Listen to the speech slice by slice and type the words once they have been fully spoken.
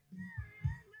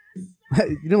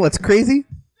You know what's crazy?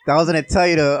 That was gonna tell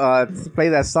you to play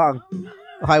that song,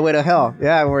 "Highway to Hell."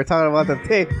 Yeah, we're talking about the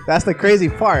thing. That's the crazy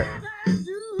part.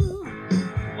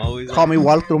 Call me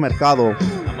Walter Mercado.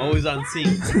 I'm always on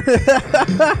scene.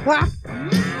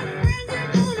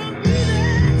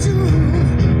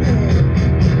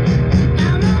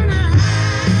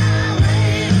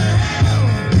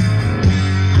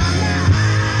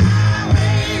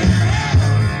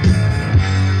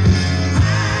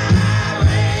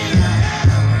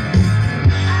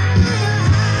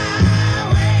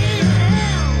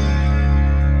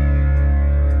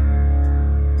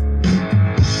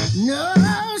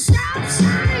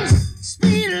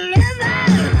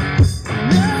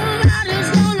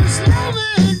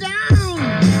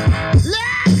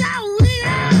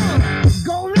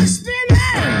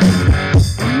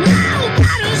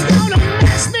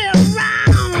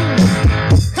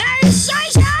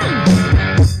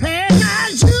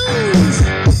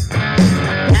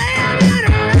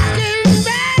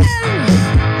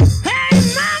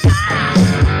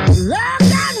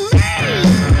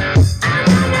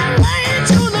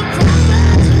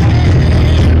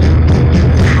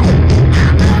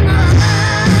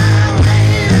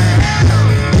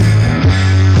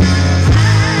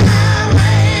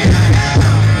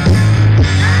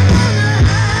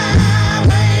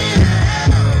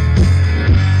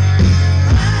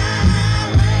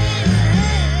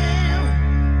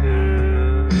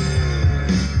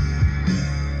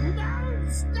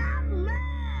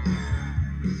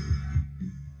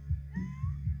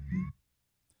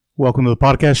 Welcome to the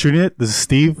podcast unit. This is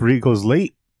Steve. Rico's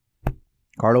late.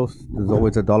 Carlos, there's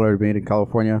always a dollar made in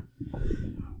California.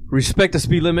 Respect the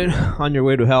speed limit on your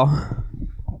way to hell.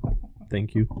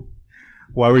 Thank you.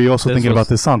 Why were you also thinking about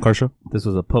this song, Karsha? This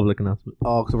was a public announcement.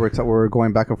 Oh, because we're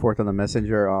going back and forth on the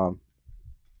messenger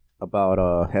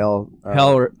about hell.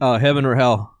 Hell or heaven or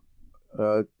hell.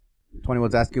 Tony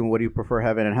was asking, what do you prefer,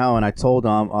 heaven and hell? And I told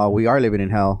him, we are living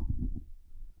in hell.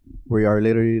 We are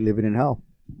literally living in hell.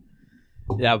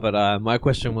 Yeah, but my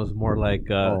question was more like...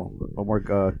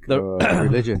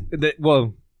 religion.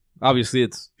 Well, obviously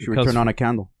it's... Should we turn on a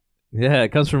candle? Yeah, it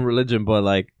comes from religion, but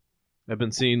like I've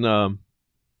been seeing a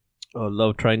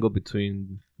love triangle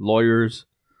between lawyers,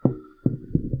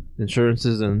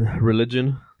 insurances, and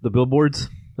religion. The billboards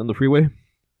on the freeway.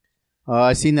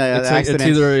 I seen that. It's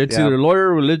either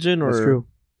lawyer, religion, or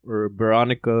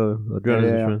Veronica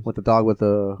Adrenaline with the dog with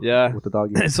the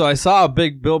dog. So I saw a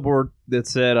big billboard that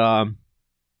said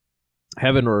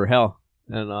heaven or hell,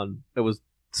 and it was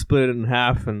split in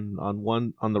half, and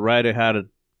on the right it had a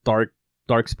dark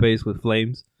space with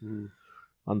flames.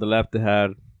 On the left it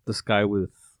had the sky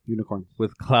with unicorns,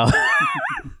 with clouds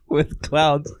with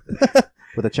clouds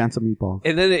with a chance of meatballs.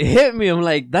 And then it hit me. I'm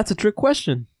like, that's a trick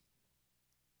question.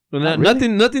 Really?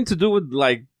 Nothing to do with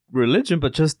like religion,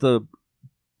 but just the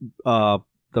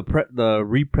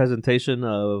representation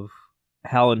of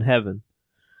hell and heaven.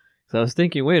 So I was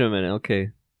thinking, wait a minute, okay.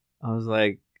 I was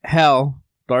like, hell,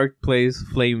 dark place,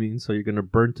 flaming, so you're gonna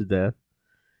burn to death.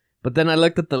 But then I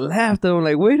looked at the left and I'm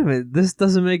like, wait a minute, this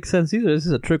doesn't make sense either. This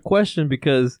is a trick question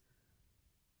because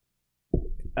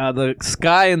the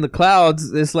sky and the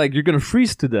clouds, it's like you're gonna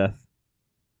freeze to death.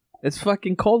 It's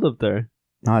fucking cold up there.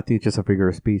 No, I think it's just a figure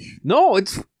of speech. No,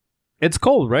 it's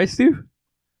cold, right, Steve?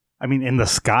 I mean, in the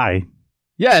sky.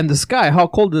 Yeah, in the sky. How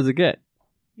cold does it get?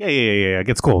 Yeah. It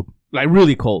gets cold. Like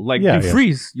really cold. Like you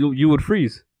freeze. You would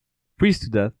freeze. Freeze to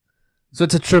death. So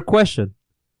it's a trick question.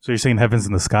 So you're saying heaven's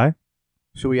in the sky?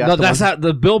 Should we ask? No, that's how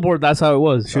the billboard. That's how it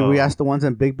was. Should we ask the ones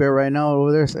in Big Bear right now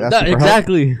over there?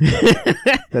 Exactly.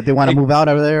 That they want to move out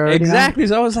over there. Exactly. Now?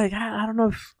 So I was like, I don't know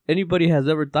if anybody has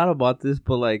ever thought about this,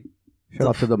 but like, shout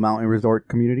out to the mountain resort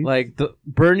community. Like the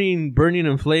burning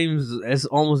in flames is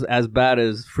almost as bad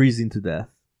as freezing to death.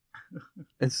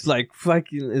 It's like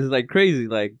fucking. It's like crazy.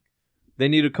 Like they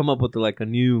need to come up with like a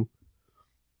new,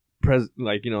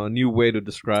 a new way to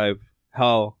describe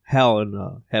hell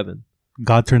and heaven.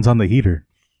 God turns on the heater.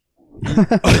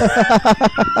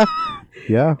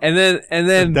 Yeah. And then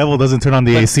the devil doesn't turn on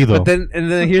the AC though. But then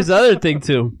here's the other thing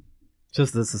too.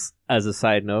 Just as a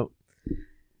side note.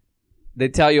 They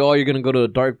tell you, oh, you're gonna go to a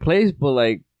dark place, but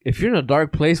like if you're in a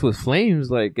dark place with flames,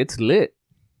 like it's lit.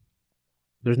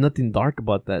 There's nothing dark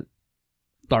about that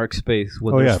dark space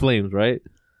when there's flames, right?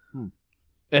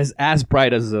 It's as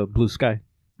bright as the blue sky.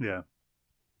 Yeah.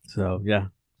 So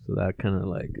that kind of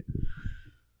like.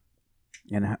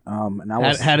 And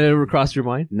I had it ever crossed your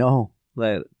mind? No.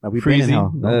 Like freezing?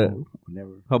 No,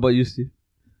 never. How about you, Steve?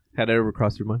 Had it ever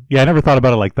crossed your mind? Yeah, I never thought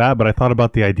about it like that, but I thought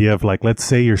about the idea of like, let's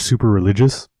say you're super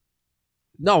religious.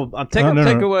 No, take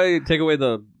away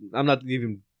the. I'm not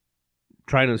even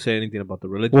trying to say anything about the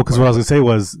religion. Well, because what I part. was gonna say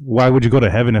was, why would you go to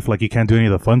heaven if like you can't do any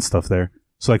of the fun stuff there?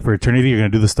 So like for eternity, you're gonna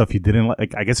do the stuff you didn't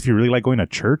like. I guess if you really like going to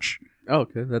church. Oh,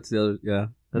 okay, that's the other. Yeah,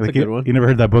 that's Like a good one. You never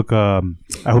heard that book? I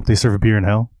hope they serve a beer in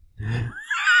hell.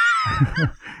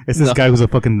 It's this No. guy who's a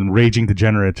fucking raging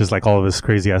degenerate, just like all of his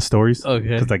crazy ass stories.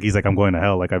 Okay. It's like he's like, I'm going to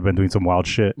hell. Like I've been doing some wild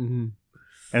shit. Mm-hmm.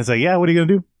 And it's like, yeah, what are you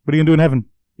gonna do? What are you gonna do in heaven?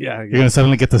 Yeah. You're gonna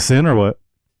suddenly get to sin or what?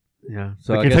 Yeah.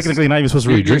 So Like I you're guess technically not even supposed to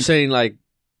really you're drink. saying like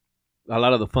a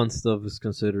lot of the fun stuff is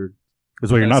considered.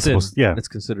 Is what you're not sin. supposed to. Yeah. It's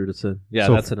considered a sin. Yeah,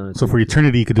 So- that's another. So thing. for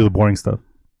eternity, you could do the boring stuff.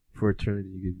 For eternity,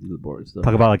 you can do the boring stuff.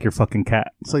 Talk about like your fucking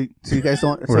cat, So you guys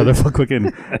don't. or other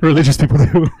fucking religious people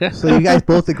do. So you guys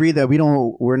both agree that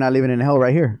we're not living in hell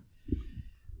right here.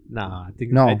 Nah, I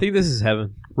think No. I think this is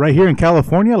heaven. Right here in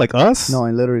California, like us, No,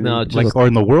 and literally. No, just- like or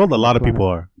in the world, a lot of people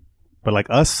are, but like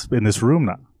us in this room,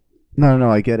 not. no,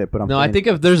 I get it, but I'm. No, I saying- think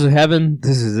if there's a heaven,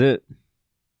 this is it.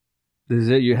 This is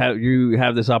it. You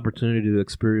have this opportunity to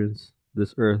experience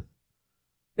this earth.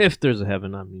 If there's a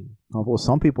heaven, I mean. Oh, well,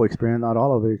 some people experience, not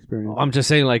all of it experience. I'm just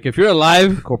saying, like, if you're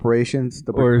alive, Corporations,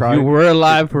 the big or if crowd. you were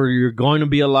alive, or you're going to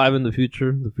be alive in the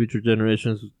future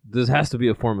generations, this has to be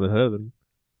a form of heaven.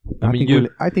 I mean,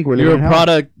 I think we're you're living a in hell.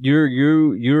 product.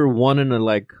 You're one in a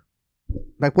like.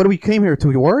 Like, what do we came here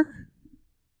to work?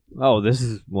 Oh, this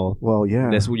is well. Well, yeah.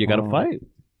 That's what you got to Oh. fight.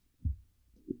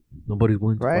 Nobody's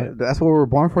willing to Right? fight. That's what we were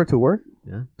born for, to work.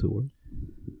 Yeah, to work.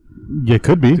 Yeah, it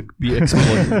could be. Be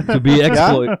exploited. To be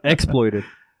exploited.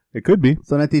 It could be.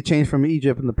 So that they changed from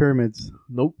Egypt and the pyramids.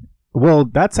 Nope. Well,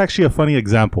 that's actually a funny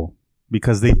example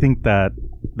because they think that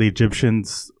the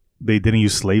Egyptians they didn't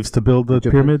use slaves to build the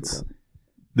Egyptians, pyramids.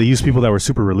 They used people that were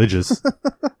super religious.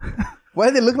 Why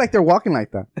do they look like they're walking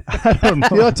like that? I don't know.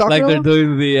 You know what I'm talking Like they're about?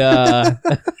 doing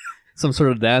the some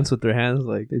sort of dance with their hands,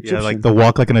 like The Yeah, like Egyptians. the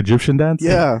walk like an Egyptian dance.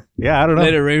 Yeah. Yeah, I don't know.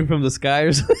 let it rain from the sky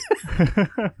or something.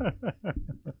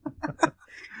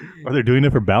 Or they're doing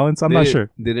it for balance. I'm not sure.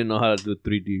 They didn't know how to do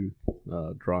 3D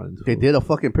drawings. They did a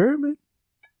fucking pyramid.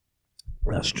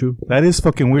 That's true. That is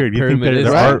fucking weird. You think Pyramid that is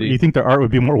their right. art? You think their art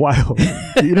would be more wild?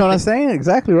 You know what I'm saying?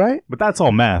 Exactly, right? But that's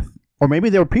all math. Or maybe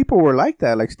there were people who were like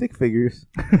that, like stick figures.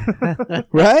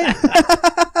 Right?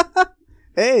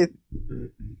 Hey,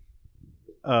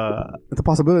 it's a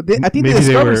possibility. I think Maybe they they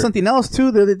discovered were- something else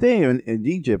too the other day in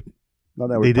Egypt. Now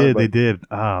that we're They talking did. They about did.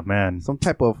 Ah, man. some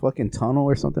type of fucking tunnel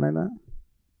or something like that.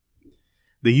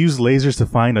 They used lasers to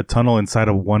find a tunnel inside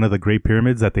of one of the Great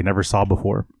Pyramids that they never saw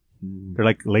before. They're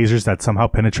like lasers that somehow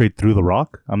penetrate through the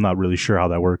rock. I'm not really sure how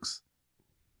that works.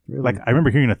 Really? Like, I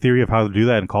remember hearing a theory of how to do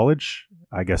that in college.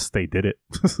 I guess they did it.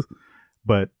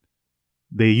 But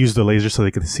they used the laser so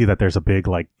they could see that there's a big,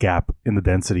 like, gap in the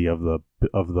density of the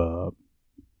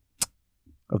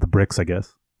bricks, I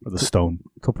guess, or the stone.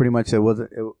 So pretty much it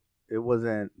wasn't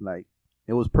like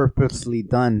it was purposely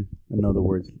done. In other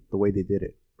words, the way they did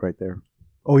it right there.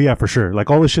 Oh, yeah, for sure. Like,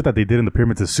 all the shit that they did in the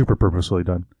pyramids is super purposefully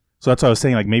done. So that's what I was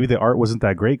saying. Like, maybe the art wasn't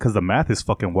that great because the math is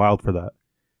fucking wild for that.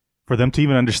 For them to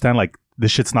even understand, like,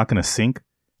 this shit's not going to sink.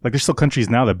 Like, there's still countries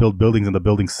now that build buildings and the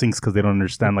building sinks because they don't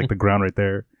understand, like, the ground right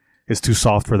there is too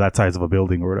soft for that size of a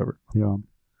building or whatever. Yeah.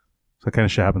 So that kind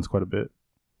of shit happens quite a bit.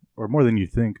 Or more than you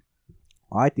think.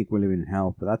 I think we're living in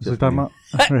hell, but that's That's just what me.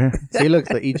 I'm talking about? See, look,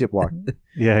 the Egypt walk.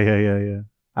 Yeah.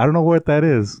 I don't know what that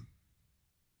is.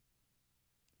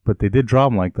 But they did draw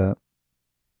them like that.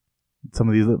 Some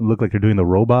of these look like they're doing the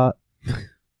robot.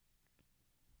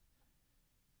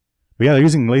 But yeah, they're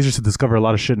using lasers to discover a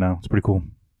lot of shit now. It's pretty cool.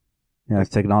 Yeah, as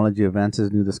technology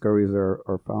advances, new discoveries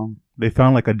are found. They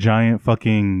found like a giant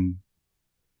fucking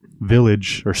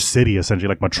village or city, essentially,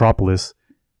 like metropolis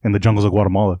in the jungles of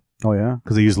Guatemala. Oh yeah.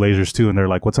 Because they use lasers too. And they're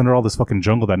like, what's under all this fucking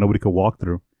jungle that nobody could walk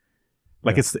through?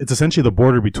 Like, it's essentially the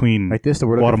border between Like this, that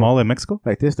we're looking Guatemala and Mexico. for,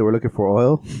 like this, that we're looking for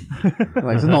oil. Like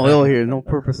there's no oil here. No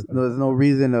purpose. There's no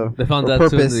reason of. They found or that too in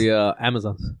purpose. the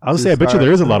Amazons. I would To say, I bet you start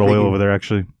there is a lot of oil thinking. over there,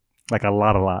 actually. Like, a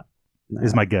lot,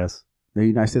 is my guess. The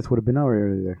United States would have been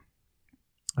over there.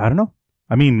 I don't know.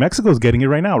 I mean, Mexico's getting it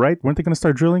right now, right? Weren't they going to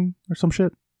start drilling or some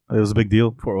shit? It was a big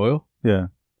deal. For oil? Yeah.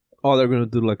 Oh, they're gonna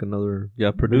do like another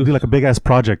It'd produce. be like a big ass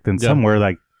project in Yeah. somewhere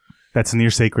like that's near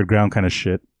sacred ground kind of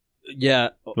shit. yeah.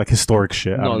 Like historic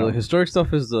shit. I No, don't the know. historic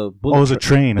stuff is the bullet. Oh, it was a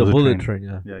train. The It was a bullet train.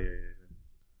 train. Yeah. Yeah.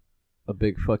 A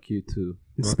big fuck you to.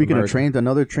 North Speaking America. of trains,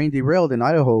 another train derailed in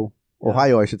Idaho,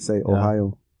 Ohio, I should say, Yeah.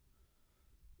 Ohio.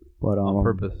 But on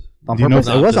purpose. On Do you know- purpose.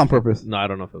 No, It was just- on purpose. No, I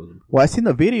don't know if it was. Well, I seen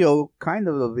the video, kind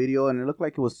of the video, and it looked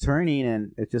like it was turning,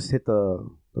 and it just hit the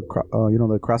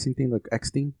the crossing thing, the X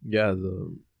thing. Yeah,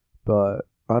 the But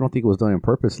I don't think it was done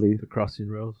purposely. crossing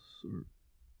rails.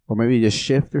 Or maybe just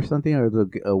shift or something, or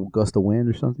a gust of wind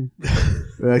or something.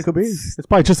 It could be. It's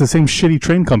probably just the same shitty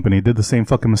train company did the same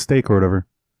fucking mistake or whatever.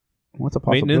 What's a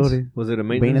possibility? Maintenance? Was it a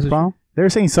maintenance Maintenance issue? problem? They're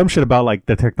saying some shit about like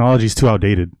the technology's too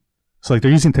outdated. So like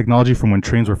they're using technology from when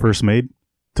trains were first made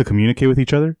to communicate with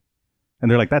each other,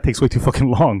 and they're like that takes way too fucking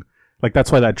long. Like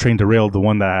that's why that train derailed, the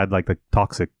one that had like the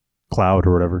toxic cloud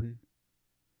or whatever. Mhm.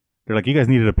 They're like, you guys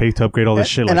needed to pay to upgrade all this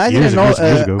shit like and I years didn't know.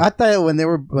 years ago. I thought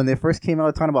when they first came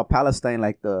out talking about Palestine,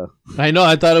 like the I know.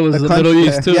 I thought it was the country- Middle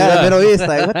East too. Yeah, the Middle East.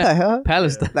 Like what the hell?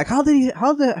 Palestine. Like how the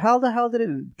hell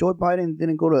did Joe Biden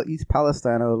didn't go to East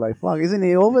Palestine? I was like, fuck, isn't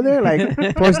he over there? Like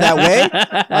towards that way?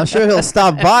 I'm sure he'll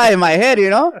stop by in my head, you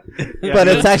know. But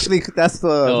it's actually that's the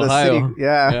Ohio. city.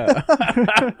 Yeah.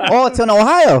 Yeah. Oh, it's in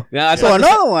Ohio. Yeah, I So thought the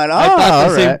another one. Oh, I thought the all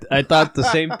same. right. I thought the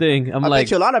same thing. I'm I like,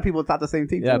 bet you a lot of people thought the same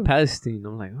thing yeah, too. Palestine.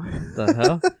 I'm like, what the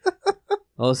hell?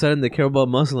 All of a sudden, they care about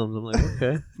Muslims. I'm like,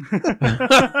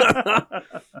 okay.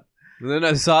 And then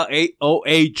I saw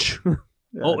OH.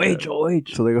 OH.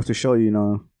 So that goes to show you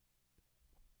know,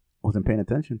 wasn't paying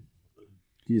attention.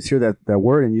 You just hear that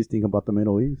word and you just think about the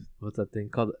Middle East. What's that thing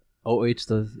called? OH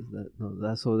does that? No,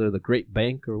 that's over there. The Great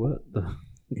Bank or what? The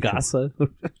Gaza.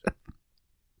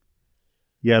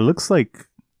 Yeah, it looks like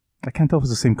I can't tell if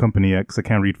it's the same company yet because I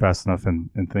can't read fast enough and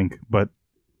think. But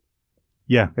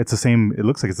yeah, it's the same. It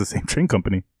looks like it's the same train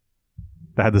company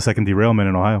that had the second derailment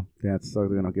in Ohio. Yeah, it's so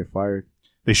they're gonna get fired,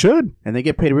 They should. and they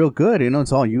get paid real good. You know,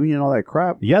 it's all union, all that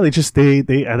crap. Yeah, they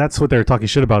that's what they're talking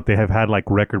shit about. They have had like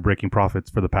record breaking profits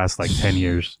for the past like 10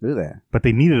 years. Do that. But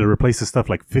they needed to replace this stuff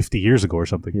like 50 years ago or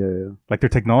something. Yeah. Like their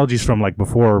technology's from like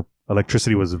before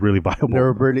electricity was really viable. They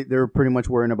were pretty much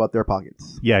worrying about their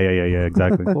pockets Yeah,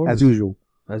 exactly. as usual.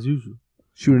 As usual.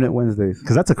 Shooting it Wednesdays.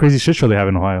 Because that's a crazy shit show they have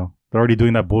in Ohio. They're already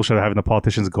doing that bullshit of having the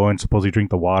politicians go and supposedly drink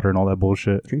the water and all that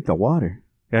bullshit. Drink the water.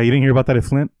 Yeah, you didn't hear about that at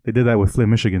Flint? They did that with Flint,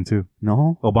 Michigan too.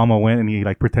 No. Obama went and he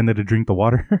like pretended to drink the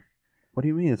water. What do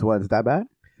you mean? It's what? It's that bad?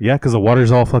 Yeah, because the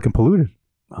water's all fucking polluted.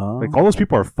 Oh. Like all those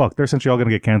people are fucked. They're essentially all gonna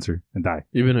get cancer and die.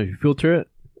 Even if you filter it.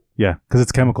 Yeah, because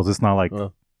it's chemicals. It's not like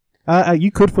Oh.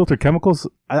 you could filter chemicals.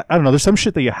 I don't know. There's some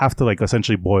shit that you have to like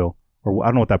essentially boil, or I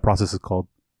don't know what that process is called.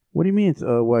 What do you mean? It's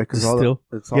what? Because Distill?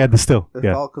 it's all, Yeah, distill. it's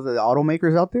Yeah. all because of the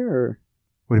automakers out there, or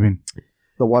What do you mean?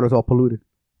 the water's all polluted.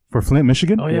 For Flint,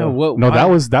 Michigan? Oh yeah. Yeah. What? No, why?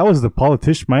 that was the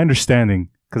politician. My understanding,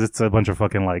 because it's a bunch of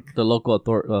fucking like. the local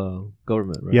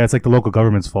government, right? Yeah, it's like the local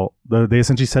government's fault. They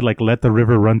essentially said like let the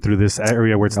river run through this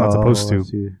area where it's not supposed I to.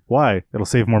 see. Why? It'll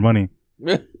save more money.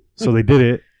 So they did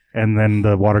it, and then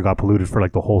the water got polluted for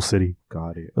like the whole city.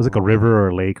 Got it. It was like a river or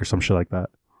a lake or some shit like that.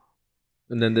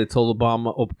 And then they told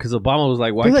Obama, because Obama was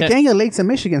like, "Why There's a can't?" gang of lakes in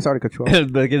Michigan started control.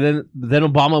 Like, and then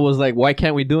Obama was like, "Why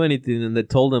can't we do anything?" And they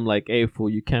told him like, "Hey, fool,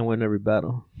 you can't win every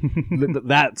battle."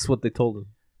 That's what they told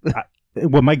him.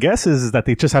 Well, my guess is that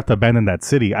they just have to abandon that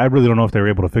city. I really don't know if they were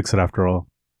able to fix it after all.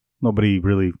 Nobody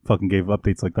really fucking gave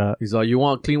updates like that. He's like, "You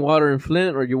want clean water in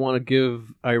Flint, or you want to give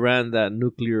Iran that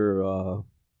nuclear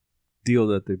deal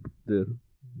that they did?"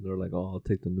 They're like, "Oh, I'll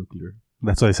take the nuclear."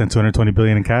 That's why they sent $220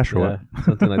 billion in cash, or Yeah,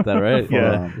 something like that, right?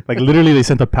 Yeah. Like literally, they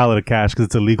sent a pallet of cash because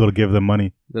it's illegal to give them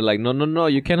money. They're like, no,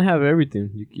 you can't have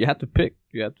everything. You have to pick.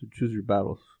 You have to choose your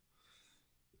battles.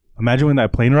 Imagine when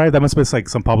that plane arrived. That must be like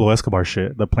some Pablo Escobar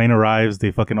shit. The plane arrives,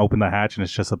 they fucking open the hatch, and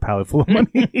it's just a pallet full of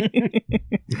money.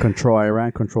 Control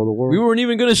Iran, control the world. We weren't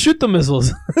even gonna shoot the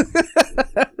missiles.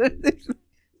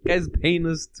 Guys paying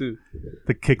us to.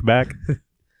 The kickback.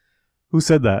 Who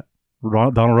said that?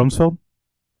 Donald Rumsfeld?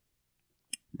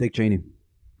 Dick Cheney.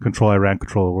 Control Iran,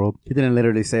 control the world. He didn't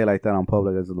literally say it like that on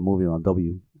public as in the movie on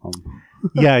W.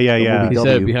 Yeah. He said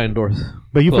it W. behind doors.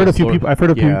 But you've heard a few Closed people. I've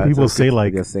heard a few people say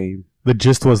like the same. the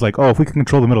gist was like, oh, if we can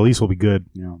control the Middle East, we'll be good,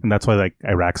 Yeah. and that's why like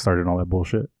Iraq started and all that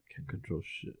bullshit. Can't control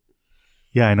shit.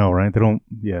 Yeah, I know, right? They don't.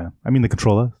 Yeah, I mean they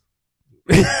control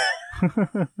us.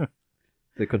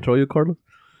 They control you, Carlos?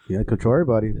 Yeah, control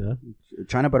everybody. Yeah.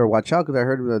 China better watch out because I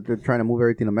heard that they're trying to move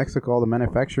everything to Mexico. All the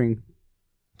manufacturing.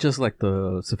 Just like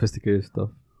the sophisticated stuff.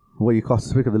 What do you call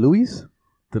speak of the Louis?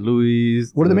 The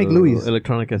Louis. What do they make Louis?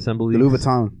 Electronic assembly. The Louis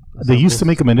Vuitton. They used to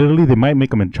make them in Italy. They might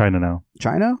make them in China now.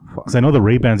 China? Fuck. Because I know the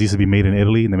Ray-Bans used to be made in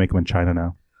Italy, and they make them in China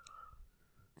now.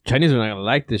 Chinese are not gonna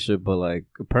like this shit, but like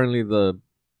apparently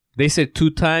they said 2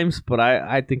 times, but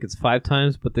I think it's 5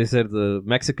 times. But they said the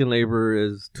Mexican labor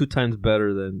is 2 times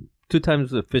better than 2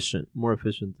 times more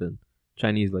efficient than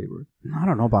Chinese labor. I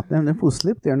don't know about them. Them fools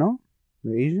sleep there, no?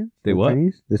 The Asians? They The what?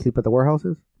 Chinese? They sleep at the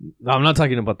warehouses? No, I'm not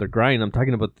talking about their grind. I'm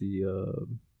talking about the What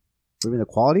do you mean, the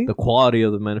quality? quality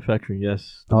of the manufacturing.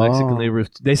 Yes, the Oh. Mexican labor.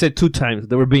 They said 2 times.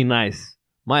 They were being nice.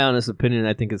 My honest opinion,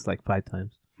 I think it's like 5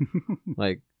 times.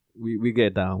 Like we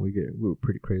get down. We were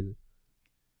pretty crazy.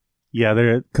 Yeah,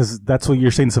 they're because that's what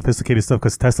you're saying, sophisticated stuff.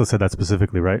 Because Tesla said that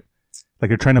specifically, right? Like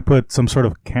they're trying to put some sort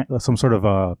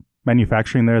of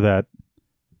manufacturing there that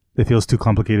they feel is too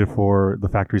complicated for the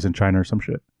factories in China or some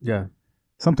shit. Yeah.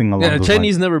 Something along Yeah, the those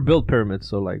Chinese lines. never built pyramids,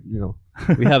 so like, you know,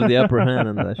 we have the upper hand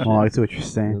on that shit. Oh, I see what you're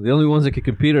saying. The only ones that can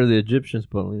compete are the Egyptians,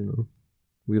 but you know,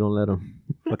 we don't let them.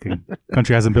 Fucking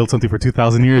country hasn't built something for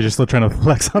 2,000 years. You're still trying to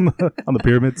flex on the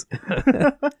pyramids.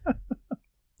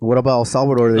 What about El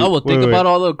Salvador? No, well, think wait. about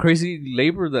all the crazy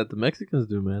labor that the Mexicans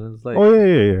do, man. It's like Oh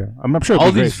yeah. I'm sure it'll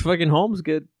all be these great. fucking homes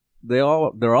they're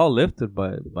all lifted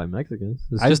by Mexicans.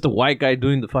 It's just a white guy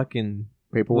doing the fucking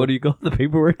Paperwork. what do you call it? The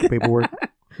paperwork? Paperwork.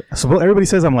 So well, everybody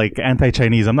says I'm like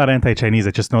anti-Chinese. I'm not anti-Chinese.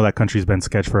 I just know that country's been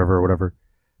sketch forever or whatever.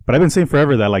 But I've been saying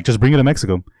forever that like just bring it to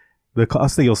Mexico. The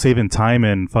cost that you'll save in time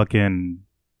and fucking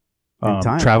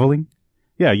time? traveling.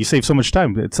 Yeah, you save so much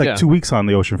time. It's like 2 weeks on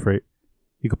the ocean freight.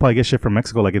 You could probably get shit from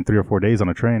Mexico like in 3 or 4 days on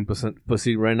a train. But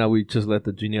see, right now we just let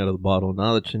the genie out of the bottle.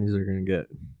 Now the Chinese are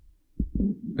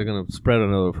they're gonna spread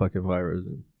another fucking virus.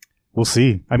 We'll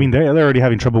see. I mean, they're already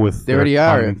having trouble with. They their already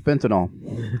are. economy.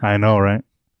 Fentanyl. I know, right?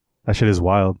 That shit is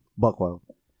wild. Buckwild.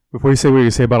 Before you say what you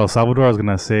say about El Salvador, I was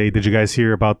gonna say, did you guys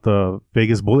hear about the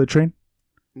Vegas bullet train?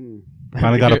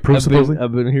 Finally got approved, supposedly.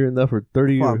 I've been hearing that for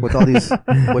 30 years. Fuck,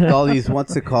 with all these,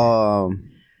 what's it called?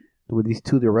 With these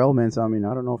 2 derailments, I mean,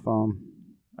 I don't know if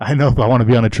I know, if I want to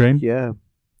be on a train. yeah.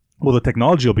 Well, the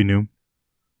technology will be new.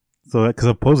 So, because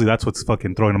supposedly that's what's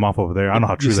fucking throwing them off over there. I don't know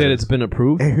how true You that said is. it's been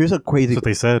approved Hey, here's a crazy. That's what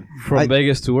they said. from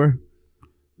Vegas to where?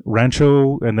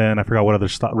 Rancho, and then I forgot what other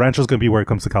stop. Rancho's gonna be where it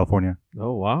comes to California.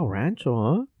 Oh wow,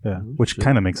 Rancho, huh? Yeah, which shit.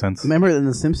 kind of makes sense. Remember in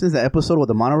The Simpsons, the episode with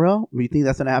the monorail? You think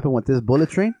that's gonna happen with this bullet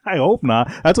train? I hope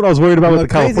not. That's what I was worried about with the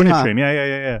Crazy, California huh? train.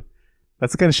 Yeah.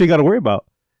 That's the kind of shit you got to worry about.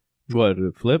 What,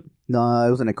 it flip? No,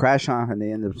 it was in a crash, huh? And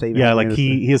they ended up saving. Yeah, it. like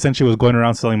he essentially was going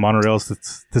around selling monorails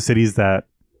to cities that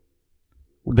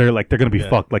they're gonna be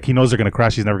fucked. Like he knows they're gonna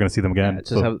crash. He's never gonna see them again. Yeah,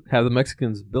 just have the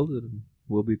Mexicans build it and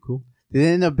we'll be cool. Did they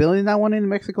end up building that one in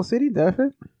Mexico City?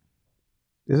 Definitely.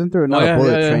 Isn't there not a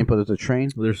bullet train, but there's a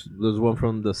train? There's one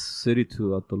from the city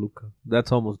to Toluca.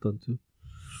 That's almost done too.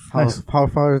 How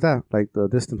far is that? Like the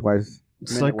distance wise?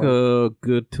 It's like a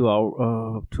good 2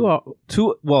 hour.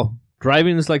 Well,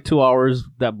 driving is like 2 hours.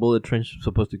 That bullet train's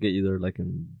supposed to get you there like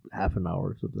in half an hour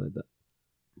or something like that.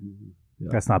 Yeah.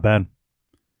 That's not bad.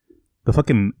 The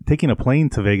fucking taking a plane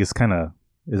to Vegas kind of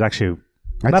is actually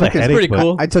not a took it. headache. Pretty but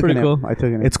cool. I took Pretty it. cool. I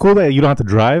took it. It's cool that you don't have to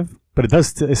drive, but it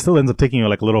still ends up taking you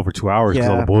like a little over 2 hours because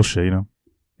all Yeah. the bullshit, you know.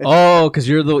 Oh, because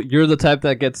you're the type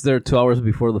that gets there 2 hours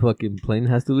before the fucking plane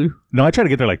has to leave. No, I try to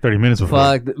get there like 30 minutes before.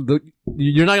 Fuck,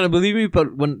 you're not gonna believe me, but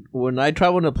when I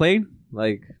travel on a plane,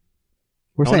 like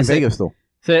We're I saying wanna say- Vegas though.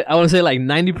 I want to say like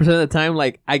 90% of the time,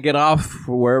 like I get off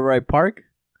for wherever I park,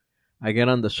 I get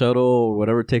on the shuttle or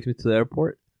whatever takes me to the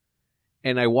airport,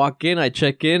 and I walk in, I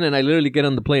check in, and I literally get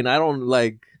on the plane. I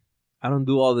don't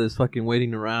do all this fucking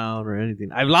waiting around or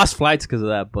anything. I've lost flights because of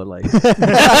that, but like,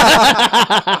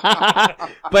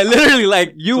 but literally,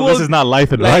 like you So will. this is not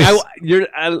life advice.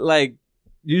 Like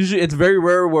usually it's very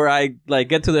rare where I like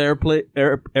get to the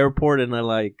airport and I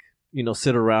like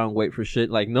sit around wait for shit.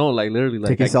 Like no, like literally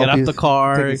like Taking I get off selfies. the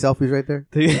car Taking selfies right there.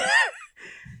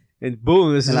 and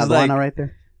boom, this And is Aduana like right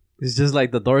there. it's just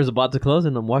like the door is about to close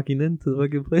and I'm walking into the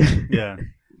fucking place. yeah.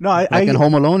 No, I Like in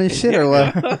Home Alone and shit, or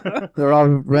what? They're all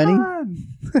running.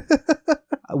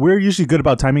 We're usually good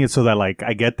about timing it so that like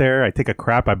I get there, I take a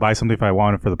crap, I buy something if I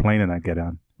want it for the plane, and I get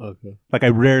on. Okay. Like I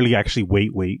rarely actually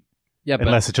wait Yeah, but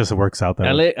unless it just works out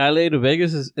that way. LA to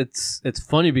Vegas it's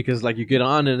funny because like you get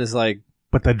on and it's like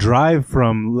But the drive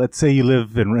from, let's say you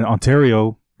live in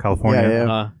Ontario, California,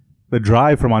 Yeah. the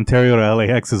drive from Ontario to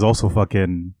LAX is also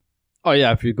fucking. oh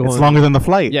yeah, if you go It's longer than the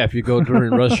flight. yeah, if you go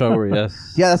during rush hour,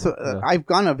 yes. Yeah, that's what, I've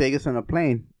gone to Vegas on a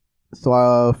plane.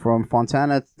 So from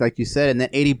Fontana, like you said, and then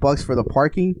 $80 for the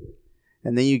parking,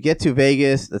 and then you get to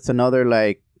Vegas. That's another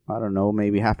like I don't know,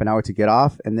 maybe half an hour to get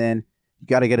off, and then you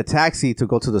got to get a taxi to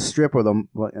go to the strip or the.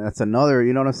 That's another.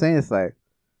 You know what I'm saying? It's like,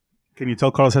 Can you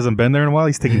tell Carlos hasn't been there in a while?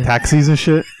 He's taking taxis and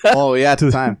shit. oh yeah, at the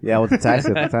time, yeah, with the taxi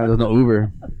at the time, there's no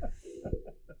Uber.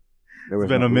 There was It's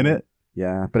been no a Uber. minute.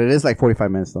 Yeah, but it is like 45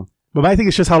 minutes though. But I think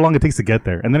it's just how long it takes to get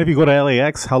there. And then if you go to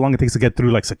LAX, how long it takes to get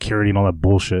through like security and all that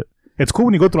bullshit. It's cool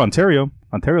when you go through Ontario.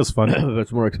 Ontario's fun.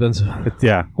 It's more expensive.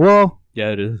 Yeah. Well, Yeah,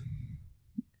 it is.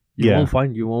 Yeah.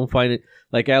 You won't find it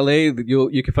like LA.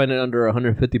 You can find it under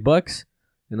 $150.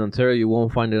 In Ontario, you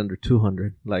won't find it under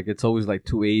 200. Like it's always like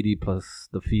 280 plus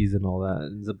the fees and all that.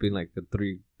 It ends up being like a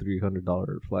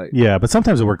 $300 flight. yeah, but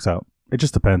sometimes it works out. It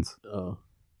just depends.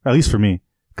 At least for me.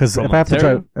 Because From if I have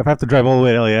Ontario? to drive all the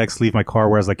way to LAX, leave my car,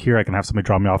 whereas like here I can have somebody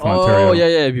drop me off in Oh Ontario.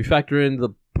 yeah. If you factor in the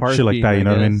parking, Shit like that, you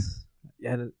know what I mean? guess.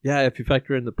 Yeah, if you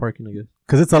factor in the parking, I guess.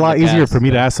 Because it's a And lot the easier gas, for me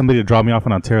to yeah. ask somebody to drop me off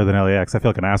in Ontario than LAX. I feel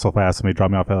like an asshole if I ask somebody to drop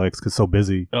me off at LAX because it's so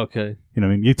busy. Okay. You know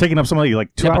what I mean? You're taking up somebody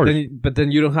like 2 Yeah, hours. but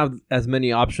then you don't have as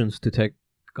many options to take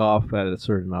off at a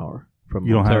certain hour from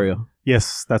You don't have- Ontario.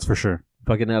 Yes, that's for sure.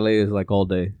 Fucking LA is like all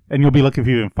day, And you'll be lucky if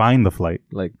you even find the flight.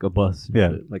 like a bus. and Yeah.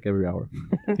 shit, like every hour.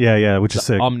 Yeah, which is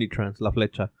sick. Omnitrans, La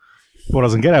Flecha. What I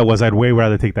was going to get at was I'd way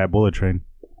rather take that bullet train.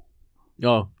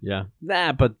 Oh yeah,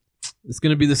 but it's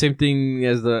gonna be the same thing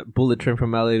as the bullet train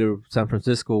from LA to San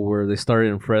Francisco, where they started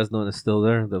in Fresno and it's still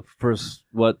there. The first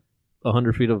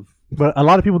 100 feet of But a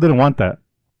lot of people didn't want that.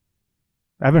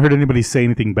 I haven't heard anybody say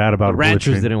anything bad about the a bullet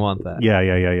ranchers train. didn't want that.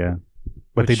 Yeah.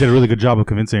 But they Which- did a really good job of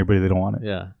convincing everybody they don't want it.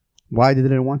 Yeah, Why did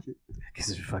they want it? because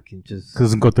it's fucking just Because it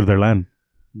doesn't go through their land.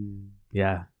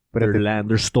 yeah. But Their if they- land,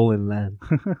 their stolen land,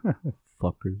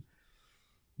 fuckers.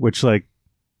 Which, like,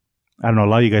 I don't know, a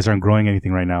lot of you guys aren't growing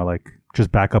anything right now. Like,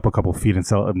 just back up a couple feet and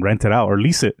sell and rent it out or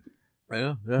lease it.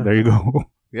 Yeah. There you go.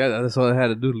 Yeah, that's all I had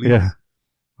to do. Lease. Yeah.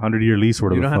 100-year lease,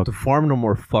 whatever You the don't fuck. have to farm no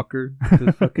more, fucker.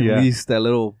 Just fucking Yeah. lease that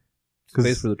little 'Cause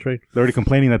space for the train. They're already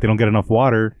complaining that they don't get enough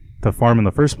water to farm in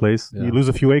the first place. Yeah. You lose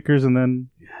a few acres and then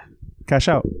cash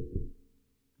out.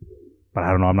 But I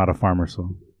don't know. I'm not a farmer,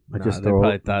 so. I just they throw.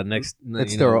 probably thought next.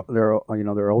 It's you their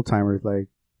know, they're old timers like.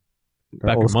 they're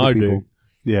Back old in school my day. people.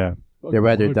 Yeah. They'd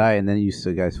rather die and then you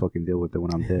guys fucking deal with it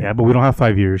when I'm dead. Yeah, but we don't have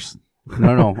 5 years.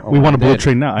 No. We want a bullet dead.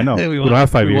 train now. I know. Hey, we don't have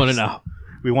 5 years. We want it now.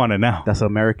 We want it now. That's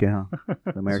American, huh? The That's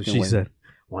what American she way. said.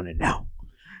 Want it now.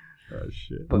 Oh,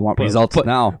 shit. We want results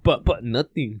now. But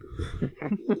nothing.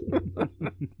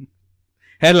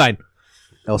 Headline.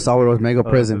 El Salvador's mega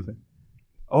prison.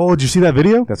 Oh, did you see that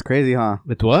video? That's crazy, huh?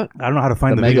 With what? I don't know how to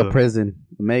find The the, mega video. prison.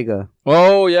 The mega.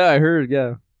 Oh yeah, I heard.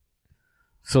 Yeah.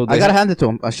 So I gotta hand it to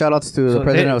him. Shout outs to So the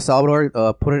president they- of El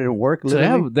Salvador. Put it in work. So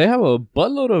Literally. they have a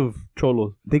buttload of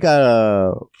cholos. They got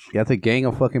a gang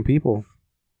of fucking people.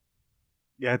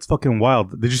 Yeah, it's fucking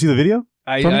wild. Did you see the video?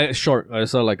 I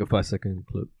saw like a 5-second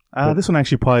clip. This one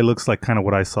actually probably looks like kind of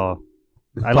what I saw.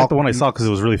 I like the one I saw because it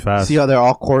was really fast. See how they're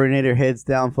all coordinated, heads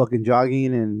down, fucking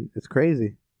jogging, and it's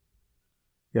crazy.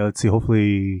 Yeah, let's see.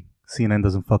 Hopefully CNN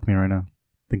doesn't fuck me right now.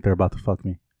 I think they're about to fuck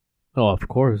me. Oh, of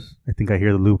course. I think I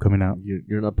hear the lube coming out.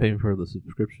 You're not paying for the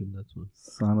subscription. That's what.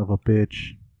 Son of a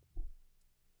bitch.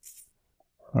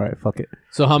 All right, fuck it.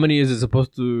 So how many is it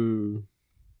supposed to?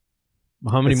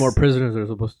 How many It's- more prisoners are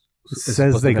supposed? It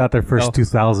says they got their first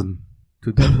 2,000.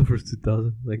 2,000 first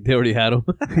 2,000. Like they already had them.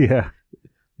 Yeah.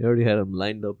 They already had them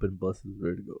lined up in buses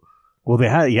ready to go. Well, they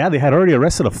had already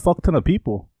arrested a fuck ton of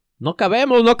people. No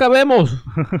cabemos, no cabemos.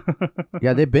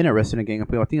 Yeah, they've been arresting a gang of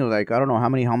people. I think like I don't know how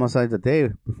many homicides a day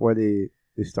before they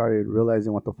started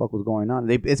realizing what the fuck was going on.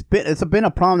 It's been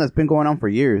a problem that's been going on for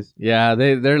years. Yeah,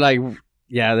 they're like,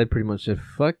 yeah, they pretty much said,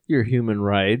 fuck your human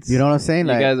rights. You know what I'm saying?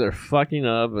 You Like, guys are fucking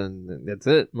up, and that's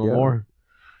it. No Yeah. more.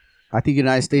 I think the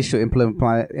United States should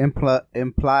imply.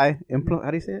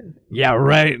 How do you say it? Yeah,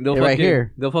 right. They'll Yeah, right fucking,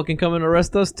 here. They'll fucking come and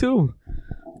arrest us too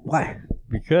Why?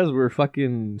 because we're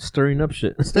fucking stirring up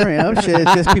shit. Stirring up shit.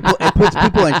 It's just people. It puts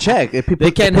people in check.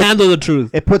 They can't handle the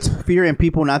truth. It puts fear in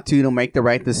people not to make the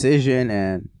right decision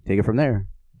and take it from there.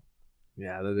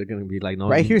 Yeah, they're gonna be like, no.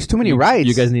 Right here's too many you- rights.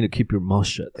 You guys need to keep your mouth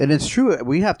shut. And it's true.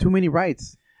 We have too many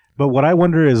rights. But what I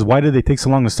wonder is why did they take so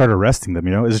long to start arresting them?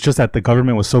 You know, is it just that the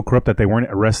government was so corrupt that they weren't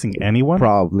arresting anyone?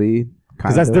 Probably.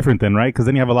 Because that's Kinda. different then, right? Because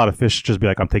then you have a lot of fish just be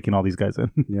like, I'm taking all these guys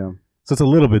in. Yeah. So it's a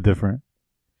little bit different.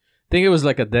 I think it was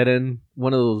like a dead end,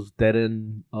 one of those dead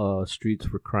end streets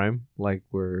for crime, like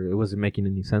where it wasn't making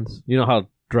any sense. You know how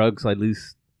drugs, at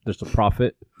least there's a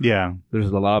profit. Yeah. There's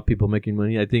a lot of people making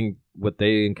money. I think what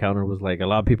they encountered was like a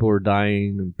lot of people were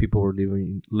dying and people were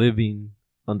living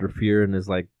under fear, and it's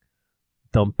like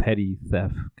dumb petty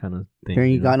theft kind of thing. Here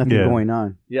you know? got nothing Yeah. going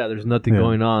on. Yeah, there's nothing Yeah.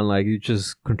 going on. Like you're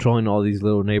just controlling all these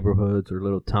little neighborhoods or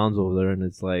little towns over there, and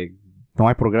it's like No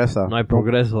hay progreso. no hay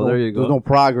progreso. There you There's go. no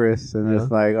progress. And Yeah.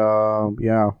 it's like,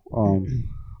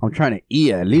 I'm trying to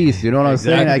eat at least. You know what I'm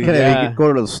saying? I Exactly, can't yeah. even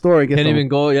go to the store and get Can't some, even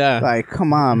go. Yeah, like,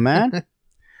 come on, man.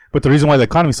 But the reason why the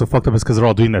economy's so fucked up is because they're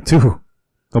all doing that too.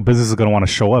 No business is going to want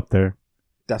to show up there.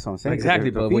 That's what I'm saying. exactly.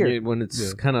 There's a But fear. when it's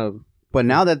Yeah. kind of But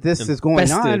now that this is going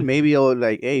Infested. on, maybe it'll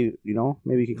like, hey,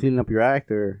 maybe you can clean up your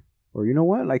act or you know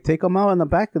what? Like, take them out in the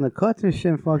back in the cuts and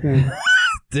shit and fucking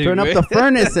turn up the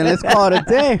furnace and let's call it a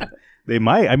day. They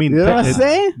might. I mean, You know what I'm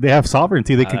saying? they have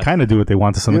sovereignty. They can kind of do what they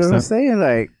want to some You know what I'm extent. saying?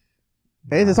 Like,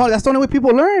 hey, that's the only way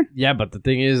people learn. Yeah, but the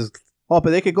thing is, Oh,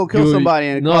 but they could go kill you- somebody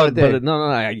and call it a day. no.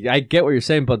 I get what you're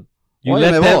saying, but you Óyeme,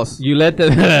 let them. vos. You let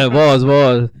them.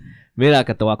 vos. Mira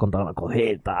que te voy a contar una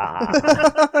cosita.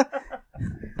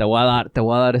 Te voy a dar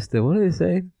what do they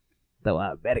say? Te voy a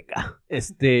dar verga.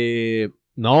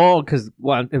 No, because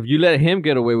if you let him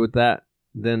get away with that,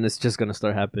 then it's just gonna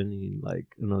start happening like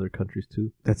in other countries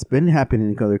too. That's been happening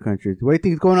in other countries. What do you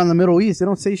think is going on in the Middle East? They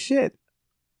don't say shit.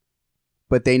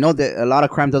 But they know that a lot of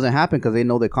crime doesn't happen because they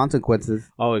know the consequences.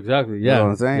 Oh, exactly. You Yeah, know what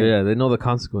I'm saying? yeah, they know the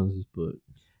consequences, but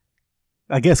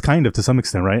I guess kind of to some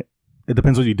extent, right? It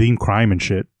depends what you deem crime and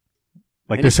shit.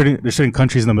 Like And there's certain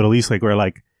countries in the Middle East like where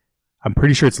like I'm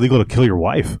pretty sure it's legal to kill your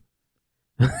wife.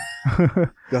 I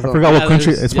forgot what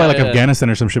country. It's probably like Afghanistan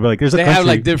or some shit. But like there's a they country. have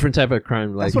like different type of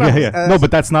crime. Like That's what No,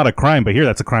 but that's not a crime. But here,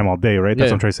 that's a crime all day, right? That's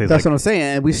Yeah. what I'm trying to say. That's Like, what I'm saying,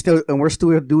 and we're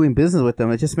still doing business with them.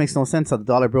 It just makes no sense how the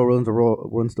dollar bill runs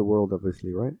the world,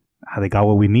 obviously, right? they got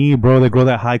what we need, bro. They grow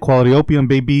that high quality opium,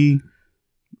 baby.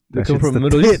 They That come shit's from the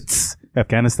Middle East? tits.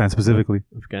 Afghanistan specifically.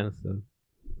 Afghanistan,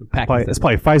 It's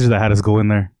probably Pfizer that had us go in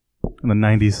there in the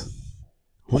 90s.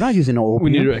 We're not using no opium. we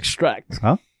need to extract.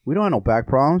 We don't have no back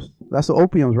problems. That's the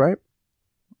opiums, right?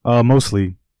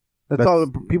 Mostly. That's all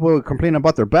people complain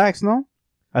about their backs, no?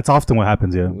 That's often what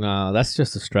happens, yeah. Nah, that's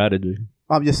just a strategy.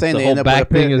 I'm just saying The they whole end up with a back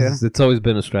thing pit, is it's always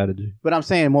been a strategy. But I'm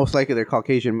saying most likely they're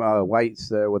Caucasian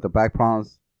whites with the back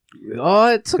problems. Oh,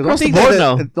 it's 'Cause across the board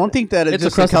now. Don't think that it's It's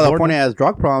just across the board California has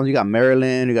drug problems. You got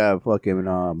Maryland, you got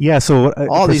fucking Yeah, so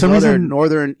all for these some other reason,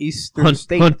 northern eastern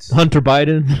states. Hunter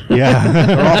Biden. They're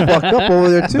all yeah. fucked up over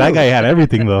there too. That guy had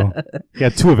everything, though. He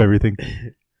had 2 of everything.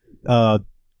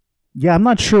 Yeah, I'm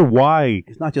not sure why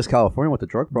It's not just California with the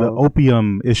drug the problem,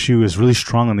 opium issue is really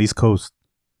strong on the East Coast.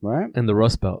 right? And the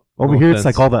Rust Belt. Over No here, it's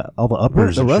offense. like all the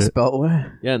uppers The and Rust shit. Belt. What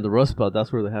Yeah, in the Rust Belt,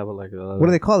 that's where they have like do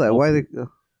they call that? Why they?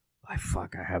 I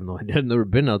have no idea. I've never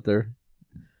been out there.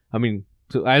 I mean,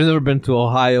 I've never been to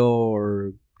Ohio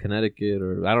or Connecticut,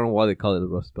 or I don't know why they call it the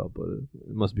Rust Belt, but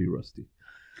it must be rusty.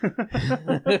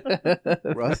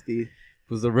 Rusty.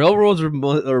 Because the railroads are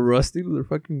rusty. They're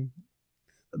fucking.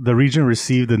 The region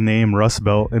received the name Rust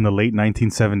Belt in the late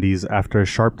 1970s after a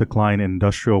sharp decline in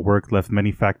industrial work left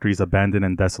many factories abandoned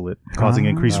and desolate, causing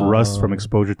increased rust from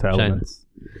exposure to China. elements.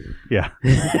 Yeah.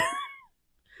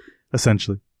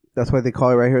 Essentially. That's why they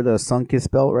call it right here the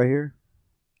Sun-Kissed Belt right here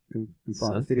in the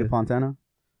city of Sun-Kissed. Fontana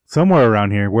Somewhere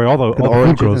around here where all the food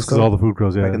oranges grows, and because stuff? all the food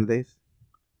grows, back yeah. in the days.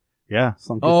 Yeah.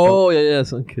 Sun-Kissed Oh, yeah,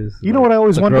 Sun-Kissed. You know what I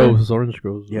always The wonder? groves, orange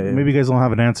groves. Yeah, yeah. Maybe you guys don't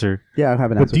have an answer. Belt. Yeah, I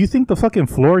have an But answer. do you think the fucking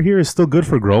floor here is still good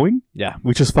for growing? Yeah.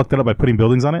 We just fucked it up by putting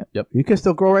buildings on it? You can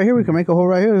still grow right here. We can make a hole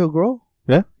right here. It'll grow.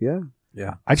 Yeah?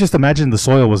 Yeah. I just imagine the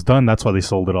soil was done. That's why they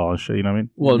sold it all and shit. You know what I mean?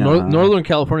 Well, Nah. Northern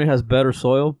California has better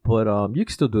soil, but you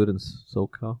can still do it in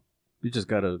SoCal. You just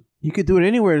gotta. You could do it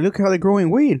anywhere. Look how they're growing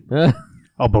weed.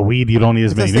 Oh, but weed, you don't need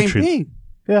as It's the many same nutrients. thing.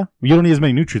 Yeah. You don't need as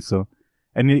many nutrients, though.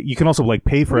 And you can also, like,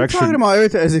 pay for What are you extra. talking about?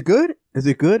 Is it good? Is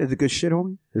it good? Is it good shit,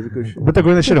 homie? Is it good shit? But they're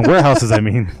growing that shit in warehouses, I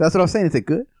mean. That's what I'm saying. Is it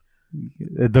good?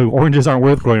 The oranges aren't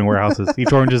worth growing in warehouses.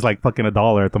 Each orange is like fucking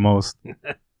 $1 at the most.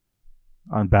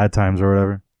 On bad times or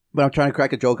whatever. But I'm trying to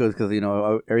crack a joke because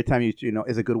every time you know,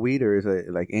 is it good weed or is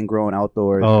it like ingrown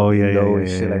outdoors? Oh, yeah, indoor yeah, and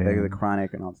yeah, shit yeah, like that. yeah. The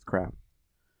chronic and all this crap.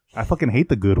 I fucking hate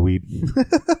the good weed. Have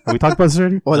we talked about this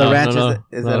already? Or the No, ranch no,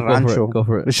 is no, a rancho. Go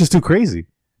for it. It's just too crazy.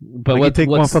 But Like, what, you take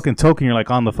one what's, fucking token, you're like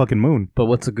on the fucking moon. But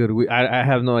what's a good weed? I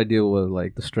have no idea what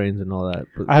like the strains and all that.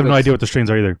 But I have no what's- idea what the strains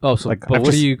are either. Oh, so like, but I've what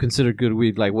just- do you consider good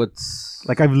weed? Like what's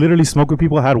Like I've literally smoked with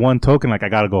people, had one token, like I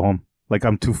gotta go home. Like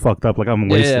I'm too fucked up. Like I'm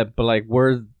wasted. yeah, but like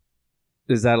where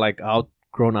is that like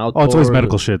outgrown outdoor? Oh, it's always or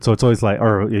medical shit. So it's always like,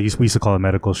 or yeah, we used to call it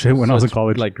medical shit when I was in it's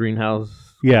college. like greenhouse.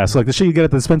 Yeah, so like the shit you get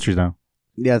at the dispensaries now.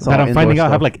 Yeah, it's That all I'm finding indoor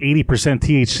out have stuff. like 80%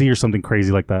 THC or something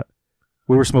crazy like that.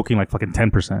 We were smoking like fucking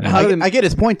 10%. How do they- I get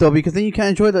his point though because then you can't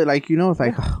enjoy the it's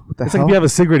like what the It's hell? like if you have a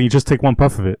cigarette and you just take one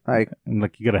puff of it. Like And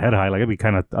like you get a head high, like it'd be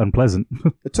kind of unpleasant.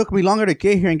 it took me longer to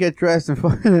get here and get dressed and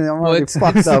fucking I'm Well, already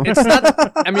fucked up. It's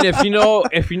not. I mean, if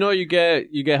you know you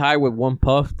get high with one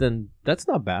puff, then that's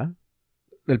not bad.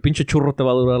 El pinche churro te va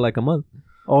a durar like a month.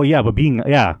 Oh yeah, but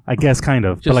I guess kind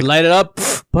of. Just But like, light it up,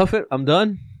 puff it. I'm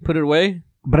done. Put it away.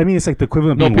 but I mean, it's like the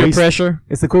equivalent of No being peer wasted. pressure.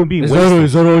 It's the equivalent of being Is wasted.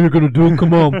 that all you're gonna do?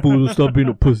 Come on, fool. Stop being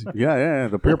a pussy. yeah,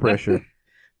 the peer pressure.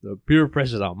 The peer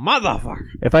pressure's a motherfucker.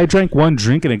 If I drank one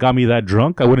drink and it got me that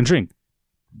drunk, I wouldn't drink.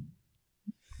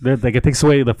 Like it takes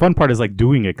away the fun part is like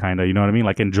doing it, kind of. You know what I mean?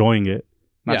 Like enjoying it,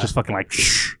 not Yeah. just fucking like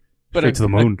straight But to the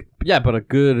moon. Yeah, but a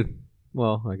good.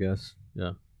 Well, I guess.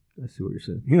 Yeah, I see what you're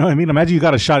saying. You know what I mean? Imagine you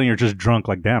got a shot and you're just drunk.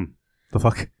 Like damn, the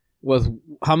fuck.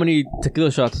 How many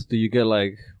tequila shots do you get,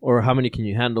 like, or how many can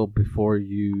you handle before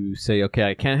you say, okay,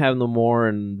 I can't have no more,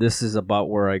 and this is about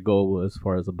where I go as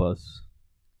far as a buzz?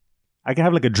 I can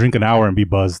have like a drink an hour and be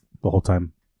buzzed the whole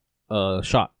time.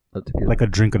 Shot of tequila. Like a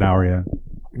drink an hour, yeah.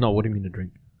 No, what do you mean a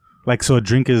drink? Like so, a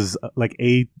drink is like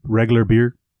a regular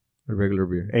beer, A regular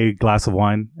beer. a glass of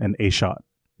wine, and a shot.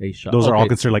 8 shots. Those are all Okay.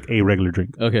 considered like a regular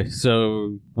drink. Okay,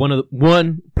 so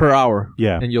one per hour.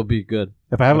 Yeah. And you'll be good.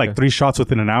 If I have Okay. like 3 shots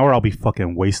within an hour, I'll be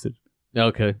fucking wasted.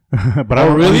 Okay. But I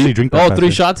don't usually drink that. Oh, fast.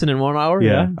 3 shots in 1 hour?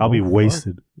 Yeah, I'll be Oh, fuck.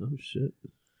 wasted. Oh shit.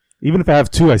 Even if I have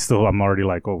 2, I'm already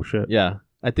like, oh shit. Yeah.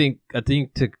 I think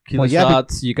tequila Well, yeah,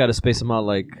 shots, you got to space them out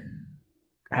like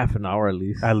half an hour at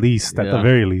least. At least, at the Yeah.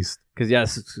 very least. Because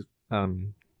a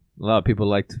lot of people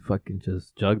like to fucking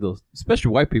just jug those,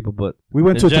 especially white people. But We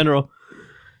went in to general,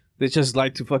 they just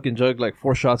like to fucking jug like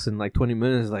 4 shots in like 20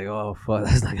 minutes. Like, oh fuck,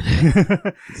 that's not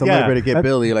gonna. Somebody better get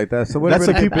Billy like that. Somebody that's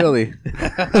better the get Billy.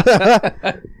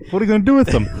 What are you gonna do with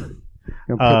them?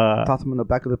 Toss him in the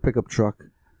back of the pickup truck.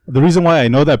 The reason why I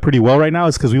know that pretty well right now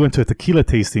is because we went to a tequila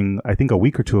tasting, I think a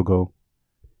week or 2 ago.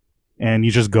 And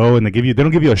you just go and they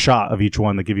don't give you a shot of each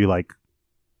one. They give you like,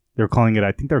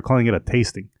 I think they're calling it a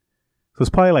tasting. So it's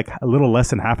probably like a little less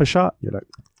than half a shot. You're like,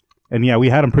 And yeah, we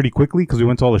had them pretty quickly because we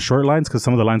went to all the short lines because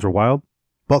some of the lines were wild.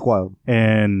 buck wild.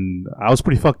 And I was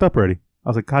pretty fucked up already. I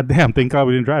was like, God damn, thank God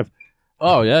we didn't drive.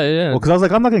 Oh yeah. Well, because I was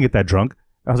like, I'm not going to get that drunk.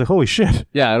 I was like, holy shit.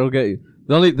 Yeah, it'll get you.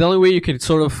 The only way you could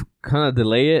sort of kind of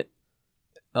delay it,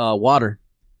 water.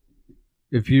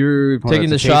 If you're taking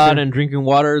the that's a shot chaser? and drinking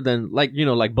water, then like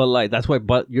Bud Light. That's why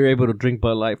you're able to drink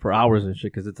Bud Light for hours and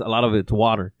shit because it's a lot of it's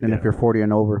water. And Yeah. if you're 40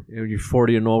 and over, If you're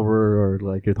 40 and over, or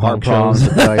like your heart thumb problems,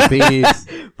 shows. diabetes.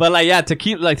 But like yeah,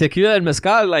 tequila and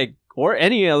mezcal, like or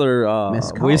any other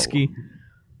Mezcal. whiskey.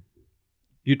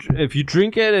 If you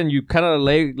drink it and you kind of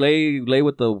lay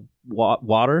with the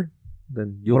water,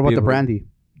 then you'll What about be the able to brandy?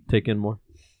 take in more.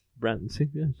 Brandy, see,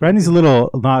 yeah. Brandy's a little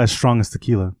not as strong as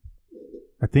tequila.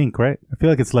 I think, right? I feel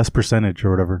like it's less percentage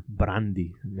or whatever.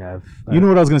 Brandy. Yeah, You know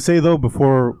what I was going to say, though,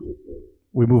 before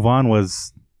we move on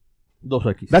was... Dos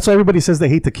Equis. That's why everybody says they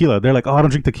hate tequila. They're like, oh, I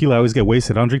don't drink tequila. I always get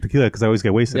wasted. I don't drink tequila because I always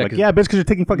get wasted. Yeah, Like, 'cause yeah, bitch, because you're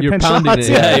taking fucking You're 10 pounding shots.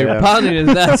 it. Yeah, Yeah. you're pounding it.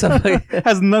 That's like, It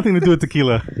has nothing to do with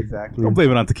tequila. Exactly. Don't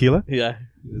blame it on tequila. yeah.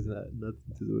 Is that nothing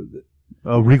to do with it?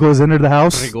 Rigo has entered the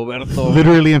house. Rigoberto.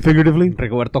 Literally and figuratively.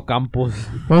 Rigoberto Campos.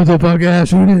 What's the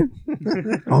podcast unit?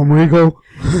 I'm Rigo.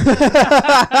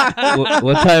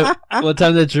 What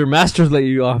time did your masters let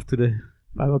you off today?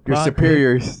 5 o'clock. Your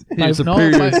superiors. Your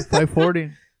superiors.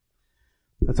 5:40.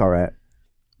 That's all right.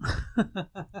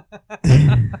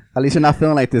 At least you're not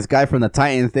feeling like this guy from the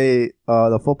Titans. They,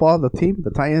 the football, the team,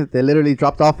 the Titans. They literally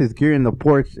dropped off his gear in the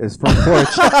porch, his front porch.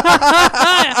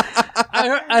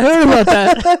 I heard about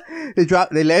that.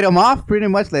 They laid him off pretty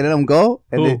much. They let him go,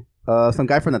 and Who? they, some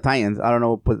guy from the Titans. I don't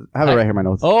know. I have it right here in my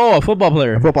notes. Oh, a football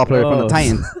player. A football player from Oh. the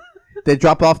Titans. They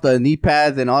dropped off the knee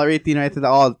pads and all everything. I said,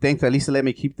 "Oh, thanks. At least they let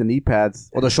me keep the knee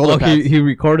pads or the shoulder Oh, pads." he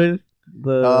recorded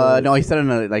the. No, he said in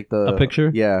A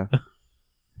picture? Yeah.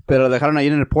 Pero dejaron ahí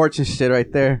in the porch and shit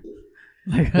right there.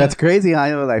 That's crazy.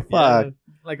 I was like, fuck.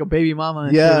 Like a baby mama.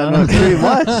 and Yeah, shit, no,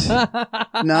 huh?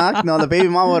 pretty much. No, the baby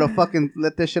mama would have fucking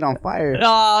lit this shit on fire.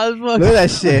 Oh, that's Look at that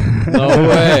shit. No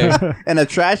way. And a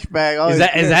trash bag. Oh, Is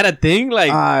that a thing? Like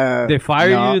they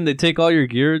fire no. you and they take all your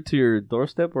gear to your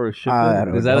doorstep or ship I it?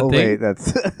 don't Is that know. a thing? Wait,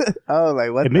 that's. Oh,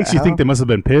 like what? It makes you think they must have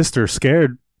been pissed or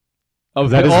scared. That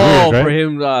is weird, right? for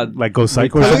him Like go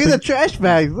psycho or Look at something. the trash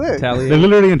bags. Look. tally. They're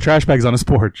literally in trash bags on his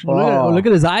porch. Oh, look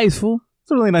at his eyes, fool.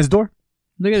 It's a really nice door.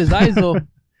 Look at his eyes, though.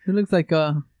 He looks like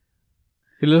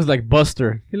He looks like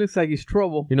Buster. he's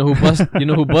trouble. You know who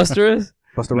Buster is?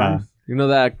 Busta Nah. Rhymes. You know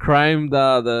that crime,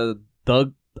 the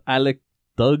Doug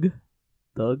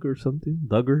or something?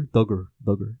 Duggar.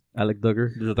 Alec Duggar.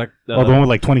 There's like, Oh, the one with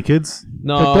like 20 kids?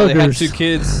 no, The they had Duggars. 2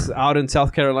 kids out in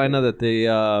South Carolina that they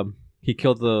he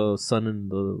killed the son and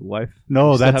the wife.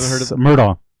 No, Still that's haven't heard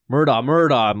of- Murdaugh.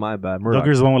 Murdaugh, my bad. Murdaugh.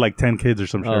 Duggar's the one with like 10 kids or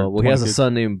some shit. Oh, well, he 20 has a kids.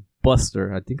 son named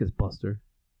Buster. I think it's Buster.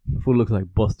 The fool looks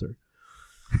like Buster.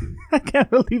 I can't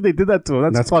believe they did that to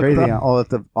him. That's fucked crazy. up. Oh,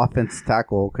 it's the offense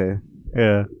tackle. Okay.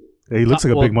 Yeah. He looks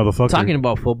like a Well, big motherfucker. Talking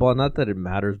about football, not that it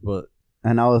matters, but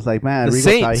And I was like, man, The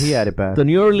Rigo thought Saints. he had it bad. the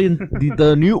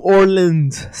New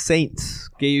Orleans Saints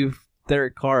gave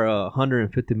Derek Carr a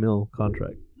 $150 million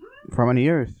contract. For how many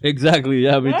years? Exactly.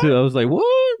 Yeah, me too. I was like, what?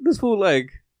 This fool,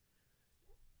 like,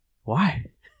 why?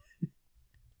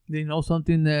 They know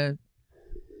something that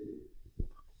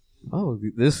Oh,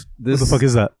 this What the fuck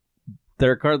is that?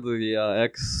 Derek Carr, the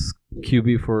ex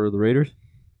QB for the Raiders.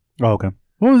 Oh, okay.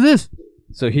 what was this?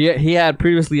 So he had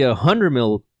previously a $100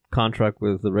 million contract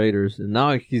with the Raiders, and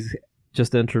now he's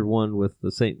just entered one with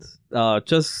the Saints.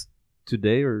 Just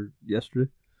today or yesterday.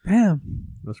 Damn,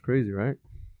 That's crazy, right?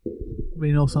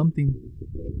 they know something.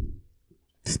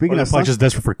 Speaking Well, of probably just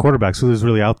desperate for quarterbacks. Who's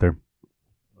really out there?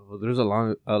 Well, there's a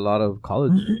lot of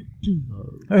college.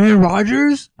 Aaron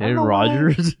Rodgers. Aaron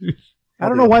Rodgers. I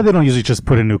don't know why they don't usually just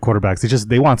put in new quarterbacks.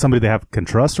 They want somebody they can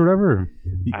trust or whatever.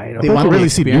 I don't They know. want really the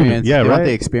see experience. Newman. Yeah, they want right.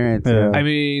 the experience. Yeah. Yeah. I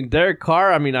mean, Derek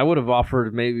Carr. I mean, I would have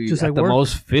offered maybe Just at like the work?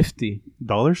 most $50.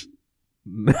 $50,000.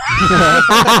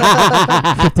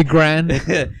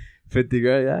 50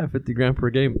 grand, yeah, 50 grand per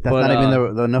game. That's But, not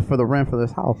even enough for the rent for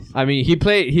this house. I mean,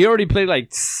 he already played like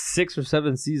 6 or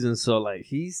 7 seasons, so like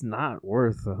he's not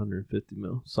worth 150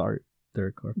 mil. Sorry,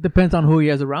 Derek Carr. Depends on who he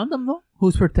has around him, though.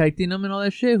 Who's protecting him and all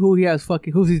that shit. Who he has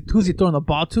fucking. Who's he throwing the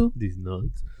ball to? These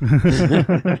nuts.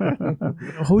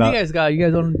 Who do No. you guys got? You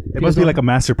guys don't. It must be like a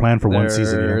master plan for one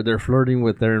season. Yeah. They're flirting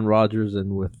with Aaron Rodgers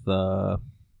and with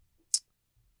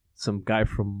some guy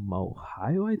from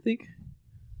Ohio, I think.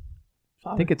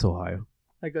 I think it's Ohio.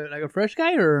 like a fresh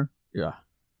guy or. Yeah,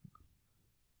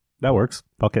 That works.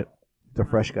 Fuck it. The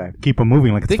fresh guy. Keep them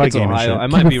moving like I it's think fight it's game and Ohio. shit. I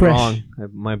Keep might it be fresh. wrong. I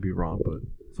might be wrong, but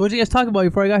So what did you guys talk about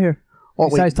before I got here? Oh,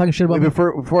 Besides talking shit about me?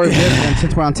 before and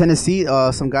since we're on Tennessee,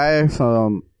 some guy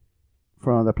from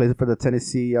the plays for the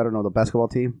Tennessee, I don't know, the basketball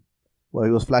team. Well,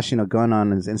 he was flashing a gun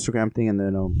on his Instagram thing, and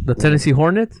then the Tennessee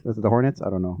Hornets. was it the Hornets? I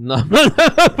don't know. No, just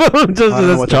I don't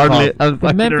know what they're Charlie.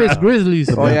 The Memphis Grizzlies.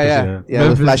 Oh yeah, yeah, Memphis, yeah. He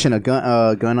was Memphis. flashing a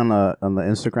gun on the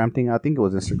Instagram thing. I think it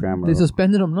was Instagram. Or, They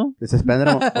suspended him, no? they suspended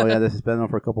him. Oh yeah, they suspended him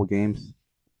for a couple games.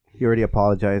 He already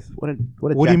apologized. What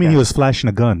What do you mean he was flashing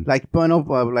a gun? like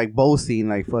like bow scene,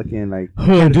 like fucking like? You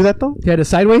can't do that though? He had it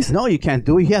sideways? No, you can't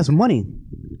do it. He has money.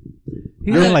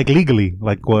 He, You're in like legally,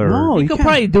 like where? No, he you could can't.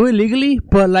 probably do it legally,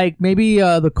 but like maybe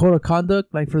the code of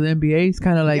conduct, like for the NBA, it's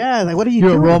kind of like Yeah, like what are you you're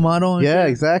a doing? role model. And Yeah, shit.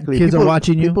 exactly. Kids are People-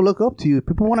 watching you. People look up to you.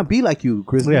 People want to be like you,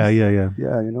 Grizzlies. Yeah. Yeah,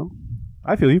 you know.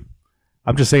 I feel you.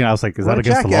 I'm just saying. I was like, is What that a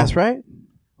against the law? jackass, right?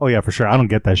 Oh yeah, for sure. I don't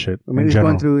get that shit Or maybe in he's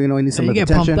general. going through, he needs some You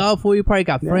get attention. pumped up for you. Probably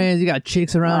got Yeah. friends. You got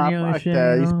chicks around you Nah, and fuck shit.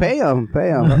 that. you Just know? pay him.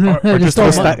 Or just throw,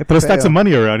 throw stacks of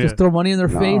money around. Just Yeah. throw money in their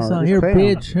No, face. just Here, pay 'em.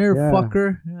 bitch. Here, Yeah.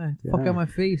 fucker. Yeah, fuck Yeah. out my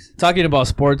face. Talking about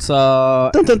sports,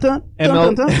 Dun, dun, dun,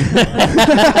 ML- dun, dun,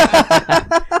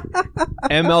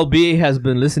 MLB has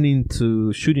been listening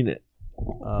to Shooting It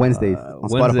Wednesdays on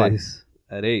Spotify. Wednesdays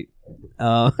at 8.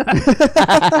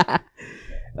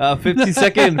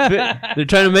 15-second. They're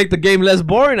trying to make the game less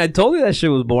boring. I told you that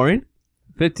shit was boring.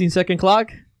 15-second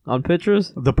clock on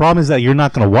pitchers. The problem is that you're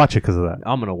not gonna watch it because of that.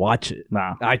 I'm gonna watch it.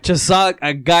 Nah. I just saw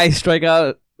a guy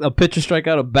a pitcher strike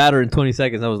out a batter in 20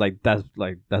 seconds. I was like, that's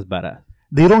badass.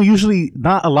 They don't usually.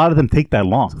 Not a lot of them take that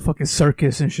long. Fucking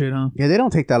circus and shit, huh? Yeah, they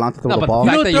don't take that long to throw No, the but ball.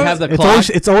 the fact You know that you what have the throws- clock.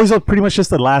 It's always pretty much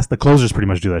just the closers pretty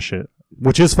much do that shit,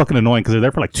 which is fucking annoying because they're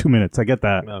there for like 2 minutes. I get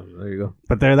that, Oh, there you go.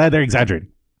 but they're exaggerating.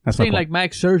 That's my Saying point. like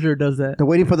Max Scherzer does that. They're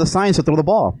waiting for the signs to throw the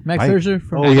ball. Max I- Scherzer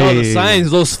from Oh, yeah, Oh, yeah, the yeah.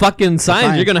 signs, those fucking signs.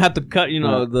 signs. You're gonna have to cut. You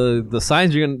know the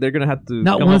signs. They're gonna have to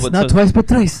not come once, up with not some- twice, but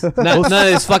thrice. Not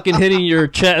it's fucking hitting your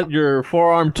chest, your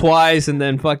forearm twice, and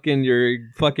then fucking your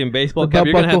fucking baseball The cap. belt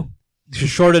You're gonna have buckle. to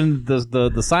shorten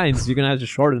the signs. You're gonna have to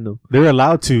shorten them. They're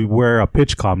allowed to wear a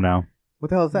pitch comm now. What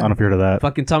the hell is I that? don't know if you heard of that.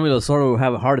 Fucking Tommy Lasorda will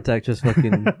have a heart attack just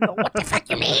fucking. What the fuck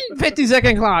you mean?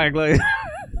 50-second clock. Like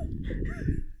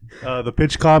The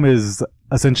pitch comm is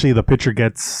essentially the pitcher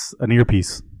gets an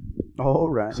earpiece. Oh,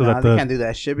 right. So Nah, that they the- can't do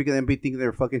that shit because then be thinking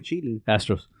they're fucking cheating.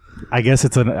 Astros. I guess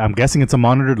I'm guessing it's a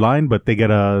monitored line, but they get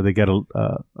a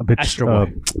pitch. Astro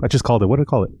Boy. I just called it. What do I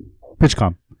call it? Pitch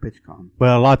comm. Pitch com. But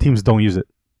a lot of teams don't use it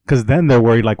because then they're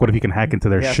worried like, what if you can hack into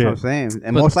their Yeah, that's shit? what I'm saying.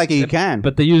 And But- most likely you can.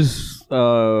 But they use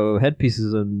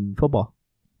headpieces in football,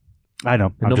 I know.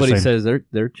 and I'm nobody just saying. says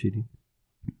they're cheating.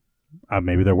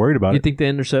 Maybe they're worried about You it. think they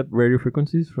intercept radio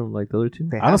frequencies from like the other team?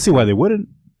 They I don't have see why they wouldn't.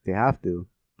 They have to.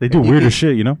 They do You weirder can-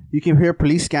 shit, you know. You can hear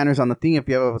police scanners on the thing. If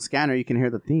you have a scanner, you can hear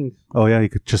the things. Oh yeah, you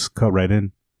could just cut right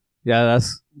in. Yeah,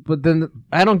 that's. But then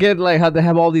I don't get like how they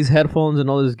have all these headphones and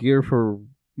all this gear for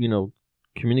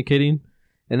communicating,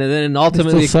 and then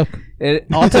ultimately, Still suck.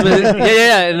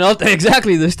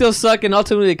 exactly. They still suck, and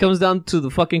ultimately it comes down to the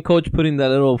fucking coach putting that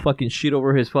little fucking sheet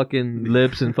over his fucking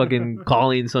lips and fucking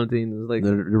calling something. It's like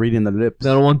They're reading the lips.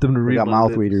 I don't want them to They read got my mouth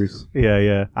lips. readers.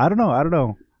 Yeah. I don't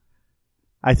know.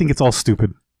 I think it's all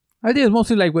stupid. I think it's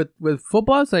mostly like with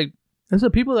football. It's like there's the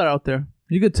people that are out there.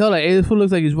 You could tell like, hey, this fool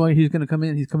looks like he's gonna come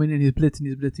in. He's coming in. He's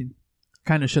blitzing.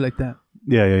 Kind of shit like that.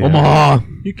 Yeah. Omaha.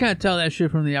 You can't tell that shit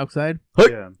from the outside.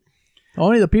 Yeah.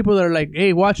 Only the people that are like,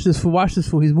 hey, watch this fool.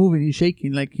 He's moving. He's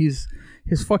shaking. Like his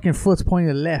fucking foot's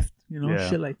pointing left. Yeah.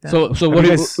 Shit like that. So what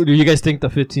you do you guys think the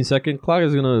 15-second clock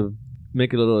is gonna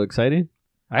make it a little exciting?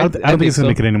 I don't think it's gonna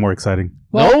make it any more exciting.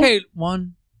 well, no? okay,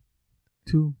 1,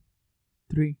 2,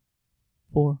 3,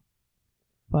 4,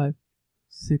 5,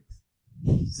 6,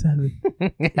 7.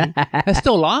 That's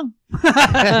still long.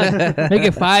 Make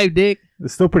it 5, dick.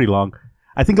 It's still pretty long.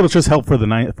 I think it'll just help for the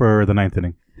ninth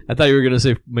inning. I thought you were gonna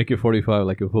say make it 45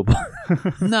 like in football.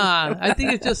 Nah, I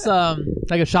think it's just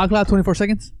like a shot clock, 24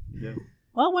 seconds. Yeah.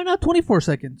 Well, why not 24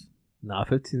 seconds? Nah,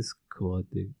 15 is cool. I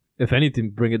think. If anything,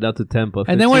 bring it down to 10. But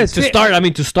And then when 15 it's to start, I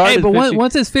mean to start. Hey, is but 15.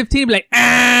 once it's 15, be like,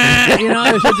 you know,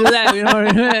 you should do that. You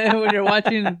know, when you're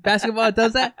watching basketball, it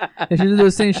does that. It should do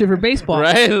the same shit for baseball.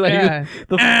 Right? Like, Yeah.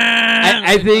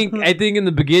 I think in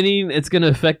the beginning it's gonna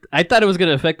affect. I thought it was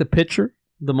gonna affect the pitcher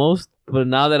the most, but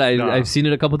now that I've seen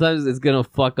it a couple times, it's gonna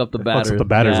fuck up the Fucks batter. up the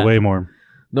batters Yeah. way more.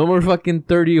 No more fucking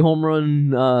 30 home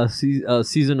run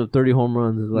season of 30 home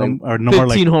runs. Like No 15 more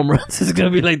like home runs. It's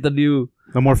gonna be like the new.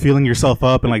 no more feeling yourself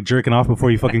up and like jerking off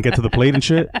before you fucking get to the plate and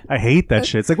shit. I hate that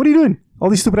shit. It's like, what are you doing? All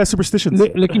these stupid ass superstitions.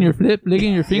 Licking your flip,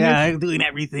 licking your fingers. Yeah, doing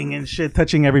everything and shit,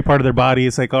 touching every part of their body.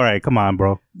 It's like, all right, come on,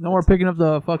 bro. No more picking up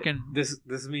the fucking. This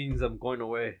means I'm going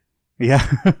away. Yeah.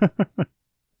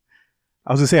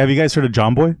 I was gonna say, have you guys heard of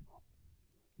John Boy?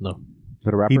 No. Is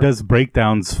it a rapper? He does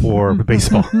breakdowns for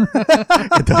baseball.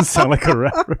 It does sound like a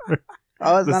rapper.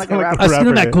 Oh, it's not like a Sound like rapper. I seen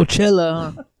him rapper, at yeah.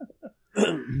 Coachella.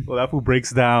 Huh? Well, that fool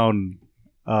breaks down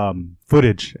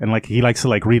footage and like he likes to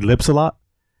like read lips a lot.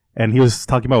 And he was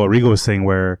talking about what Rigo was saying,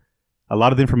 where a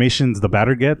lot of the information the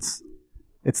batter gets,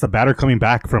 it's the batter coming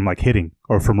back from like hitting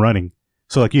or from running.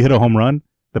 So like you hit a home run,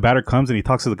 the batter comes and he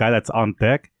talks to the guy that's on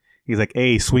deck. He's like,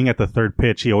 "Hey, swing at the third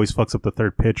pitch." He always fucks up the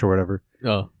third pitch or whatever.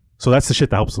 Oh. So that's the shit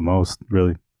that helps the most,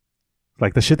 really.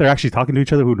 Like the shit they're actually talking to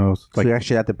each other. Who knows? So Like you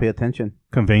actually have to pay attention.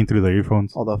 conveying through their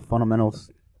earphones. All the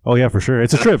fundamentals. Oh yeah, for sure.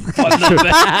 It's a trip. It's a trip.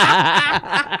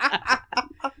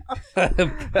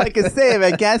 I can say it,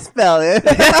 I can't spell it.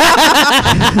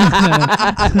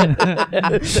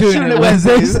 Shooting at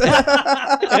Wednesdays.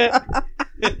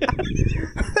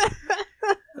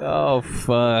 Oh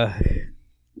fuck.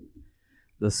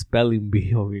 The spelling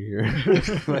bee over here.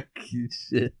 Fucking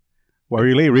shit. Why are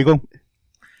you late, Rigo?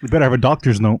 You better have a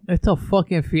doctor's note. It's a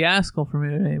fucking fiasco for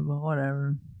me today, but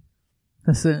whatever.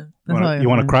 That's it. That's all I You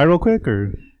want to got. cry real quick,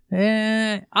 or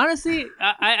Honestly,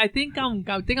 I think I'm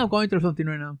going through something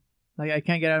right now. Like I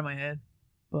can't get out of my head.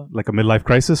 like a midlife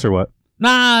crisis, or what?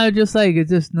 Nah, just like it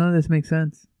just none of this makes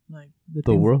sense. Like The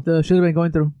things- world? the shit I've been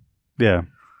going through. Yeah.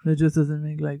 It just doesn't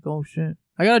make like oh shit.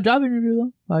 I got a job interview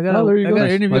though. I got Oh, there you go. an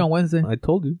Nice. interview Like- on Wednesday. I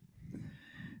told you.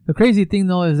 The crazy thing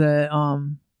though is that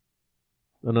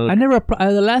Another. I never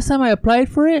the last time I applied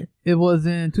for it, it was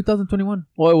in 2021.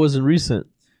 Well, it wasn't recent.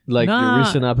 Like your Nah.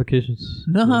 recent applications.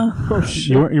 Nah. Oh shit.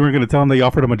 You weren't going to tell him that you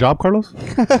offered him a job, Carlos?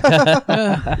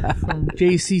 From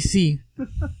JCC.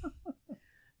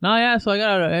 No, yeah, so I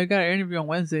got an interview on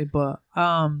Wednesday, but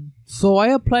so I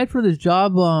applied for this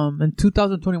job in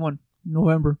 2021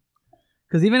 November,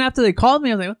 because even after they called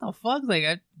me, I was like, what the fuck,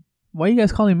 like, why are you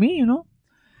guys calling me? You know?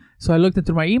 So I looked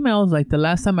into my emails. Like the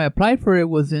last time I applied for it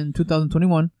was in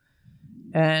 2021,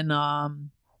 and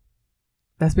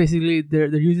that's basically they're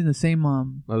using the same. Are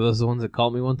those the ones that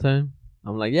called me one time?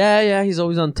 I'm like, yeah, he's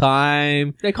always on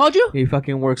time. They called you? He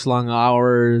fucking works long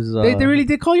hours. They really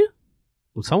did call you?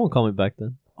 Well, someone called me back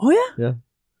then. Oh yeah. Yeah.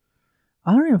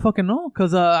 I don't even fucking know,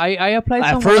 cause I applied.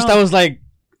 At somewhere first, I else. was like,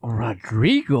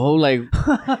 Rodrigo, like,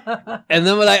 and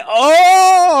then we're like,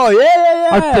 oh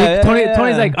yeah.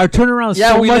 Tony's like, our turnaround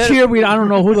Yeah, so we much let- here. I don't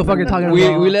know who the fuck you're talking we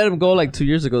about. we let him go like 2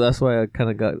 years ago. That's why I kind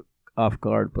of got off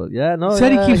guard. But yeah, no.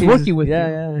 Said he yeah, keeps he's- working with yeah,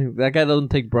 Yeah, that guy doesn't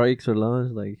take breaks or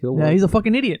lunch. Like he'll. Yeah, work. he's a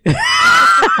fucking idiot.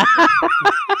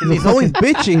 And he's always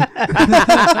bitching.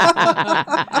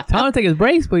 Tell him to take his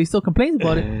breaks, but he still complains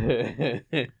about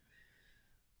it.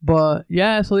 But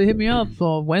yeah, so they hit me up.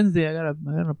 So Wednesday, I got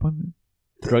an appointment.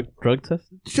 drug test.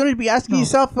 Shouldn't you be asking No.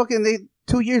 yourself, fucking,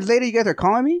 2 years later, you guys are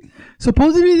calling me?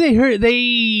 Supposedly they heard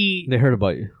They heard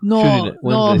about you. no Shooting it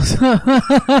no.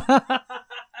 Wednesday.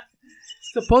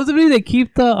 Supposedly they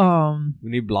keep the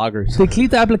We need bloggers. they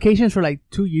keep the applications for like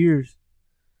 2 years.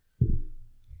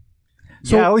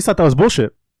 So Yeah, I always thought that was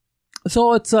bullshit.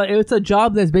 so it's a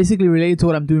job that's basically related to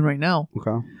what I'm doing right now.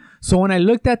 Okay. So when I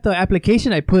looked at the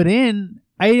application I put in,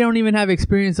 I don't even have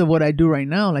experience of what I do right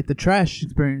now, like the trash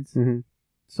experience. Mm-hmm.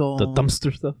 So The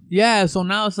dumpster stuff. yeah, so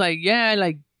now it's like, yeah,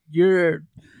 like you're.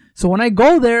 So when I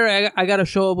go there, I gotta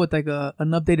show up with like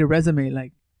an updated resume.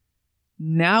 Like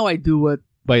now I do what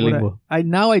Bilingual. I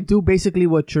now I do basically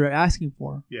what you're asking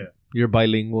for. You're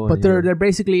bilingual. But and they're you're- they're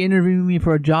basically interviewing me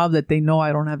for a job that they know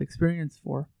I don't have experience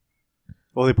for.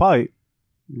 Well, they probably,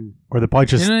 or they probably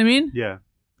just, You know what I mean? yeah.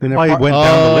 They Then probably they're went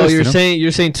down the Oh, list.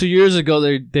 you're saying 2 years ago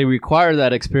they require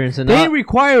that experience and They now didn't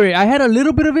require it. I had a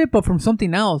little bit of it, but from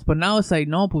something else. But now it's like,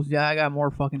 no, pues, yeah, I got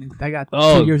more fucking. I got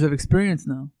Oh. 2 years of experience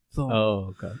now. So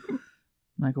Oh, okay.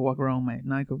 And I could walk around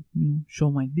and I could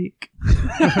show my dick.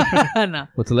 Nah.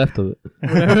 What's left of it?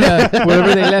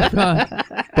 Whatever they left.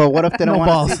 But what if they don't No want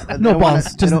balls. No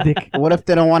balls. Just a dick. What if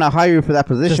they don't want to hire you for that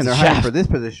position? Just They're a hiring shaft. for this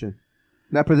position.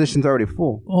 That position's already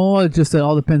full. Oh, it just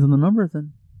all depends on the numbers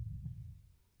then.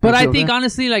 But I Until think then.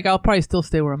 honestly, like I'll probably still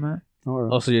stay where I'm at. All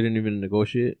right. Also, you didn't even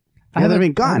negotiate. He hasn't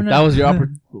even gone. That was your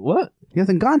opportunity. What? He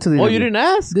hasn't gone to the Oh, interview. you didn't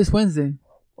ask? This Wednesday.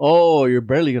 Oh, you're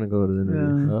barely gonna go to the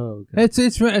interview. Yeah. Oh, okay.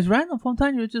 It's random.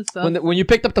 Sometimes it's just When you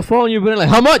picked up the phone, you've been like,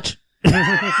 "How much?"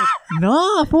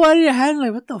 no. For what I had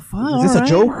like what the fuck? Is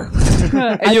this a Alright.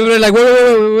 joke? And you've been like,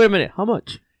 "Wait a minute. How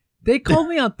much?" They called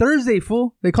me on Thursday,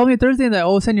 fool. They called me on Thursday and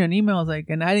I'll send you an email. I was like,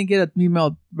 and I didn't get an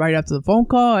email right after the phone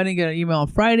call. I didn't get an email on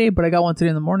Friday, but I got one today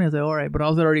in the morning. I was like, all right, but I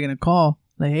was already gonna call.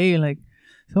 Like, hey, like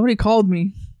somebody called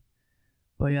me.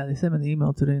 But yeah, they sent me the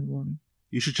email today in the morning.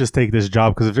 You should just take this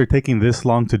job because if they're taking this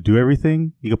long to do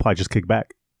everything, you could probably just kick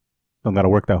back. Don't gotta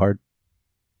work that hard.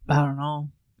 I don't know.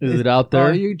 Is it out there?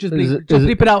 Oh, you just Is bleep, it- just is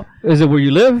bleep it out. Is it where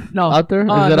you live? No. Out there? Is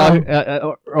No. it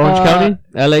out Orange County?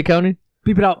 LA County?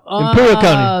 Bleep it out. Imperial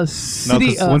County. No, City,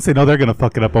 because once they know they're gonna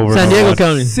fuck it up over San and Diego over.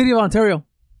 County. City of Ontario.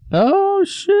 Oh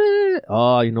shit!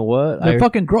 Oh, you know what? They're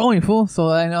fucking growing, fool. So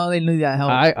I know they need that help.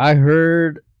 I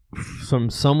heard from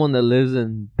someone that lives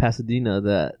in Pasadena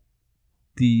that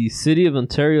the city of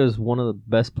Ontario is one of the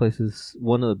best places,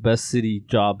 one of the best city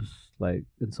jobs, like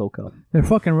in SoCal. They're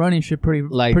fucking running shit pretty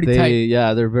Like tight.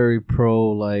 yeah, they're very pro.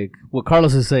 Like what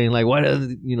Carlos is saying, like why does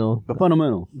The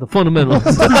fundamental. the fundamentals?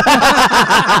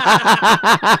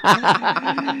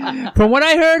 From what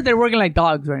I heard, they're working like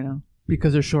dogs right now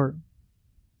because they're short.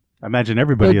 I imagine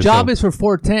everybody The is. job though. is for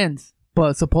 410s,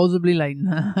 but supposedly like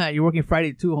nah, you're working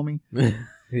Friday too, homie.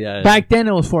 yeah, Back then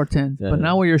it was 410s, Yeah, but yeah.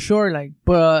 now when you're short, like,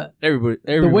 but everybody.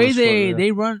 the way everyone's they short,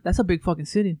 they run, that's a big fucking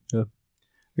city.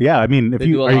 Yeah, I mean, if They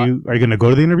you do a are lot. you gonna go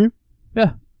to the interview?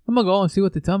 Yeah, I'm gonna go and see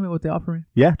what they tell me, what they offer me.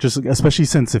 Yeah, just especially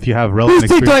since if you have relevant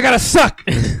Whose dick do experience, I gotta suck?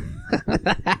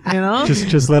 You know?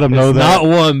 just let them know It's that not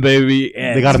one, baby.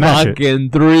 They gotta match it.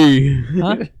 fucking three.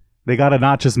 Huh? they gotta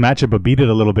not just match it but beat it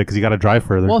a little bit because you gotta drive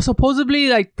further. Well, supposedly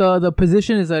like the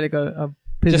position is like a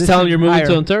position Just tell them you're moving higher.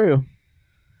 to Ontario.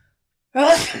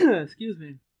 Excuse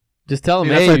me. Just tell them.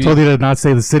 See, that's why I told you to not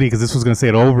say the city because this was gonna say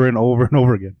it over and over and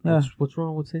over again. Yeah, What's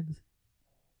wrong with saying this?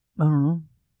 I don't know.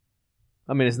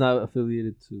 I mean, it's not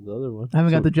affiliated to the other one. I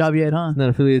haven't got the job yet, huh? It's not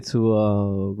affiliated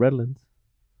to Redlands.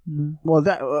 No. Well,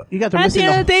 that you got to At the missing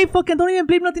end of the day, fucking don't even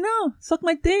bleep nothing out. Suck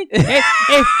my dick.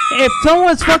 if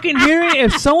someone's fucking hearing,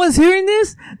 if someone's hearing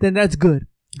this, then that's good.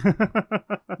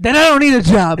 Then I don't need a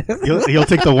job. You'll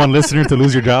take the one listener to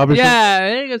lose your job. Or something? Yeah,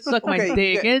 they can suck my Okay,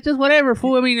 dick. yeah. It's just whatever,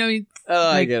 fool. I mean,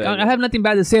 like, I have nothing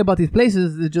bad to say about these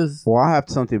places. It's just Well, I have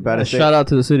something bad to say. Shout out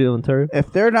to the city of Ontario.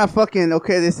 If they're not fucking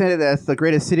okay, they say that's the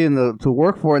greatest city to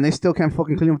work for, and they still can't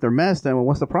fucking clean up their mess. Then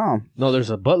what's the problem? No, there's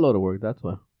a buttload of work. That's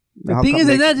why. the How thing come is,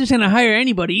 they- they're not just gonna hire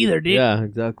anybody either, dude. Yeah,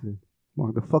 exactly.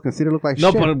 well, the fucking city look like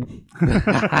No, shit.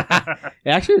 but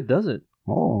actually, it doesn't.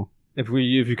 Oh, If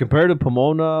you compare to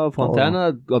Pomona,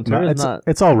 Fontana, No, Ontario's it's, not.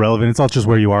 it's all relevant. It's all just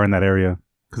where you are in that area.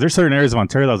 Because there's certain areas of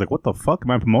Ontario that I was like, what the fuck?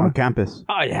 Am I in Pomona? on campus.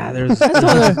 Oh yeah, there's. By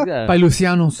yeah.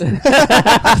 Lucianos.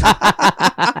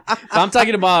 I'm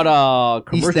talking about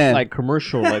East commercial, End. like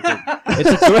commercial, like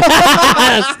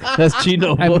that's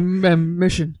Chino. and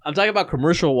Mission. I'm talking about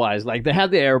commercial wise. Like they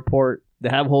have the airport, they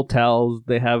have hotels,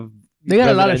 they have. They got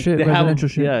a lot of resident- shit, they have- residential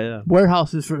shit. Yeah, yeah.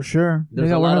 Warehouses for sure. There's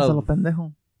they a got lot warehouses a of- lo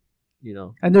pendejo. You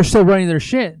know. And they're still running their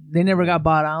shit. They never got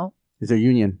bought out. It's a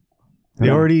union. They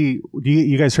already.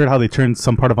 You guys heard how they turned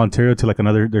some part of Ontario to like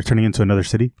another? They're turning into another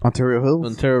city. Ontario Hills.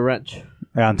 Ontario Ranch.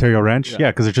 Ontario Ranch.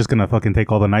 Yeah, because they're just gonna fucking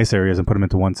take all the nice areas and put them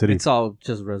into one city. It's all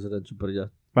just residential, but yeah.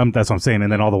 That's what I'm saying.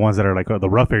 And then all the ones that are like the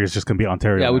rough areas just gonna be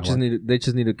Ontario. Yeah, we now. just need. They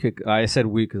just need to kick. I said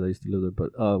we because I used to live there,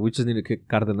 but we just need to kick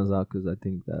Cardenas out because I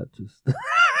think that just.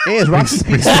 Hey, is Roxy's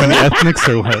Bring Pizza? so many ethnics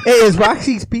or what? Hey, is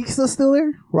Roxy's Pizza still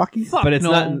there? Rocky's. Fuck But it's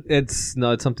no. not. It's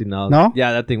something else. No?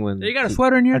 Yeah, that thing went. You got a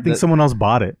sweater in here? I think someone else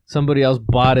bought it. Somebody else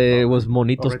bought it. It was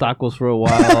Monitos Tacos for a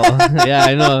while. Yeah,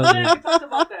 I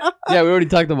know. Yeah, we already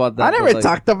talked about that. I but, never like,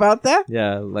 talked about that.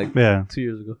 Yeah, like Yeah, 2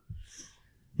 years ago.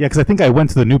 yeah. Because I think I went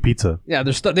to the new pizza. Yeah,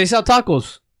 they sell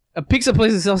tacos. A pizza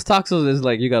place that sells tacos is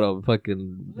like you gotta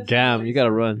fucking jam. You gotta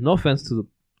run. No offense to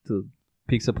the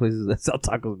pizza places that sell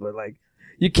tacos, but like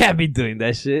you can't be doing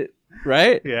that shit,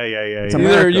 right? Yeah. It's Either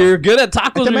America. you're good at tacos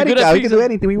It's or you're America. good at We can pizza. do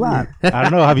anything we want. I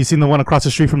don't know. Have you seen the one across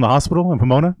the street from the hospital in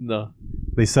Pomona? No.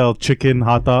 They sell chicken,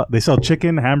 hot dog. They sell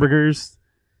chicken, hamburgers,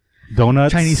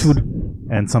 donuts, Chinese food.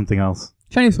 and something else.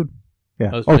 Chinese food.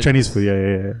 Yeah. Oh, Oh, Chinese Chinese food.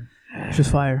 Yeah. It's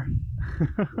just fire.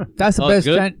 That's the Oh, it's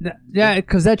best. good? Yeah,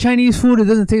 because that Chinese food, it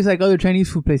doesn't taste like other Chinese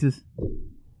food places.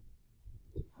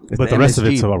 It's But the rest of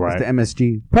MSG. it's all right. It's the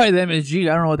MSG. Probably the MSG.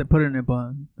 I don't know what they put in it,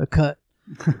 but the cut.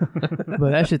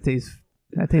 But that shit tastes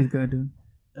good, dude.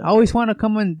 I always want to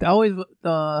come in.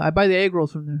 I buy the egg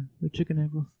rolls from there, the chicken egg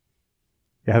rolls.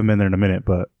 I haven't been there in a minute,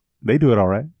 but they do it all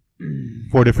right.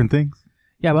 4 different things.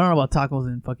 Yeah, but I don't know about tacos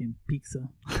and fucking pizza.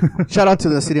 Shout out to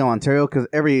the city of Ontario because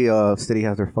every city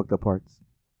has their fucked up parts.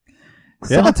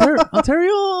 Yeah.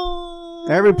 Ontario.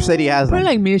 Every city has Probably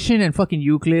them. like Mission and fucking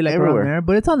Euclid, like Everywhere. around there.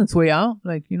 But it's on its way out,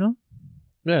 like you know.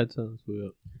 Yeah, it sounds weird.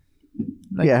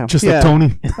 Like, Yeah, Just yeah. like Tony.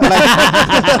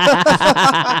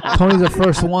 Tony's the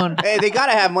first one. Hey, they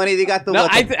gotta have money. They got the. No,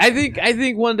 what, I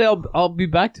think one day I'll be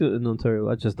back to in Ontario.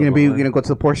 I just you don't gonna know be gonna go to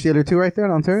the Porsche dealer too, right there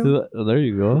in Ontario. when. There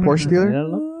you go. Porsche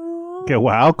dealer. Okay,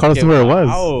 wow. Carlos knew where it was.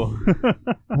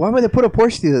 Why would they put a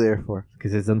Porsche dealer there for?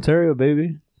 Because it's Ontario,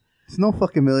 baby. There's no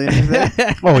fucking millionaires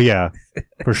there. Oh, yeah.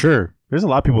 For sure. There's a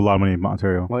lot of people with a lot of money in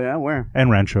Ontario. Oh yeah, where? And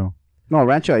Rancho. No,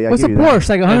 Rancho. Yeah, What's I a give you that. Porsche?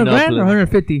 Like 100 grand or Dublin.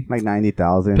 150? Like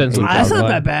 90,000. Depends on That's not Right.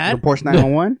 that The bad. Porsche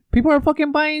 911. People are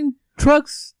fucking buying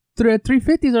trucks.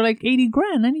 350s are like 80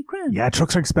 grand, 90 grand. Yeah,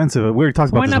 trucks are expensive. We already talked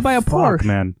So about why this. not buy a Fuck, Porsche?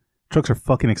 man. Trucks are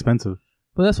fucking expensive.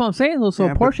 But that's what I'm saying, though. So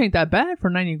Yeah, a Porsche ain't that bad for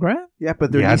 90 grand. Yeah,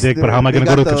 but they're Yeah, used Dick, but how am I they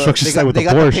gonna go got to a construction they site got- with they a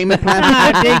got Porsche? The payment plan.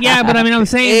 Yeah, but I mean, I'm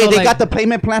saying, Hey, though, they like, got the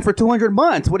payment plan for 200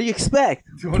 months. What do you expect?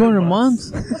 200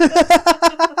 months.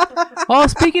 Oh,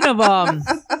 speaking of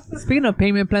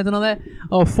payment plans and all that,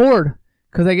 Ford,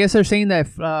 because I guess they're saying that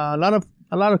a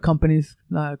lot of companies,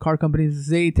 car companies,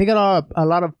 they take a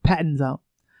lot of patents out.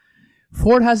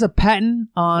 Ford has a patent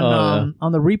on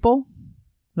the repo,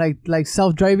 like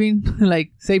self-driving.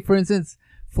 Like, say for instance,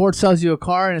 Ford sells you a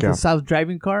car and it's Yeah. a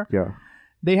self-driving car. Yeah.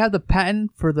 They have the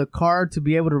patent for the car to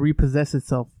be able to repossess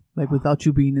itself, like without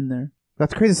you being in there.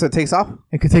 That's crazy. So it takes off.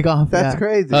 It could take off. That's yeah.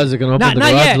 crazy. How's it gonna open Not, the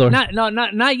not garage yet. door?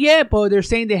 Not yet. But they're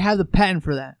saying they have the patent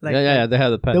for that. Like, yeah, they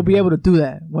have the patent. they'll be able to do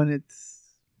that when it's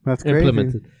That's crazy.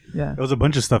 implemented. yeah. It was a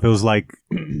bunch of stuff. It was like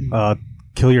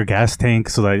kill your gas tank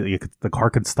so that the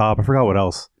car could stop. I forgot what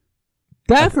else.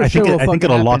 That for I sure think, will I think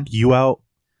fucking it'll lock happen. you out.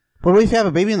 But what if you have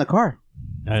a baby in the car?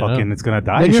 I know. Fucking, it's gonna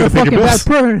die. Then You you're a should have paid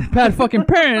fucking your bills. bad fucking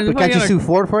parent. But can't you sue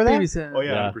Ford for that? Babysitter. Oh,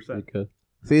 yeah, Yeah, 100%. you could.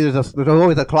 See, there's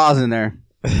always a clause in there.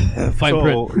 Fine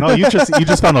print. So, no, you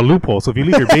just found a loophole. So if you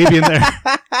leave your baby in there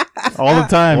all the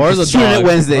time, Or the just shooting dog. it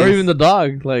Wednesdays. Or even the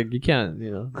dog. Like, you can't,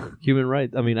 human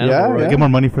rights. I mean, animal Yeah, rights. get more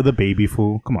money for the baby,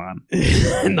 fool. Come on.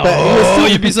 No,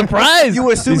 But you'd be surprised.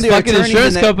 You assume These the fucking attorneys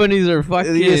insurance and the- companies are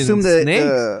fucking You assume that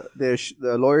snakes.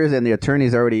 the lawyers and the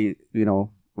attorneys already,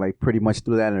 like pretty much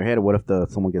threw that in their head. What if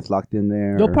someone gets locked in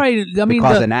there? They'll or probably. I they mean,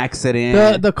 cause an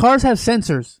accident. the cars have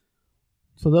sensors,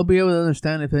 so they'll be able to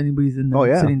understand if anybody's in there Oh,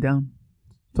 yeah. sitting down.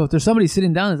 So if there's somebody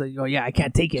sitting down, it's like, oh yeah, I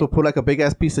can't take it. So put like a big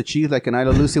ass piece of cheese, like an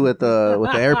Isla Lucy with the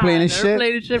airplane and shit.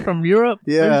 Airplane and shit from Europe.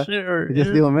 Yeah. Or shit, or, You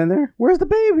just leave them in there. Where's the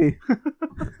baby?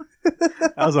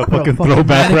 That was a Put a fucking fucking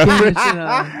throwback mannequin reference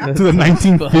and shit, to the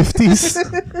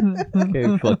 1950s.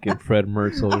 Okay, fucking Fred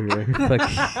Mertz over here. Fuck.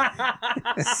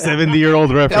 70-year-old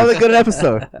That was reference. a good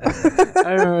episode.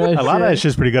 I remember that A lot of that shit.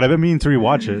 shit's pretty good. I've been meaning to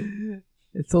rewatch it.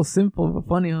 It's so simple but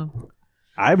funny, huh?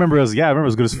 I remember it was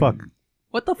good as fuck.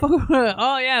 What the fuck?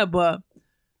 Oh yeah, but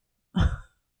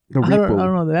The I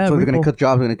don't know that. So they're gonna repo. cut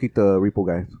jobs. They're gonna keep the repo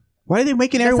guys. Why are they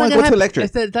making That's everyone not go gonna to happen.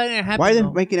 electric? That's not gonna happen. Why are they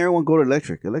though. making everyone go to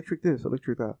electric? Electric this,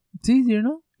 electric that. It's easier,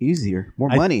 no? Easier,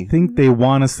 more I money. think they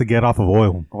want us to get off of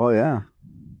oil. Oh yeah,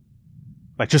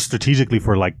 Like, just strategically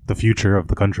for, like, the future of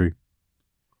the country.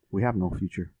 we have no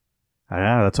future.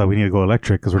 Yeah, that's why we need to go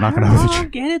electric, because we're not going to I have a don't future.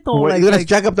 get it though. Well, like, you're gonna like,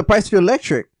 jack up the price of your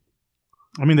electric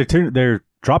I mean, they're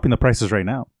dropping the prices right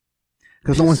now.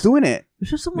 because no one's doing it.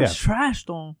 there's just so much Yeah. trash,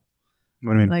 though.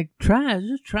 What do you mean? Like trash,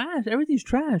 just trash. Everything's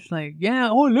trash. Like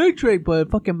electric, but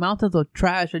fucking mountains of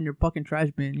trash in your fucking trash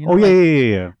bin. You know? oh, yeah, like,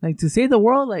 yeah. Like to save the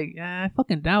world, like I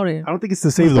fucking doubt it. I don't think it's to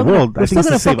save We're the still world. Gonna, I think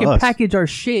we're it's still to gonna save fucking us. package our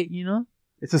shit. You know?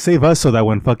 It's to save us so that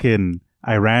when fucking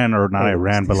Iran, or not Hey,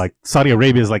 Iran, but like Saudi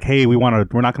Arabia is like, hey, we're not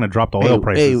going to drop the oil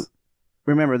prices.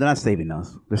 Remember, they're not saving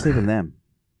us. They're saving them.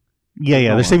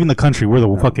 Yeah, they're saving the country. We're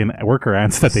the fucking worker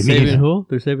ants that they Saving need. who?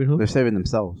 They're saving who? They're saving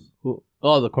themselves. Who?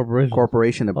 Oh, the corporation.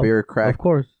 Corporation, the beer, crack, Of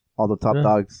course. all the top Yeah.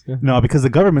 dogs. No, because the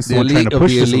government's the one trying to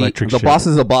push this electric The shit.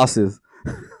 bosses of bosses.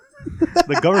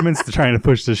 The government's trying to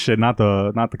push this shit, not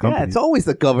the Yeah, company. it's always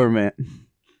the government.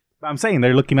 I'm saying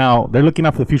they're looking out. They're looking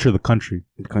out for the future of the country.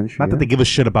 The country. Not that they give a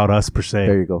shit about us per se.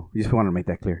 There you go. You just wanted to make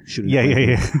that clear. Shooting Yeah, it.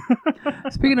 yeah.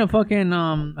 Speaking of fucking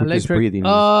just electric, breathing. they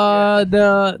got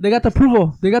the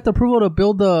approval. They got the approval to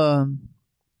build the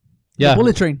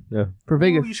bullet train Yeah. for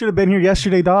Vegas. You should have been here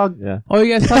yesterday, dog. Yeah. Oh,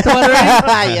 you guys talked about it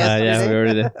already? Yeah, we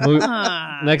already did. Move-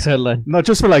 Ah. Next headline. No,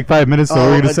 just for like 5 minutes. So what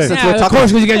were you gonna say? since Yeah, we're of talking-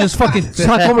 course, because you guys just fucking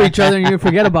talk over each other and you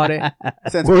forget about it.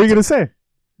 Since, What were you gonna say?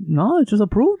 No, it's just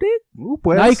approved, dude.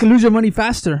 Pues. Now you can lose your money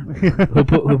faster. Who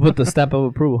put the stamp of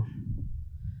approval?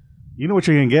 You know what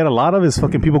you're gonna get? A lot of is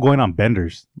fucking people going on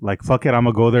benders. Like, fuck it, I'm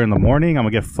gonna go there in the morning. I'm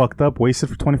gonna get fucked up, wasted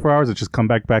for 24 hours, and just come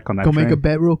back on that Go train. make a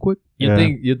bet real quick.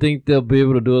 You think they'll be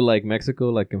able to do it like Mexico,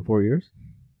 like in 4 years?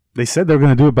 They said they're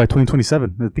gonna do it by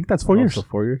 2027. I think that's 4 years. So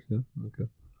 4 years. Yeah. Okay.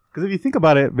 Because if you think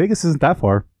about it, Vegas isn't that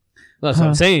far. That's what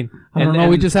I'm saying. I don't know.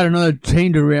 We just had another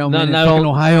train derailment in not fucking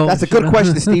all- Ohio. That's a good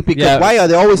question, Steve. Because Yeah. why are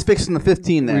they always fixing the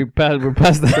 15 there? we're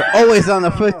past that. Always on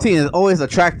the 15. There's always a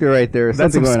tractor right there.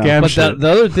 That's Something some going on. scam But shit.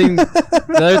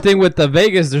 the other thing with the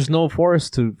Vegas, there's no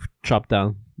forest to chop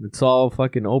down. It's all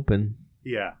fucking open.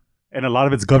 Yeah. And a lot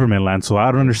of it's government land, so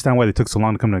I don't understand why they took so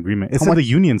long to come to an agreement. It How said much- the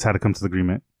unions had to come to the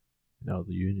agreement. No,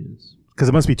 the unions. Because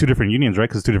it must be two different unions, right?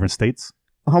 Because it's two different states.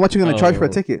 How much are you going to charge for a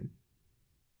Oh. ticket?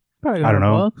 Probably I don't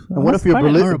know. $100. And what if you're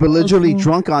Probably $100 belligerently bucks.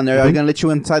 drunk on there? Are they going to let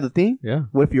you inside the thing? Yeah.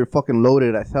 What if you're fucking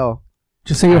loaded as hell?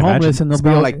 Just say you're I imagine. homeless and they'll be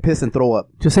Smell like, like piss and throw up.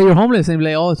 just say you're homeless and be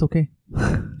like, oh, it's okay.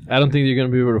 I don't think you're gonna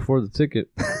be able to afford the ticket.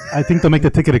 I think they'll make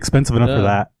the ticket expensive enough for Yeah.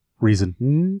 that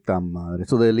reason. Ta madre.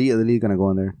 So the elite going to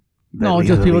go in there. No, The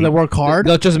just people elite. that work hard.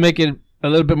 They'll just make it a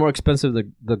little bit more expensive,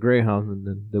 the Greyhound, and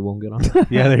then they won't get on.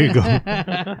 Yeah, there you go.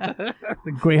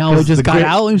 The Greyhound we just The got Grey-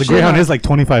 out and The shit. Greyhound is like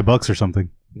 $25 or something.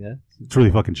 Yeah. It's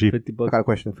really fucking cheap. $50. I got a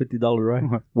question. $50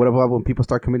 ride. What about when people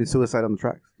start committing suicide on the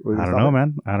tracks? I don't know,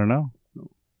 man. I don't know.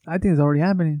 I think it's already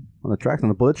happening On the tracks, on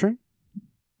the bullet train?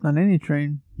 on any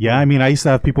train. Yeah, I mean, I used to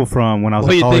have people from when I was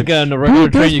What in you college. think on the regular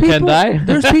Dude, train you can't die?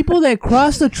 There's people that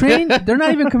cross the train. They're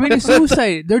not even committing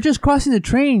suicide. They're just crossing the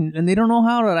train and they don't know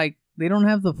how to they don't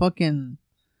have the fucking.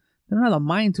 They don't have the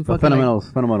mind to The fucking.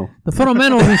 fundamentals. The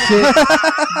fundamentals and shit.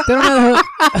 They don't have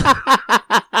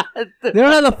they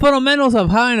don't have the fundamentals of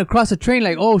how to cross a train.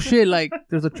 Like, oh shit, like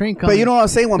there's a train coming. But you know what I'm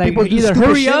saying? When Like, people do either stupid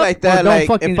hurry shit up like or that, don't like,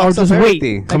 fucking- it or fucks just up wait.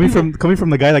 everything. coming from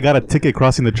the guy that got a ticket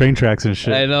crossing the train tracks and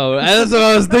shit. I know. That's what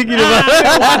I was thinking about.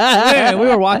 Yeah, we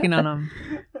were walking on them.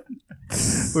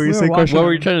 What were you we saying, were question? What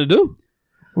were you trying to do?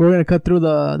 We were gonna cut through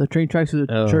the train tracks to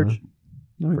the Oh. church.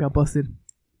 And we got busted.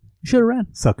 You should have ran.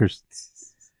 Suckers.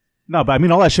 No, but I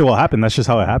mean, all that shit will happen. That's just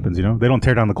how it happens, you know? They don't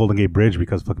tear down the Golden Gate Bridge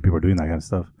because fucking people are doing that kind of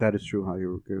stuff. That is true how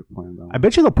you're playing that. I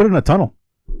bet you they'll put it in a tunnel.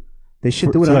 They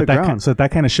should do it so underground.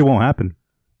 that kind of shit won't happen.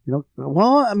 You know,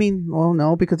 well,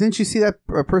 no, because didn't you see that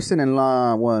person in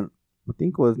what I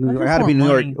think was New That's York? It just had to be more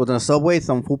New York. money. It was in a subway.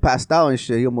 Some fool passed out and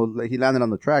shit. He landed on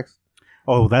the tracks.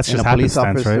 Oh, that's And just a police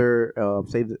happenstance, right?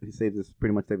 officer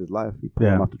pretty much saved his life. He put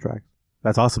Yeah. him off the tracks.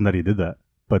 That's awesome that he did that.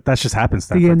 But that's just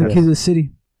happenstance. To get in right the there. kids of the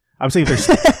city. I'm saying there's...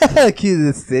 Keys to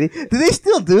the city. Do they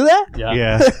still do that?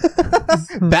 yeah.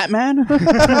 Batman.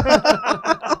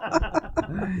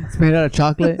 It's made out of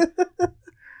chocolate.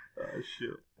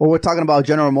 Well, we're talking about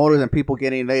General Motors and people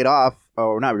getting laid off,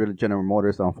 or not really General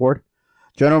Motors, Ford.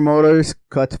 General Motors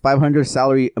cuts 500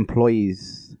 salary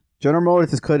employees. General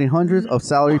Motors is cutting hundreds of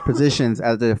salary positions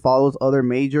as it follows other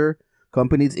major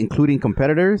companies, including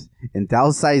competitors, in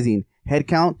downsizing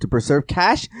headcount to preserve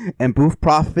cash and boost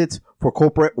profits for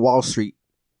corporate Wall Street.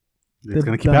 It's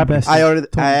going to keep The happening. best.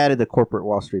 I added the corporate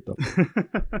Wall Street, though.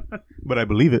 But I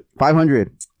believe it.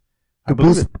 500 I to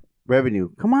believe boost revenue.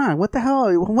 Come on, what the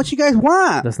hell? What you guys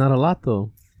want? That's not a lot,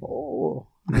 though. Oh,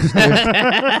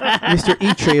 Mr.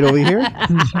 E-Trade over here.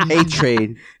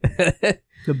 A-Trade.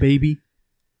 The baby.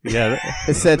 Yeah.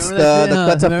 It says the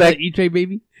cuts affect E-Trade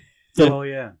baby. Oh,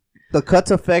 yeah. the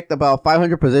cuts affect about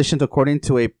 500 positions, according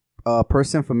to a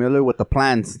person familiar with the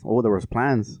plans. Oh, there was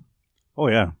plans, Oh,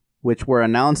 yeah. which were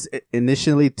announced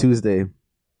initially Tuesday.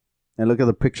 And look at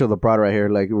the picture of the broad right here,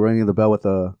 like ringing the bell with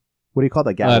the what do you call that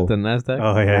At gavel? the Nasdaq.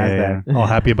 Oh, yeah. Nasdaq. All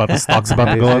happy about the stocks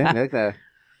about to go up. Look at that.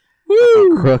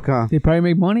 Woo! Crook, huh? They probably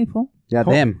make money, fool. Yeah,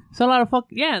 them It's a lot of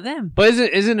them. But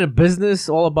isn't a business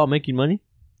all about making money?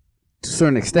 to a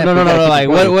certain extent. No. you gotta keep Like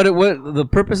it going. what the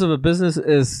purpose of a business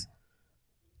is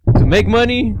to make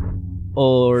money,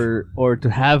 or to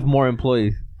have more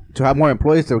employees. To have more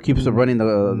employees to keep us running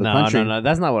the country. No.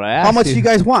 That's not what I asked. How much do you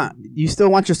guys want? You still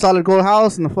want your solid gold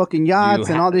house and the fucking yachts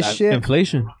and all this shit?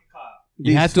 Inflation.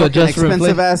 You These have to fucking adjust for expensive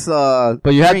inflation. ass.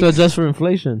 But you have to drinks. adjust for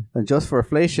inflation. Adjust for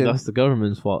inflation. That's the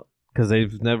government's fault. Because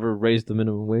they've never raised the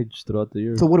minimum wage throughout the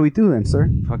year. So what do we do then, sir?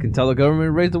 Fucking tell the government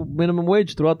to raise the minimum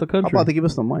wage throughout the How country. about they give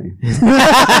us some money?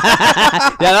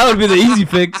 Yeah, that would be the easy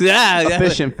fix. Yeah.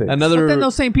 Efficient fix. But Another then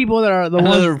those same people that are the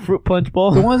another ones, fruit punch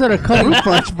ball. the ones that are cutting.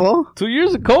 Punch bowl? 2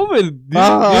 years of COVID.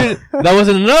 Oh. That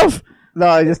wasn't enough.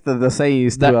 No, just the saying you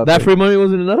still out That there. free money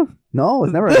wasn't enough. No,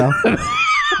 it's never enough.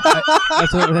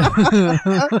 That's what,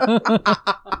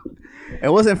 It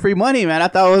wasn't free money, man. I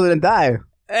thought it was gonna die.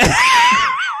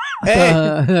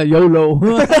 Hey, YOLO.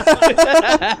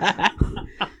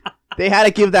 They had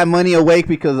to give that money away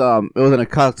because it was gonna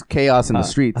cause chaos in the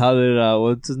streets. How did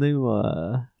what's his name?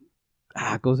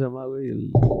 ¿Cómo se llama,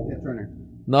 güey?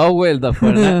 No, güey,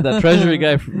 the treasury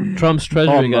guy, Trump's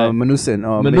treasury guy. Mnuchin.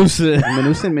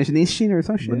 Mnuchin or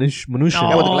some shit. Mnuchin.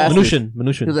 Yeah, with the glasses.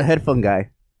 Mnuchin. He was a headphone guy.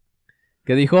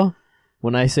 ¿Qué dijo?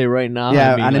 When I say right now,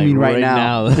 Yeah, I mean right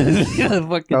now. The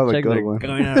fucking That was a check good they're one.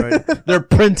 going out right now. They're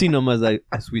printing them as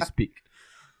we speak.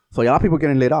 So a lot of people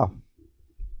getting laid off.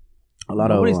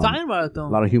 Nobody's talking about it though. A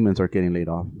lot of humans are getting laid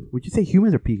off. Would you say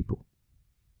humans or people?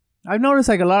 I've noticed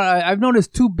like a lot. I've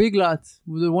noticed 2 big lots.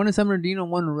 The one in San Bernardino,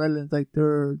 one in Redlands. Like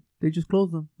they just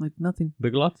closed them. Like nothing.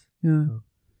 Big lots? Yeah.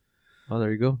 Oh,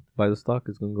 there you go. Buy the stock.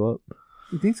 It's going to go up.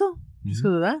 You think so? Just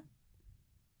because of that?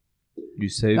 You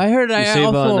save. I heard. You I save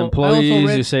also, on I also employees.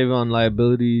 read, You save on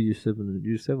liability. You save a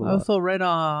I lot. also read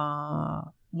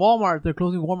Walmart. They're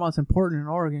closing Walmarts in Portland,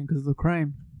 Oregon, because of the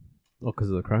crime. Oh, because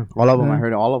of the crime. All of them. Yeah. I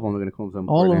heard all of them are gonna close them.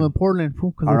 All of them in Portland,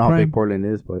 fool, because I of don't know how crime. big Portland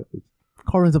is, but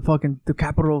Portland's the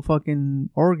capital of fucking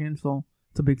Oregon, so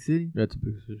it's a big city. That's a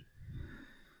big decision.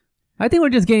 I think we're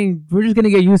just gonna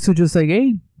get used to just like,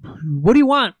 hey, what do you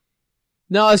want?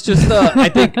 No, it's just I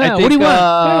think What do you want?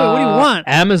 Hey, what do you want?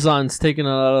 Amazon's taking a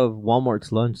lot of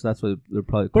Walmart's lunch. That's what they're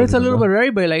probably. But it's a closing little them bit of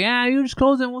everybody. Like, you just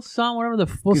close it. We'll sell whatever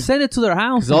we'll send it to their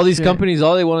house. because all and these shit. companies,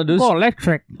 all they want to do is Go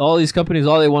electric. all these companies,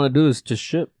 all they want to do is just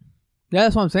ship. Yeah,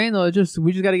 that's what I'm saying though. We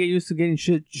just gotta get used to getting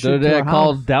shit. The other to day I our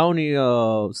called house. Downey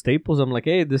Staples. I'm like,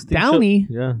 hey, this thing Downey?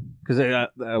 yeah, because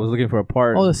I was looking for a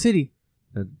part. Oh, the city.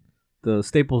 The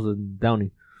Staples in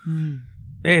Downey. Mm.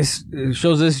 It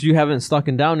shows this you haven't stock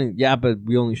in Downey. Yeah, but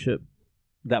we only ship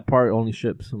that part. Only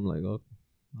ships. I'm like, oh,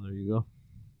 there you go.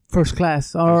 First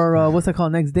class or what's that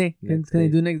called? Next day. Next Can they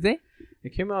day. do next day?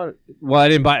 It came out. Well, I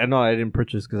didn't buy it. No, I didn't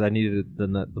purchase because I needed it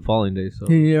the following day. So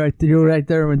You're right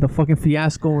there in the fucking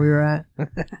fiasco where you're at.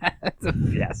 it's a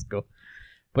fiasco.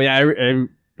 But yeah,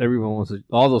 everyone wants to.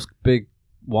 All those big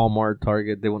Walmart,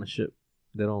 Target, they want to ship.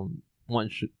 They don't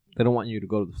want They don't want you to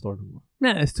go to the store anymore.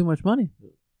 Yeah, it's too much money.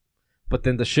 But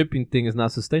then the shipping thing is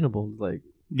not sustainable. Like,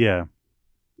 Yeah.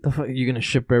 the fuck, you're gonna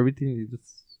ship everything? You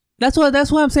just... That's what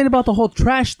I'm saying about the whole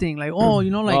trash thing. Like, oh,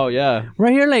 like oh yeah,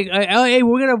 right here, like, hey,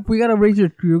 we gotta raise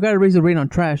the rate on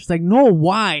trash. It's like, no,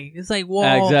 why? It's like,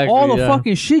 well, Exactly, all the yeah.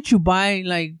 fucking shit you buy,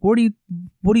 like, what do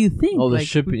you think? all the like,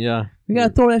 shipping. Yeah, we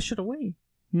gotta throw that shit away.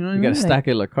 You know what I you mean? gotta stack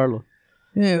it like Carlo.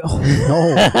 Yeah. Oh,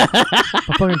 no.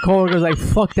 My fucking coworker's like,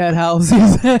 fuck that house.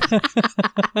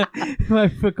 My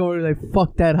fucking coworker's like,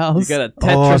 fuck that You house. gotta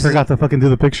Oh, I Tetris. forgot to fucking do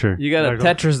the picture. You gotta There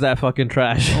I go. Tetris that fucking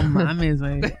trash. Oh, mames,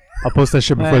 man. I'll post that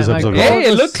shit before this My episode God. goes. Hey,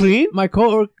 it looked clean. My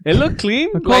coworker. It looked clean.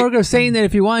 My Like, coworker's saying that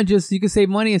if you want, you can save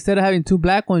money instead of having 2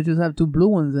 black ones, just have 2 blue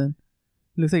ones. Then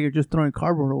it looks like you're just throwing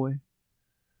cardboard away.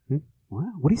 what?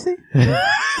 What do you say?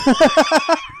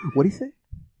 What do you say?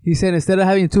 He said instead of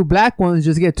having 2 black ones,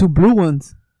 just get 2 blue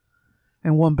ones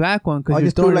and 1 black one I because you're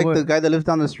just threw throwing like away. the guy that lives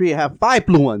down the street. Have 5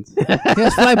 blue ones. He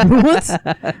has 5 blue ones.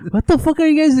 What the fuck are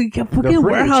you guys? Fucking free.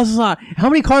 warehouses on. How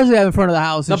many cars do they have in front of the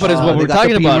house? No, and but it's shit? what they we're got the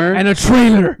talking about. Beamer. And a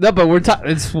trailer. No, but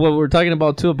it's what we're talking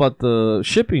about too about the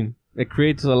shipping. It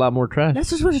creates a lot more trash. That's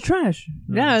just a bunch of trash.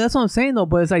 Yeah, that's what I'm saying though.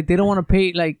 But it's like they don't want to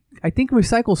pay. Like I think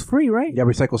recycle's free, right? Yeah,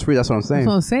 recycle's free. That's what I'm That's saying.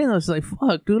 what I'm saying. Though. It's like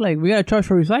fuck, dude. Like we gotta charge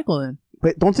for recycle then.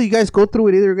 But don't you guys go through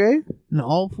it either, gay?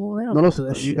 No, fool, they don't No, do no,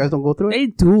 that you shit. guys don't go through it. They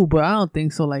do, but I don't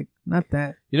think so. Like not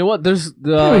that. You know what? There's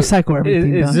They recycle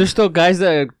everything. Is dog. there still guys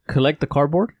that collect the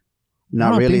cardboard? I Not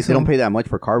don't really. think They don't so. pay that much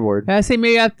for cardboard. I say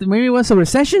maybe once the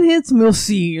recession hits, we'll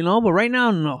see. You know, but right now,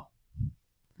 no.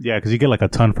 Yeah, because you get like a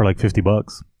ton for like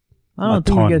 $50. I don't A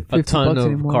think ton. you get 50 A ton bucks of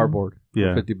anymore. cardboard.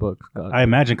 Yeah. For $50. God. I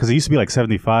imagine because it used to be like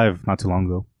 75 not too long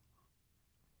ago.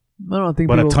 I don't think.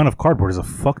 But people, a ton of cardboard is a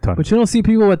fuck ton. But you don't see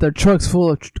people with their trucks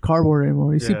full of cardboard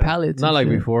anymore. You see Yeah. pallets. Not and like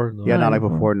shit. before. No. Yeah, not like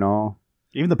before. before. No.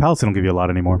 Even the pallets they don't give you a lot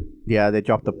anymore. Yeah, they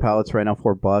dropped the pallets right now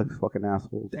 $4. Fucking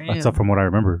assholes. Damn. That's up from what I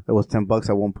remember. It was $10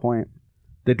 at one point.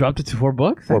 They dropped it to $4.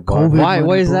 $4. COVID Why? money,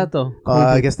 Why is bro. that though?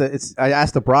 I guess that it's. I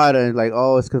asked the bride and like,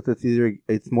 oh, it's because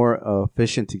it's more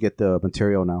efficient to get the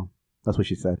material now. That's what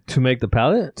she said. To make the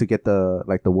pallet To get the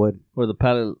wood. or the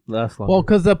pallet lasts longer? Well,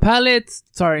 because the pallets.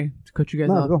 Sorry to cut you guys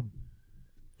No, off. go.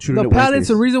 The pallets.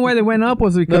 The reason why they went up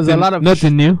was because a lot of.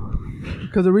 nothing new.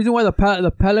 Because the reason why the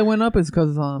pallet went up is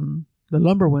because the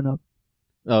lumber went up.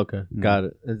 Okay, got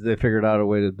it. They figured out a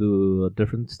way to do a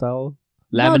different style.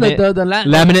 No, Laminate.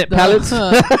 Laminate pallets?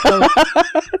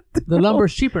 The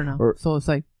lumber's cheaper now, Or- so it's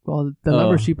like, well, the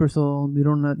lumber's cheaper, so you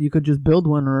don't. You could just build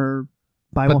one or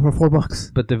buy But- one for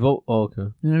 $4. But they vote. Oh, okay.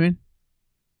 You know what I mean?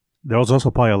 There's also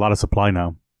probably a lot of supply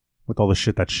now. With all the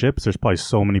shit that ships, there's probably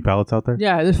so many pallets out there.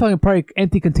 Yeah, there's fucking probably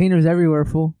empty containers everywhere,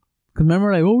 fool. Cause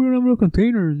remember, like, oh, we don't have no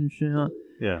containers and shit. Huh?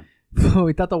 Yeah.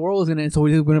 we thought the world was gonna end, so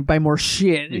we were gonna buy more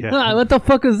shit. Yeah. What the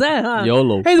fuck is that, huh?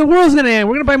 YOLO. Hey, the world's gonna end.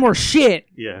 We're gonna buy more shit.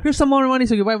 Yeah. Here's some more money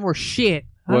so you can buy more shit.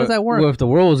 How does that work? Well, if the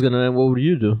world was gonna end, what would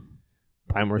you do?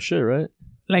 Buy more shit, right?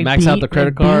 Like max out the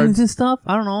credit cards beans and stuff.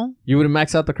 I don't know. You wouldn't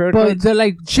max out the credit But cards? they're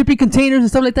like shipping containers and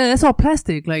stuff like that. That's all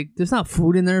plastic. Like there's not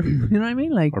food in there. You know what I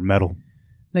mean? Like Or metal.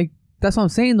 that's what I'm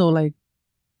saying though. Like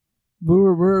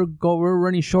we're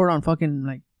running short on fucking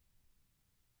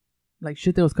like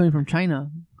shit that was coming from China.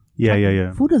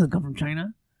 Yeah. Food doesn't come from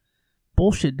China.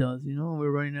 Bullshit does. You know,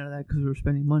 we're running out of that because we were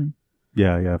spending money,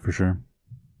 Yeah, for sure.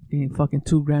 getting fucking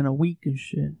 $2,000 a week and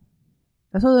shit.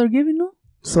 That's what they're giving, no?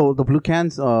 So the blue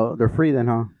cans, they're free then,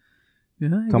 huh? Yeah.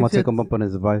 So I'm gonna take him up on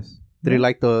his advice. Did he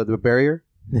like the barrier?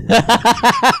 Did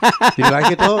you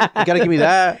like it though? You gotta give me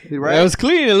that, right? It was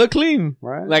clean. It looked clean.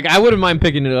 Right. Like, I wouldn't mind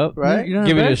picking it up. Right? You're not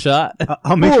Giving it a embarrassed? shot.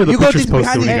 I'll make Oh, sure the you got picture's these posted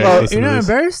behind when you these- guys listen You're to not this.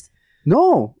 embarrassed?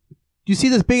 No. You see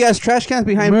this big ass trash cans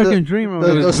behind American the Dream.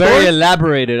 the- It was the very stores?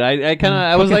 elaborated. I kind of,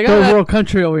 I was like, third world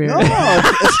country over here. No,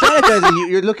 it's strategizing.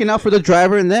 You're looking out for the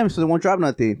driver and them, so they won't drop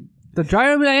nothing. The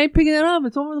driver will be like, I ain't picking it up.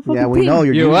 It's over the fucking Yeah, we thing. know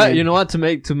you're. you know what? using- You know what?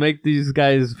 To make these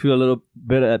guys feel a little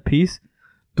bit at peace,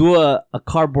 do a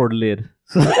cardboard lid.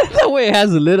 So that way it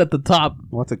has a lid at the top.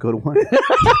 What's a good one?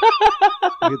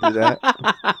 You can do that.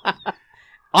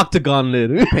 Octagon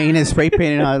lid. Paint and spray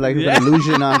painting on like Yeah. an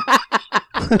illusion on.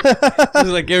 Just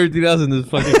like everything else in this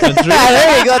fucking country.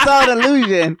 There you go. It's all an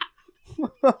illusion.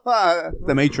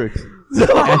 The Matrix.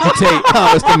 Andrew Tate.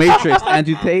 Oh, it's the Matrix.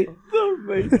 Andrew Tate.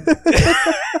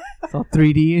 It's all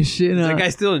 3D and shit. Is that guy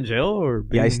still in jail or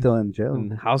Yeah, he's being still in jail.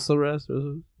 in house arrest or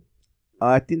something?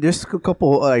 I think there's a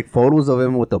couple like photos of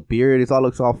him with the beard. It all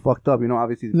looks all fucked up. You know,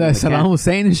 obviously. he's in Like the Saddam camp.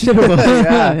 Hussein and shit. About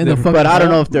Yeah, in the fucking but I don't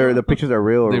jail. know if the pictures are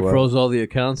real or They what. froze all the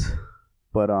accounts.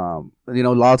 But you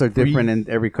know, laws are different in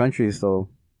every country. So,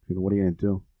 you know, what are you gonna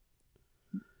do?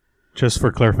 Just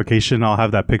for clarification, I'll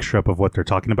have that picture up of what they're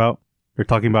talking about. They're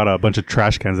talking about a bunch of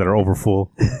trash cans that are over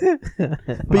full. But you I go. don't know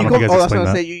if Oh, you guys that's what I explained was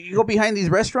that. saying. You go behind these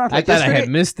restaurants. I Like thought I had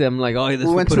yesterday, missed them. Like, oh, this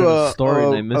we went put to it in the story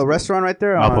and I missed a it. restaurant right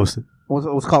there. I'll post it.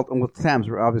 It was called with Sam's,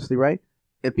 obviously, right?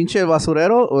 El pinche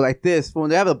basurero, or like this. When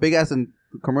they have a big ass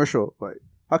commercial, like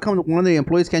how come one of the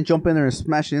employees can't jump in there and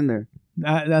smash it in there?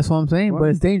 That's what I'm saying. What? But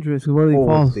it's dangerous. Where they Oh,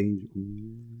 fall. it's dangerous.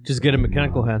 Just get a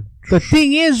mechanical hand. The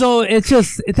thing is, though, it's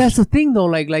just that's the thing, though.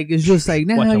 Like it's just like,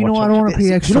 nah, Watch out, you know watch what? I out. don't want to pay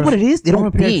You extra. know what it is? They I don't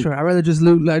want to pay pay. extra. I'd rather just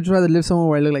live. I'd just rather live somewhere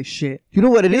where I look like shit. You know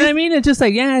what it You is? know what I mean? It's just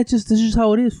like, yeah, it's just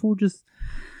how it is. Fool. Just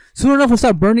soon enough we'll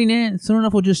start burning it. Soon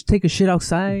enough we'll just take a shit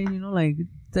outside. You know, like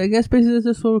I guess basically that's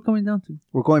just what we're coming down to.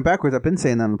 We're going backwards. I've been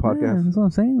saying that on the Yeah, podcast. that's what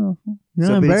I'm saying. Though, fool. You're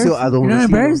So not basically, embarrassed. I don't You're not receive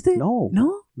embarrassed, them. dude? No.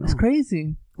 No, that's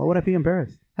crazy. Why would I be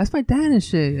embarrassed? That's my dad and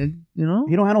shit. You know.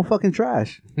 You don't have no fucking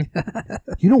trash. You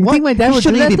know You what? think my dad you would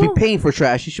shouldn't do that, even though? be paying for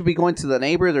trash. You should be going to the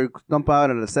neighbors or dump out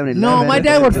at a 7-Eleven. No, my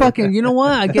dad would fucking. You know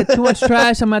what? I get too much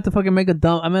trash. I'm gonna have to fucking make a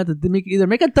dump. I'm gonna have to either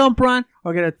make a dump run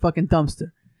or get a fucking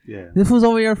dumpster. Yeah. This was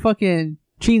over here fucking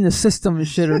cheating the system and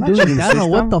shit or Not doing. cheating the I don't know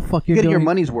what system. the fuck you're Getting doing. your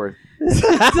money's worth.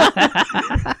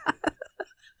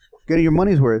 Getting your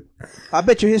money's worth. I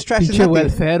bet you his trash is Pinche nothing.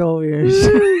 welfare over here.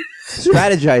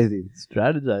 Strategizing.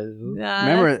 Strategize. Nah,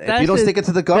 Remember, that if you don't shit- stick it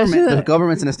to the government, shit- the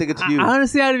government's gonna stick it to you.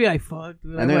 Honestly, I'd be like, fuck.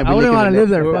 Dude. And they're gonna be I wouldn't looking want at to live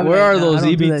that. there. Where, I'd be where like, are nah, those I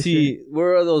don't do that shit. EBT?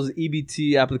 Where are those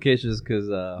EBT applications? Because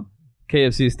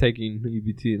KFC is taking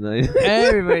EBT, and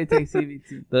Everybody takes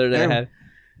EBT. the other day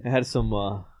I had some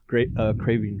great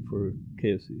craving for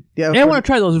KFC. Yeah, Hey, I want to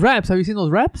try those wraps. Have you seen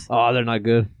those wraps? Oh, they're not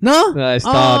good. No. I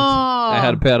stopped. Oh. I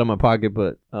had to pay out of my pocket,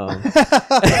 but That's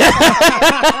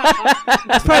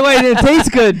probably why it didn't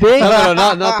taste good, dude. no,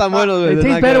 not tan bueno. They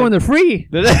taste better when they're free.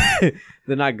 They're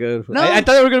not good. No. I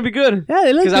thought they were gonna be good. Yeah,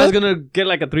 they look Because good. I was gonna get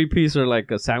like a 3-piece or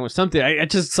like a sandwich, something. I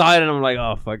just saw it and I'm like,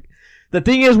 oh fuck. The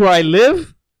thing is, where I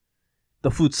live,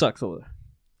 the food sucks over there.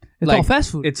 It's like, all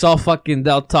fast food. It's all fucking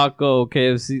Del Taco,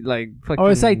 KFC, like fucking.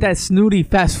 Or it's like that snooty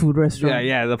fast food restaurant.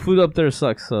 Yeah. The food up there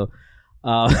sucks. So,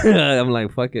 I'm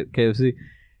like, fuck it, KFC.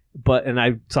 And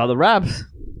I saw the wraps,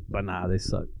 but nah, they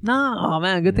suck. No, oh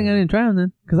man, good thing I didn't try them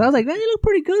then. Because I was like, man, you look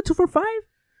pretty good. 2 for $5.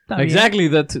 Está bien. Exactly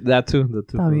that too. The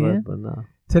two. Está for bien. that, but nah.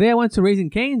 Today I went to Raising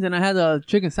Cane's and I had a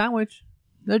chicken sandwich.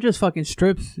 They're just fucking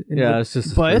strips. Yeah, it's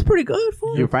just. But it's pretty good,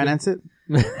 fool. you finance it?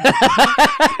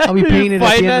 I'll be paying it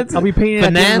at the end. Finance? I'll be paying it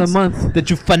at the end of the Finance? month. Did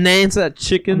you finance that I'll be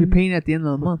chicken? paying it at the end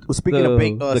of the month. Well, speaking The- of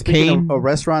bake, the speaking cane? of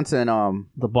restaurants and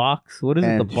The box. What is it?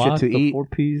 And The shit box. to The eat.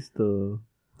 4-piece. The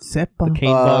Sepa. cane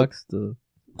Uh, box. The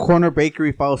Corner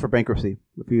Bakery files for bankruptcy.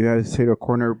 If you guys heard of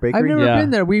Corner Bakery, I've never Yeah. been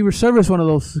there. We serviced one of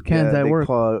those cans at they work.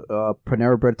 call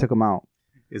Panera Bread took them out.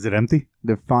 Is it empty?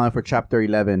 They're filing for Chapter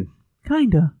 11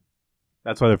 Kinda.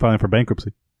 That's why they're filing for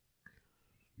bankruptcy.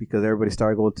 because everybody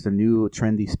started going to the new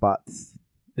trendy spots.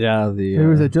 Yeah, There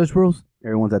was a Judge Bros.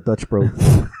 Everyone's at Dutch Bros.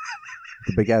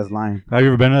 The big ass line. Have you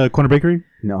ever been to a corner bakery?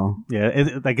 No. Yeah,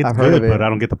 it's I've heard good, of it. but I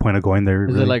don't get the point of going there.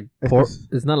 Is really. it like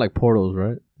it's not like Portos,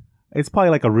 right? It's probably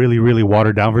like a really, really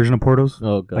watered down version of Portos.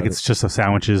 Oh god. Like it's just a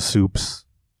sandwiches, soups.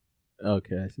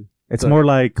 Okay, I see. It's So- more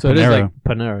like So Panera. it is like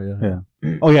Panera, yeah.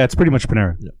 Yeah. Oh yeah, it's pretty much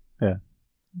Panera.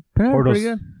 Pretty Portos,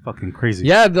 good. fucking crazy.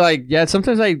 Yeah,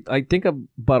 sometimes I think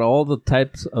about all the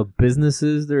types of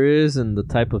businesses there is and the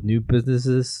type of new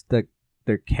businesses that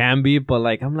there can be, but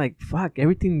like I'm like, fuck,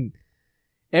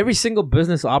 every single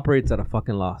business operates at a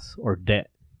fucking loss or debt.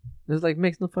 It's like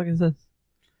makes no fucking sense.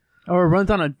 Or it runs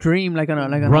on a dream, like on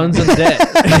a Runs on debt.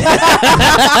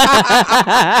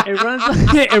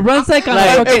 it runs like on a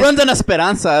It fucking, runs on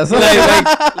Esperanza. So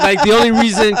like the only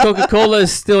reason Coca-Cola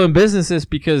is still in business is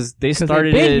because they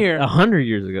started been it here. 100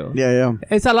 years ago. yeah.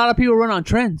 it's a lot of people run on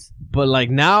trends. But like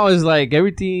now is like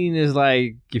everything is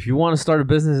like if you want to start a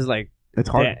business is like It's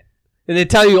hard. debt. And they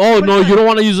tell you, oh no, you don't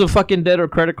want to use a fucking debt or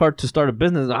credit card to start a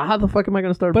business. How the fuck am I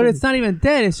gonna start? A But business? it's not even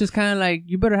dead. It's just kind of like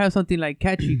you better have something like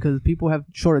catchy because people have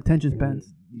short attention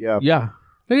spans. Yeah. yeah.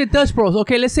 Look at Dutch Bros.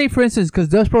 Okay, let's say for instance, because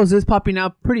Dutch Bros is popping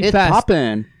out pretty It's fast.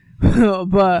 popping.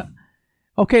 But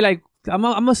okay, like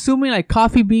I'm assuming like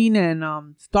Coffee Bean and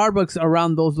Starbucks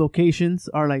around those locations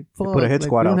are like fuck, put a hit like,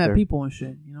 squad we don't out have there. people and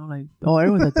shit. You know, like oh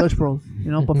everyone's at Dutch Bros.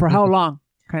 You know, but for how long?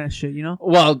 Kind of shit. You know.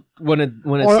 Well, when it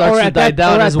Or starts to at die that-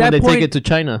 down or is at when that they point- take it to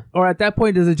China. Or at that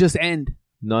point, does it just end?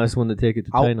 No, it's when they take it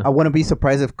to I China. wouldn't be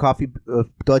surprised if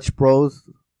Dutch Bros.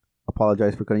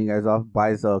 Apologize for cutting you guys off.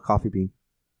 Buys a Coffee Bean.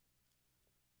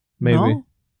 Maybe No?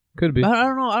 could be. I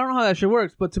don't know. I don't know how that shit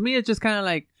works. But to me, it's just kind of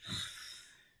like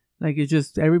it's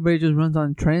just everybody just runs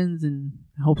on trends and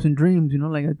hopes and dreams. You know,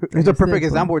 like It's a perfect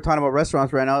example. We're talking about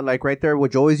restaurants right now, like right there where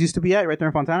Joey's used to be at, right there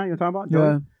in Fontana. You know what I'm talking about?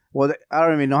 Yeah. Joey's? Well, I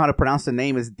don't even know how to pronounce the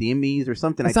name. It's Dimis or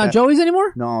something It's like not that. Joey's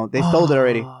anymore. No, they sold it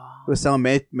already. It Ah. was selling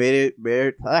like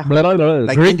Blah, blah,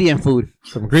 blah. Greek? Indian food,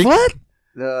 Some Greek. What?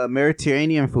 the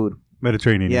Mediterranean food.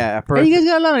 Mediterranean. Yeah, at Hey, first. you guys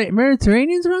got a lot of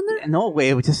Mediterraneans around there. No way,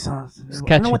 it was just. I don't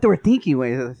catchy. know what they were thinking.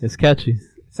 Wait, It's catchy.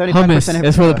 75%.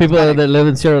 It's for the people that live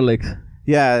in Sierra Lakes.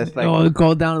 Yeah, it's like. Oh,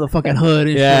 go down to the fucking hood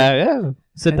and shit. Yeah.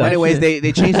 Sit And down. Anyways,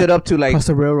 they changed it up to like Across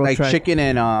the railroad like track. chicken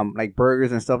and like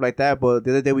burgers and stuff like that. But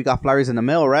the other day we got flyers in the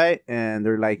mail, right? And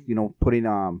they're like putting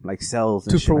like cells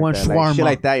and 2 shit for like 1 that. Like, shit shawarma.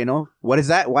 like that. You know what is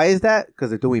that? Why is that? Because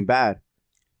they're doing bad.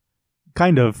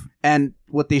 Kind of. And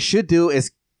what they should do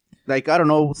is like I don't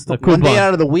know, A one day coupon.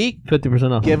 out of the week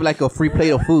 50% off. give like a free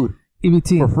plate of food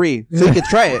EBT. for free, so you can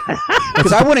try it.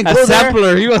 Because I wouldn't A go there.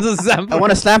 sampler. He was a sampler. I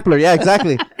want a sampler. Yeah,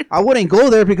 exactly. I wouldn't go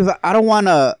there because I don't want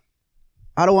to.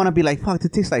 I don't want to be like, fuck,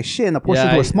 it tastes like shit and the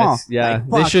portions were small. Yeah, Like,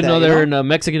 they fuck should that, know you they're in a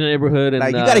Mexican neighborhood and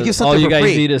Like, you gotta give all something you for guys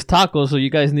free. need is tacos, so you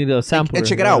guys need a sampler.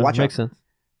 check it out, watch Makes out. sense.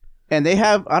 And they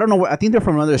have, I don't know, I think they're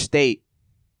from another state.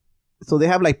 So they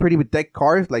have like pretty decked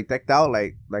cars, like decked out,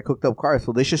 like hooked up cars.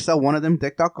 So they should sell one of them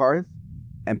decked out cars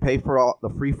and pay for all the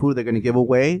free food they're going to give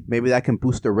away. Maybe that can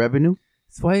boost their revenue.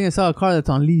 That's why you saw a car that's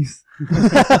on lease.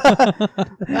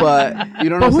 But you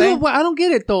know what I'm saying? I don't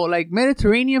get it though. Like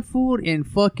Mediterranean food in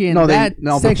fucking No,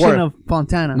 section before. of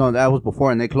Fontana. No, that was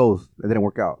before and they closed. It didn't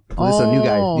work out. So this is a new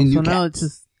guy. New so now cat. it's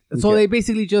just New so cat. they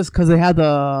basically just because they had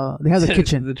the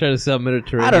kitchen. They're trying to sell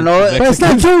Mediterranean. I don't know. to But it's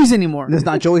Mexicans. not Joey's anymore. It's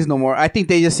not Joey's no more. I think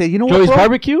they just said, you know what, Joey's bro?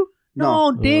 Barbecue?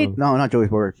 No, dude. No, not Joey's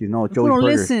Barbecue. No, People Joey's don't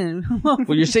Burger. listen.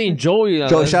 Well, you're saying Joey.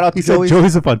 Joe, shout out to He said Joey's.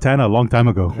 Joey's in Fontana a long time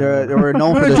ago. They were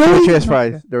known for the Joey? chili cheese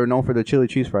fries. They were known for the chili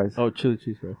cheese fries. Oh, chili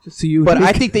cheese fries. So you, But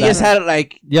I think they just had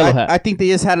like Yellow hat. I think they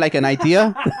just had like an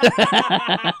idea.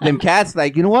 Them cats,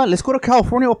 like, you know what? Let's go to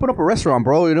California, open up a restaurant,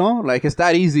 bro. You know, like it's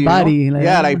that easy. you Body, know? like-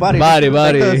 Yeah, like body. Body,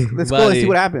 Like, body, let's go and body. see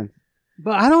what happens.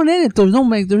 But I don't get it. There's no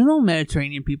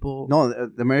Mediterranean people. No,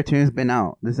 the Mediterranean's been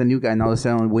out. There's a new guy now that's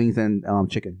selling wings and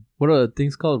chicken. What are the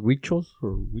things called? Richos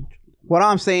or Richos? What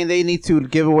I'm saying, they need to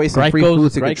give away some free Gricos,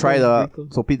 food so they could try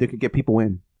Gricos. so people could get people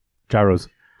in. Gyros.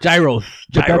 Gyros.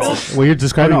 But that's what you're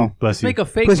describing. Oh, no. Bless you. Make a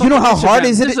fake. Because you know how fucking hard Instagram.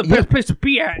 is it- This is the best place to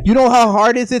be at. You know how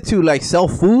hard is it to like sell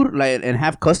food like and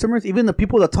have customers? Even the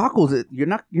people that tacos, you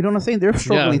know what I'm saying? They're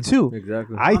struggling too.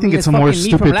 Exactly. I think mean, it's it's more fucking meat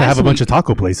from stupid to have last a bunch of week.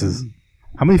 taco places.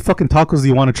 How many fucking tacos do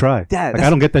you want to try? Yeah, like, that's- I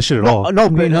don't get that shit at all. No,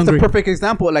 but Being that's hungry. a perfect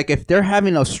example. Like if they're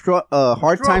having a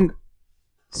hard time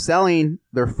selling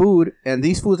their food, and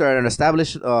these foods are at an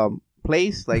established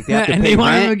place, like they have to and pay they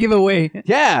want them to rent. give away.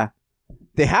 Yeah,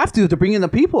 they have to bring in the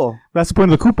people. That's the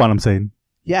point of the coupon, I'm saying.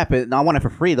 Yeah, but I want it for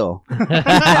free though. I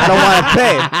don't want to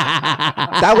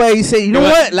pay. That way you say, you know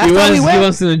what? Last time we He went,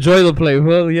 wants to enjoy the play.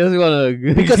 Well, he doesn't want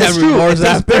to. because it's true.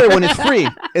 It's better when it's free.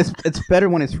 It's better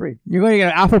when it's free. You're going to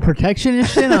get offer protection and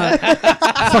shit.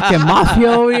 Fucking mafia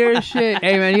over here and shit.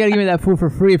 Hey man, you gotta give me that food for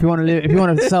free if you want to live. If you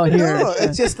want to sell here. No,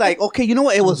 it's just like, okay, you know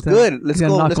what? It was good. Let's He's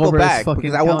gonna go. knock Let's go over his back fucking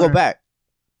because I won't go counter. back.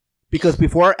 Because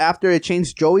after it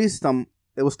changed Joey's,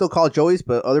 it was still called Joey's,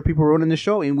 but other people were running the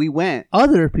show, and we went.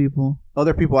 Other people.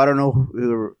 Other people, I don't know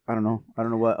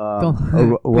what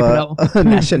Don't- what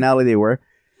nationality they were,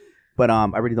 but I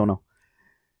really don't know.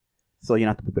 So you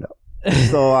have to pick it up.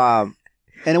 So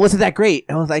and it wasn't that great.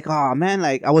 I was like, oh man,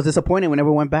 like I was disappointed we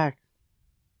never went back.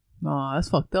 No, that's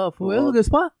fucked up. Fool. It was a good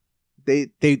spot. They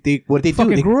what did they do?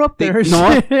 Fucking grew up there.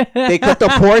 No, shit. they cut the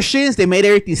portions. They made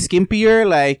everything skimpier.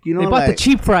 Like you know, They bought the like,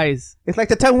 cheap fries. it's like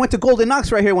the time we went to Golden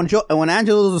Ox right here when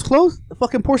Angelo's was closed. The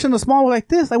fucking portion was small like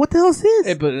this. Like what the hell is this?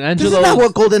 Hey, but This is not Angelo's.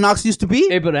 what Golden Ox used to be.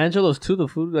 Hey, but Angelo's too. The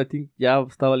food, I think, ya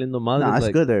está valiendo madre. Nah, it's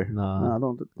like, good there. Nah.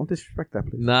 No, don't disrespect that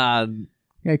place. Nah,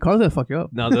 Yeah, Carl's gonna fuck you up.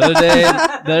 no. The other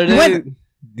day, When?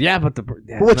 yeah, but the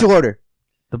yeah, But what you order?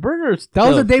 the burgers. That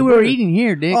was the day we were burger- eating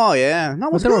here, Dick. Oh yeah, no,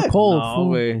 it but was they were good. cold. No fool.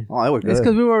 way. Oh, they were good. It's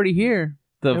because we were already here.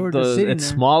 They were just sitting It's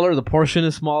there. smaller. The portion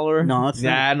is smaller. No, it's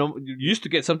yeah. No, you used to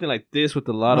get something like this with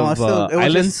a lot No, of it's still- it was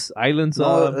islands. Islands.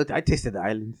 No, I tasted the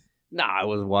islands. Nah, it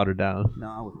was watered down. No,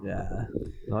 I was Yeah.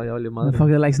 No, ya valió The madre.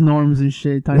 fucker likes norms and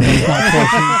shit. Talking about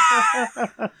small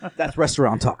portions. That's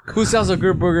restaurant talk. Who sells a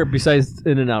good burger besides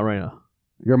In-N-Out right now?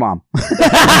 Your mom.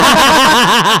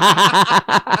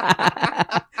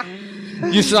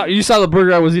 You saw the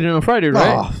burger I was eating on Friday,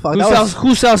 right? Oh, fuck, that was-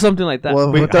 Who sells something like that?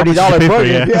 Well, Wait, for how much $30 did you pay for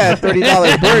burger. it? Yeah,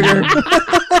 $30 burger.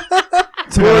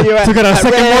 Where you at? took it out At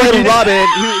second Red mortgage. Robin.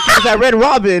 He was at Red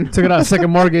Robin. Took it out second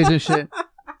mortgage and shit.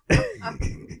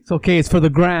 It's okay. It's for the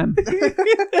gram.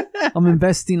 I'm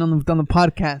investing on the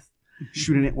podcast.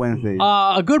 Shooting it Wednesday.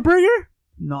 A good burger?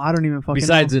 No, I don't even fucking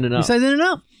Besides know. In-N-Out. Besides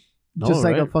In-N-Out. No, Just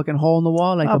like right? a fucking hole in the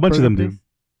wall. Like A bunch of burger them do. place.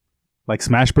 Like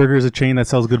Smash Burger is a chain that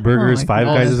sells good burgers. my Five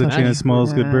God. Guys is a Smash chain that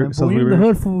smells good Yeah, burgers. but Sells we good in the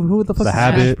burgers. hood, fool. Who the fuck The is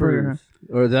Habit. Burger?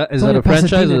 Or is It's that only a franchise?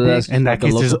 Pasadena, Or that's Dick. In that like a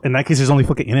case, local? in that case, there's only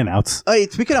fucking In-N-Outs. Hey,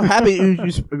 speaking of Habit,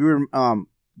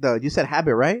 you said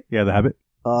Habit, right? Yeah, the Habit.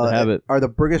 The Habit. Are the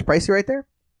burgers pricey right there?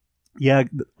 Yeah,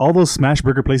 all those Smash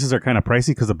Burger places are kind of pricey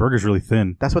because the burger's really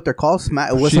thin. That's what they're called.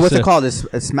 What's She it said- called? Is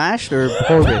it Smashed or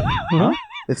Orbit? Huh?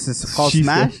 It's called She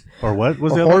Smash said- Or what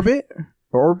was or the other? Orbit?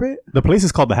 Or Orbit? The place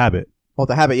is called The Habit. Oh,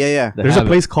 the Habit. Yeah. The There's Habit. a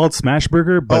place called Smash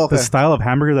Burger, but Oh, okay. the style of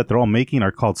hamburger that they're all making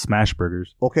are called Smash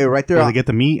Burgers. Okay, right there. Where they get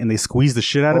the meat and they squeeze the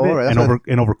shit out of Oh, it right, and that's what-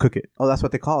 overcook it. Oh, that's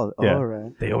what they call it. Yeah. Oh,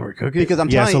 right. They overcook it. Because I'm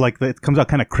Yeah, telling so you, like it comes out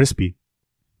kind of crispy.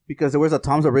 because there was a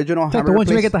Tom's Original It's like the hamburger ones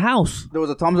you place. make at the house. There was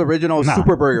a Tom's Original Nah.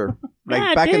 Super Burger. Like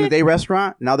Yeah, back in the dude. day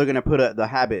restaurant. Now they're going to put the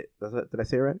Habit. Did I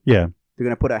say it right? Yeah, They're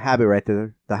going to put a Habit right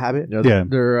there. The Habit. Yeah.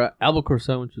 They're albacore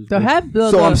sandwiches. The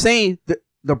So I'm saying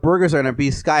the burgers are going to be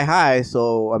sky high.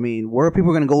 So, I mean, where are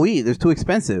people going to go eat? They're too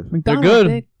expensive. McDonald's, good.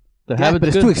 Dick. The Yeah, habit's but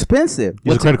it's good. too expensive.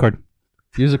 use a credit card.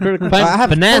 Use a credit card. I have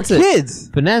Finance 4 it. kids.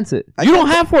 Finance it. I You don't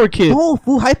can't- have 4 kids. No,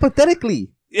 fool, hypothetically.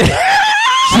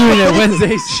 Shooting it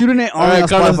Wednesdays. Shooting it All on right,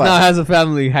 Carlos Spotify. now has a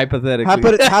family, hypothetically.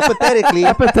 Hypothetically,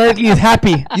 Hypothetically, he's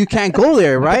happy. you can't go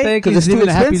there, right? Hypothetically, Because it's he's too living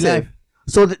a happy expensive. life.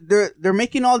 So they're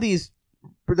making all these.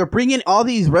 They're bringing all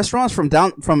these restaurants from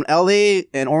LA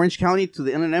and Orange County to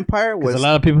the Inland Empire. Because Was, a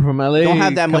lot of people from LA don't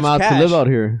have that come much out cash. to live out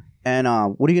here. and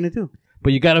what are you gonna do?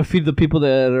 But you got to feed the people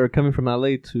that are coming from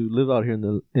LA to live out here in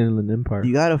the Inland Empire.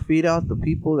 You gotta feed out the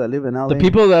people that live in LA. The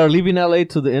people that are leaving LA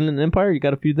to the Inland Empire, you got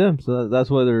to feed them. So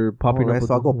that's why they're popping Alright, up.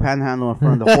 so I'll go with panhandle in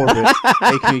front of the Orbit.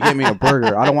 Hey, can you give me a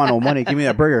burger? I don't want no money. Give me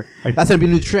that burger. That's gonna be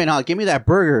the new trend. Now, give me that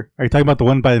burger. Are you talking about the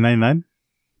one by the 99?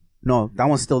 No, that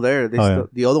one's still there. Oh, yeah.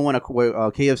 The other one where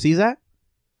KFC's at, What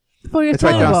the fuck are you it's right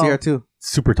talking there on about?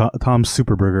 Sierra too. Tom's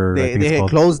Super Burger. I They think it's had called.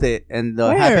 closed it and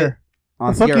Where? Habit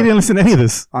on The fuck, you Sierra. didn't listen to any of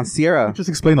this. On Sierra. Just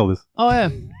explain all this. Oh yeah.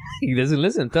 He doesn't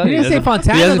listen. Tell He you. didn't say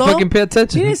Fontana, He doesn't though. fucking pay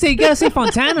attention. He didn't say you gotta say You got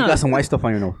Fontana. some white stuff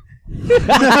on your nose.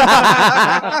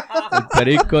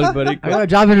 Perico, I perico. got a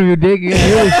job interview, Dick. You gotta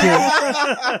hear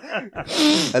this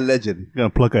shit. Allegedly. Gonna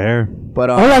pluck a hair. But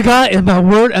All I got is my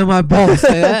word and my balls.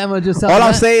 Say that, I'm gonna just all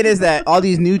I'm saying is that all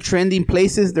these new trending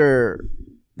places, they're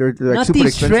like not super these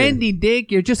expensive. trendy,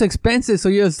 Dick. You're just expensive, so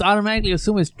you just automatically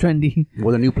assume it's trendy.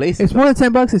 Well, the new places. It's more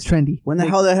than $10. It's trendy. When the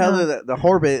hell the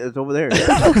Orbit is over there?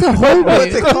 What's a whole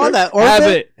What's it called? That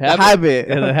Orbit? Habit. The Habit.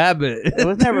 Yeah, the habit. It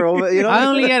was never over. You know. I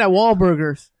only ate at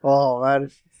Wahlburgers. Oh man,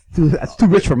 that's too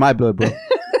rich for my blood, bro.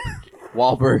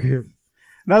 Wahlburger.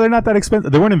 No, they're not that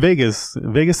expensive. They weren't in Vegas.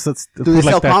 Vegas, food they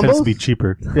sell like that tends combos? to be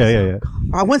cheaper. Yeah.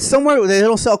 I went somewhere where they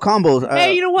don't sell combos.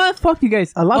 Hey, you know what? Fuck you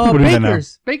guys. A lot of people do that now.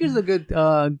 Baker's. Baker's a good.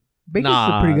 Baker's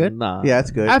are pretty good. Nah. yeah,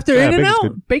 that's good. After Yeah, In and Baker's Out,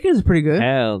 good. Baker's is pretty good.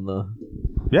 Hell no.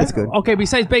 Yeah. That's good. Okay,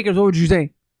 besides Baker's, what would you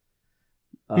say?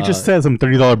 He just said some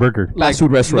 $30 burger. like food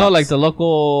restaurants. No, like the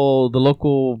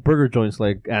local burger joints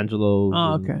like Angelo's.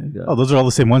 Oh, and, okay. yeah. Oh, those are all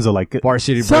the same ones though. Like,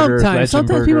 Varsity Burgers. Sometimes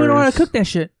Legend people don't know how to Burgers. cook that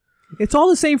shit. It's all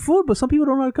the same food, but some people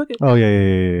don't know how to cook it. oh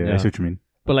yeah. Yeah. I see what you mean.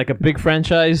 But like a big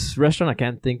franchise restaurant, I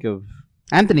can't think of.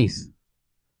 Anthony's.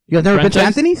 You guys never been to Franchise?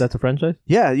 Anthony's? That's a franchise?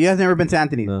 Yeah, you guys never been to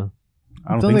Anthony's. No.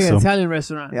 I don't Sounds think like so. an Italian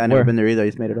restaurant. Yeah, I never Where? been there either. I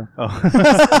just made it up. Oh.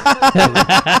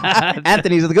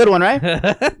 Anthony's is a good one, right?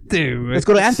 Dude. Let's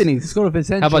go to Let's Anthony's. go to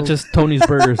Vicencio. How about just Tony's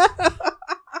Burgers?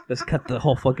 Let's cut the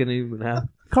whole fucking name in half.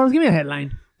 Carlos, give me a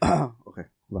headline. Okay,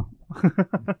 hold on.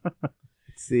 Let's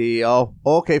see. Oh,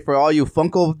 okay. For all you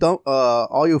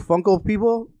Funko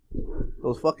people,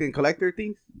 those fucking collector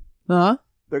things, Huh?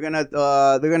 they're gonna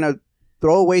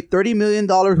throw away $30 million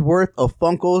worth of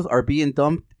Funkos are being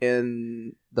dumped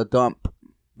in the dump,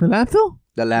 The landfill?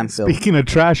 the landfill. Speaking of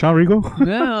trash, huh, Rigo? Yeah,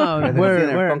 Yeah. they're where? getting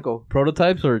their Where? Funko.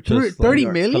 Prototypes or just 30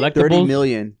 like, million? collectibles? 30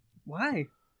 million Why?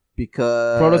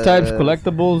 because Prototypes,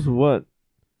 collectibles, what?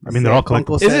 I mean, they're all Funko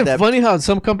collectibles. said Isn't it that- funny how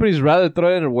some companies rather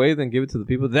throw it away than give it to the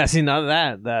people? That's not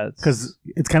that. That's Because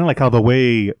it's kind of like how the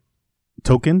way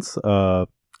tokens,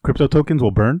 crypto tokens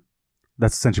will burn.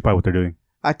 That's essentially probably what they're doing.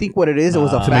 I think what it is, it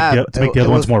was a To To make fab. the, other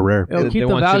ones more rare. It'll they keep the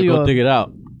want you to value go of... dig it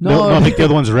out. No, make the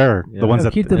other ones rarer. Yeah. The ones It'll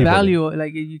that keep the people- value.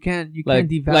 Like, you can't Like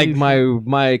devalue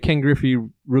my Ken Griffey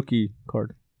rookie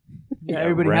card. Yeah, Yeah,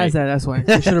 everybody right. has that. That's why.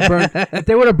 They should have burned. If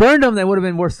they would have burned them, they would have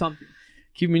been worth something.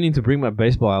 Keep meaning to bring my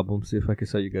baseball album. See if I can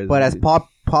sell you guys. But as these. pop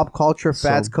culture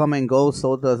fads So- come and go,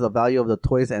 so does the value of the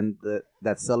toys and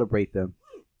that celebrate them.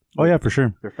 Oh yeah, for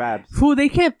sure. They're fabs. Fool, they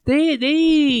can't.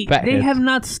 They Fatheads. have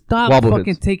not stopped Wobbleheads.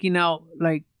 fucking taking out,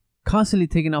 like, constantly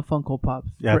taking out Funko Pops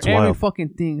Yeah, for it's every wild. fucking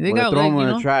thing. They Well, got throw like, them you in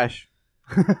know. the trash.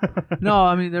 No,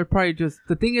 I mean they're probably just.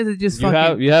 The thing is, it's just you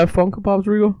fucking. have Funko Pops,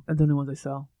 Rigo? I don't know what they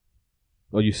sell.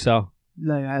 Oh, you sell,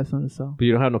 Like I have something to sell. but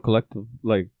you don't have no collective.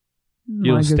 Like No,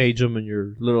 you I don't guess- stage them in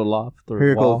your little loft or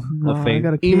Here it wall goes. No, of I fame.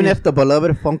 got a Even kid. if the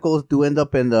beloved Funkos do end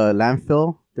up in the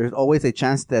landfill, there's always a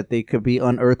chance that they could be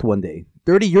unearthed one day.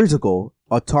 30 years ago,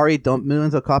 Atari dumped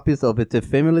millions of copies of its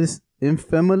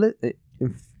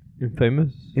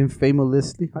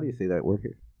infamously. How do you say that word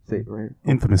here? Say it right here.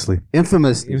 Infamously.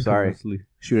 Infamously. Sorry. Infamously.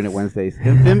 Shooting it Wednesdays.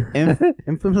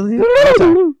 Infamously?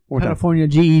 One more time. California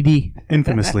GED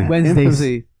Infamously. Wednesdays.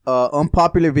 Infamously.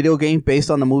 Unpopular video game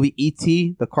based on the movie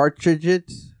E.T. The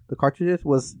cartridges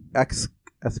was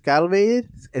excavated.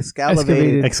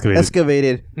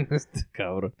 Excavated.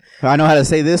 Cabrón. I know how to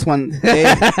say this one.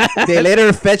 They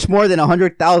later fetched more than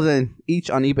 100,000 each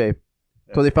on eBay.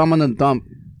 So they found them in the dump.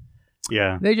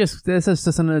 Yeah, They just. That's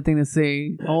just another thing to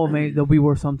say. Oh, man, they'll be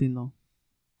worth something though.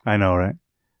 I know, right?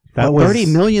 But 30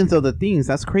 millions of the things.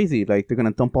 That's crazy. Like they're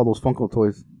gonna dump all those Funko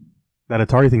toys. That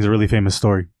Atari thing's a really famous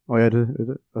story. Oh yeah, is it?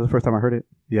 That's the first time I heard it.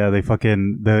 Yeah,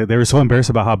 they were so embarrassed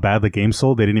about how bad the game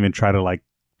sold, they didn't even try to like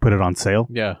put it on sale.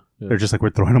 Yeah. They're just like, we're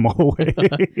throwing them all away. I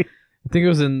think it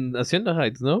was in Hacienda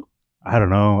Heights. No. I don't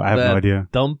know. I have no That idea.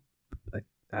 Dump.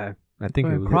 I think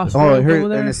it was. Cross- Oh, Right here over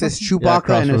there and or it says something? Chewbacca and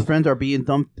his Crossroads. friends are being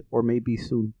dumped or maybe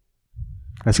soon.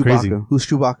 That's Chewbacca. crazy. Who's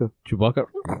Chewbacca? Chewbacca.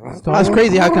 That's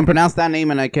crazy. How I can pronounce that name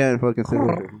and I can't fucking say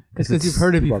it. It's because you've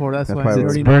heard it before. That's why. why It's it's It's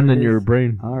already burned known in it your is.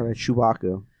 brain. All right,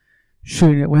 Chewbacca.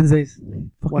 Shooting it Wednesdays.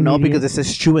 Well, no, because it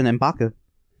says chew and then baka.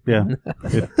 Yeah.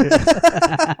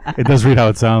 It does read how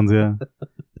it sounds, yeah.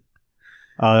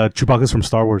 Chewbacca's from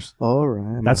Star Wars. All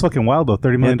right. That's fucking wild, though.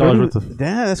 $30 million worth of...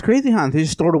 Yeah, that's crazy, huh? They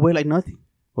just throw it away like nothing.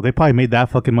 Well, they probably made that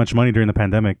fucking much money during the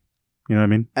pandemic. You know what I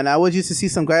mean? And I was used to see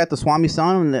some guy at the Swami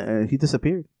Sound and he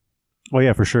disappeared. Oh,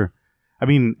 yeah, for sure. I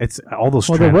mean, it's all those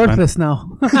Well, they're trends, man. worthless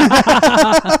now. It's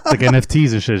like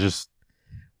NFTs and shit. Just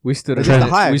We stood It's in just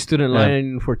a hype. we stood in Yeah.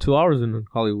 line for 2 hours in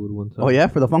Hollywood one time. Oh, yeah?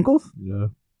 For the Funkos? Yeah.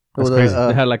 That's Or crazy.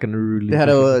 They had like a new release. they had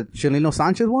a Chelino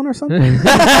Sanchez one or something? El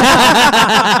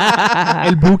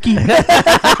Buki.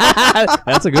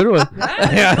 That's a good one.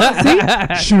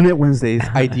 Shooting it Wednesdays.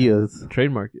 Ideas.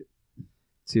 Trademark it.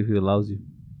 See if he allows you.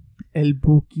 El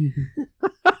Buki.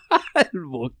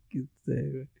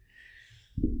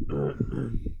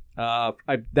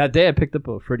 That day I picked up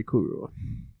a Freddy Krueger one.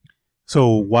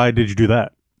 so why did you do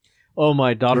that? Oh, my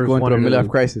You're daughters going through a wanted midlife to.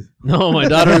 crisis. No, my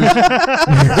daughters.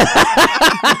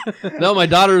 No, my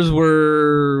daughters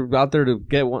were out there to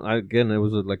get one. Again, it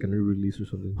was like a new release or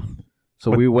something.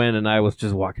 So What- we went, and I was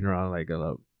just walking around like,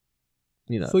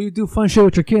 you know, So you do fun shit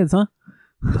with your kids, huh?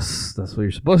 that's what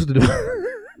you're supposed to do.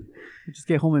 Just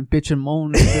get home and bitch and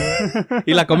moan. Yeah,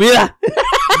 Y la comida.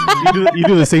 You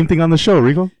do the same thing on the show,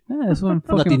 Rico. that's what I'm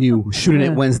fucking Nothing new. Shooting Yeah.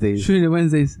 it Wednesdays. shooting it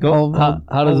Wednesdays. Go.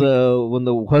 How does when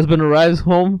the husband arrives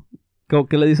home?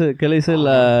 ¿Qué le dice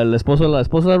la esposa,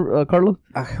 Carlos?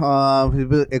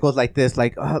 It goes like this,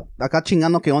 like, acá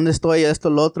chingando que dónde estoy, esto,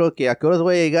 lo otro, que a qué horas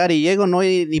voy a llegar y llego, no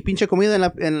hay ni pinche comida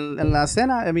en la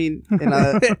cena, I mean, en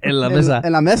la, En la mesa.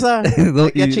 En la mesa, No,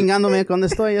 ya y- chingándome que dónde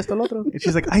estoy, esto, lo otro. And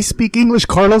she's like, I speak English,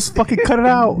 Carlos. Fucking cut it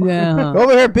out. Yeah.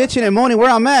 Over here bitching and moaning where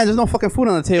I'm at, there's no fucking food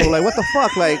on the table, like, what the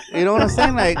fuck, like, you know what I'm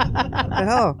saying, like, what the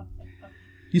hell?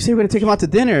 You say we're gonna take him out to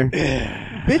dinner.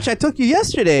 Bitch, I took you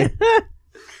yesterday.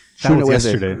 That was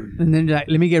Wednesday. yesterday. And then like,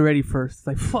 let me get ready first. It's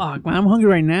like, fuck, man, I'm hungry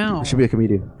right now. I should be a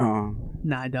comedian.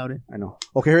 Nah, I doubt it. I know.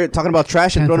 Okay, here, talking about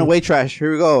trash and throwing Cancel. away trash.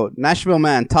 Here we go. Nashville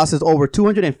man tosses over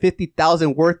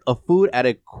 250,000 worth of food at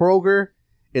a Kroger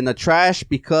in the trash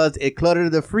because it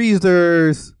cluttered the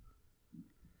freezers.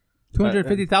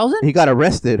 250,000? He got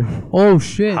arrested. Oh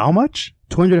shit. How much?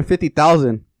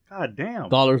 250,000 God damn.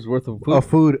 $dollars worth of food. of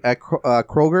food at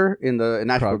Kroger in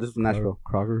Nashville. This is Nashville.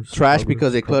 Kroger's. Trash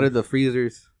because it cluttered the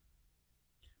freezers.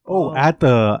 Oh, at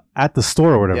the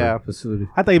store or whatever. Yeah. facility.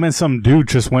 I thought you meant some dude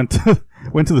just went to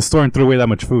the store and threw away that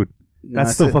much food.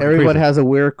 That's still fucking everybody crazy. has a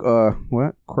weird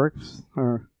what quirks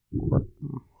or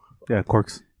Yeah,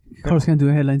 corks. Carlos can't do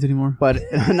headlines anymore. but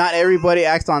not everybody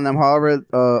acts on them. However,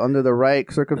 under the right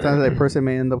circumstances, a person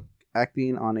may end up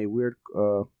acting on a weird.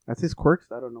 That says quirks.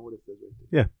 I don't know what it says. Right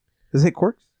there. Yeah. Does it say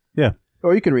quirks? Yeah.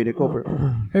 Or you can read it. Go for it.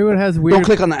 Everyone has weird, Don't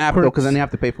click on the app though, quirks. because then you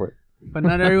have to pay for it. but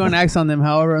not everyone acts on them.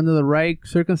 However, under the right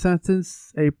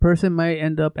circumstances, a person might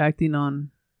end up acting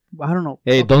on. I don't know.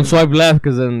 Hey, don't swipe left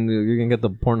because then you can get the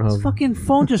This Pornhub. fucking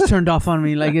phone just turned off on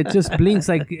me. Like it just blinks.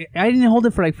 Like I didn't hold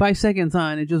it for like 5 seconds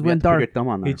on. It just You went have to put dark. your thumb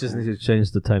on that. He just needs to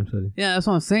change the time setting. Yeah, that's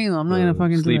what I'm saying. Though. I'm not gonna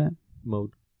fucking sleep do that.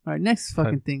 mode. All right, next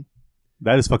fucking thing.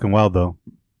 That is fucking wild, though.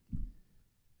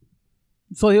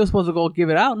 So he was supposed to go give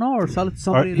it out, no, or sell it to Or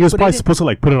somebody. he was probably liquidate it? supposed to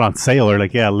like put it on sale or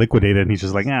like liquidate it, and he's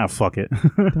just like, fuck it.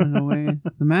 Turn it away.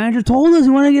 The manager told us he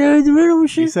wanted to get rid of He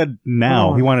shit. said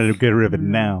now. He wanted to get rid of it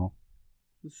now.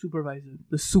 The supervisor,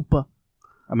 the super.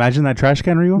 Imagine that trash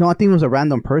can, Rigo. No, I think it was a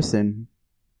random person.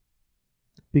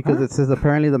 Because it says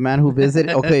apparently the man who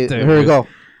visited. Okay, Dude. here we go.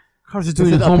 Carlos is This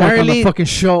doing is his homework on the apparently- fucking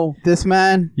show. This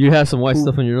man You have some white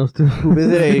stuff in your nose too. who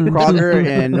visited a Kroger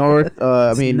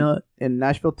in Nut. in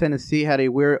Nashville, Tennessee, had a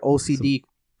weird OCD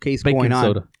case Baking going on.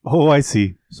 soda. Oh, I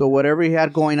see. So whatever he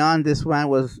had going on, this man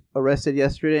was arrested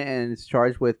yesterday and is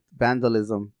charged with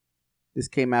vandalism. This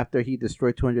came after he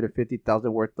destroyed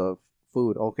 250,000 worth of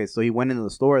food. Okay, so he went into the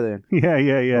store then. Yeah.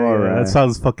 All right. That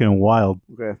sounds fucking wild.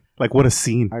 Okay, Like, what a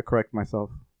scene. I correct myself.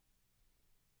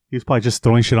 He was probably just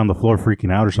throwing shit on the floor,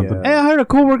 freaking out or something. Yeah. Hey, I heard a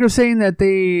coworker saying that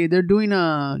they're doing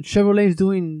Chevrolet's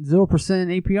doing 0%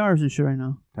 APRs and shit right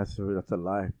now. That's a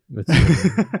lie. It's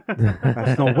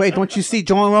That's no way. Don't you see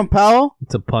John Ron Powell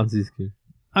a Ponzi scheme.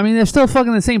 I mean, they're still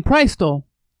fucking the same price though.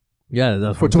 Yeah,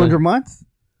 that's for what I'm 200 months?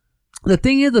 The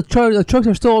thing is, the trucks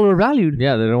are still overvalued, saying.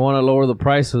 Yeah, they don't want to lower the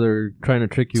price, so they're trying to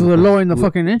trick you. so they're lowering the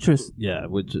fucking interest. Yeah,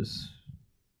 which is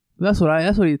That's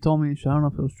what he told me. So I don't know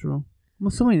if it was true. I'm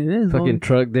assuming it is. fucking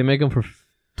truck. They make them for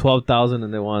 12,000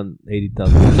 and they want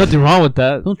 80,000. Nothing wrong with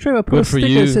that. Don't trade. Put a Good for sticker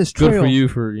you. that says Good trail. for you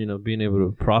for being able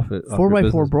to profit. off 4x4, your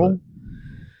business, bro. but-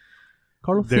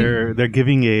 Carlos, They're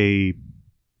giving a.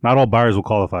 Not all buyers will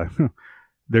qualify.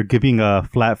 They're giving a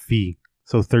flat fee,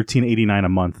 so $13.89 a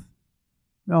month.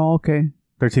 oh, okay.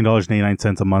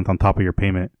 $13.89 a month on top of your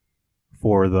payment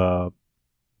for the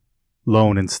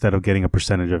loan instead of getting a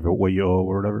percentage of what you owe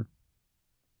or whatever.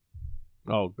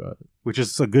 Oh god. Which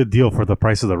is a good deal for the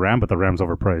price of the Ram, but the Ram's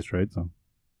overpriced, right? So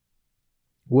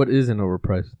What is an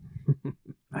overpriced?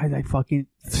 I like fucking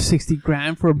 60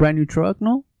 grand for a brand new truck.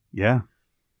 No, yeah,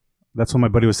 that's what my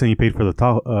buddy was saying. He paid for the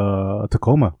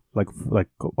Tacoma, like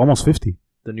almost 50,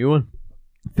 The new one?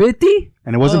 50.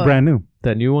 and it wasn't brand new.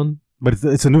 That new one? But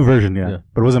it's a new version, yeah. Yeah.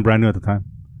 But it wasn't brand new at the time.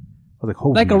 I was like,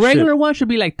 holy Like a shit. regular one should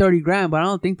be like 30 grand, but I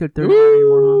don't think they're 30 grand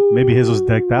anymore. Huh? Maybe his was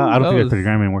decked out. I don't That think they're was- 30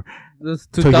 grand anymore. That's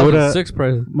 2006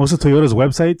 price. Most of Toyota's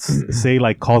websites say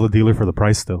like call the dealer for the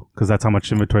price still, because that's how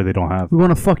much inventory they don't have. We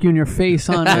want to fuck you in your face,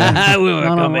 huh? we man? want to Not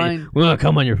come online. we want to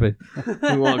come on your face.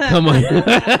 We want to come on your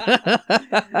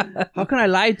How can I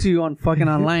lie to you on fucking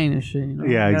online and shit? You know?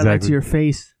 Yeah, I gotta lie exactly. to your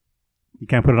face. You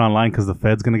can't put it online because the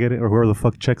Fed's gonna get it, or whoever the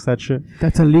fuck checks that shit.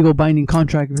 That's a legal binding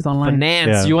contract if it's online. finance.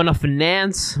 Yeah. You want to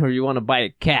finance or you want to buy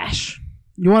it cash?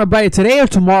 You want to buy it today or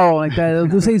tomorrow? Like that.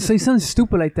 They'll say something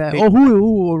stupid like that. Oh,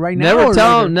 who right now? Never or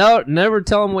tell later? them. Never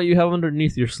tell them what you have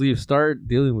underneath your sleeve. Start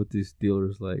dealing with these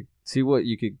dealers. Like, see what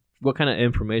you could what kind of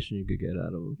information you could get out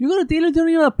of them. You go to dealers, you don't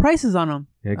even know the prices on them.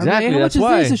 Exactly, how that's much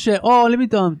why. is this and shit? Oh, let me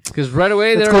do. Because right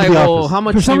away Let's they're go to like, the well, office. how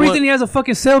much? For some do you reason, he has a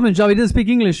fucking salesman job. He doesn't speak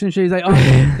English and shit. He's like,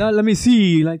 oh, let me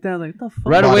see, like that. Like, the fuck?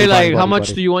 Right Body, away, body, like, how body, much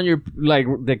body. do you want your, like,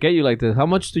 they get you like this? How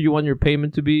much do you want your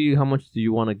payment to be? How much do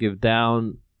you want to give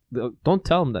down? Don't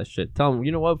tell them that shit. Tell them,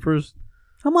 you know what, first,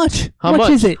 How much? how much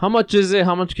is it? How much is it?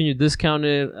 How much can you discount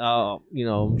it? You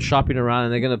know, shopping around,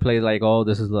 and they're going to play like, oh,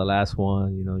 this is the last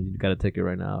one. You know, you got to take it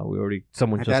right now.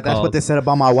 Someone just That's called. what they said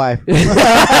about my wife. This is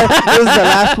the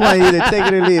last one. Either take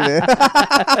it or leave it.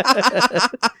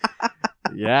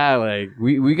 Yeah, like,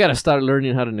 we got to start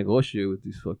learning how to negotiate with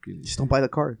these fucking, Just don't buy the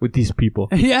car. with these people.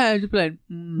 Yeah, just be like,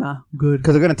 nah, good.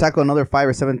 Because they're gonna tackle another $5,000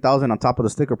 or $7,000 on top of the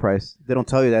sticker price. They don't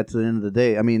tell you that to the end of the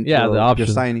day. I mean, Yeah, the you're option.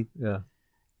 signing. Yeah.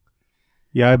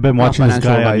 Yeah, I've been Not watching this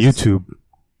financial guy on advice. YouTube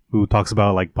who talks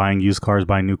about like buying used cars,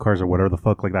 buying new cars, or whatever the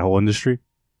fuck, like that whole industry.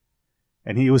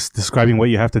 And he was describing what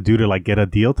you have to do to like get a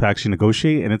deal to actually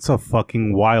negotiate, and it's a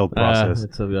fucking wild process.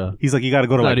 Yeah. He's like, you got to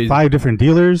go to Not like easy. 5 different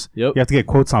dealers. Yep. You have to get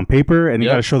quotes on paper, and you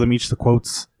Yep. got to show them each the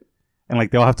quotes, and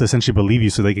like they'll have to essentially believe you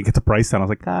so they can get the price down. I was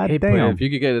like, God Hey, but damn. if you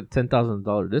could get a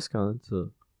 $10,000 discount,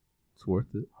 it's worth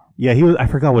it. Yeah, he was. I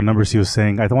forgot what numbers he was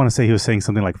saying. I want to say he was saying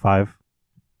something like 5.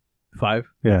 5.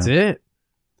 Yeah, That's it.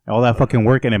 all that fucking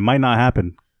work, and it might not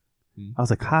happen. Mm. I was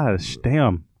like, gosh,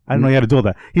 damn. I didn't know you had to do all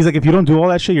that. He's like, if you don't do all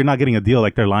that shit, you're not getting a deal.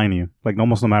 Like, they're lying to you. Like,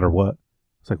 almost no matter what.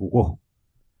 It's like, whoa.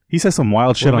 He says some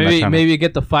wild shit Well, on that maybe channel. maybe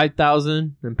get the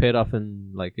 5,000 and pay it off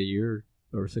in like a year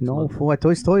or 6 No, months. fool. I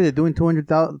told you they're doing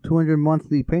 200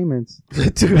 monthly payments.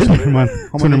 200 month,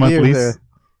 How 200 many month years lease. there?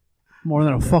 More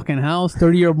than a fucking house,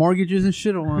 30-year mortgages and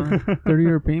shit, or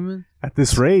 30-year payment. At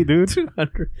this rate, dude.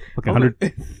 200. Fucking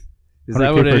 100. Is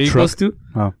that 100K what for it a equals to?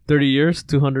 Oh. 30 years,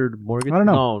 200 mortgage? I don't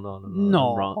know. No.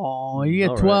 No, I'm wrong. oh, you get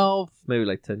All right. 12. Maybe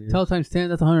like 10 years. 12 times 10,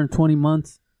 that's 120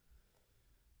 months.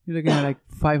 You're looking at like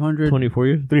 500. 24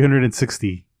 years?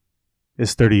 360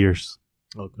 is 30 years.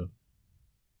 Okay.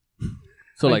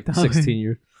 So Like like that. 16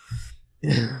 years.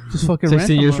 Just fucking 16 rent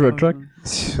them, years for a motherfucker. truck?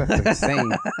 That's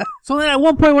insane. So then at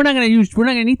one point we're not gonna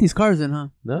need these cars then, huh?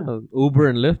 No, Uber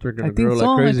and Lyft are I gonna think grow so.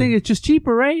 like I crazy. think it's just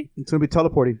cheaper, right? It's gonna be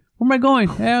teleporting. Where am I going?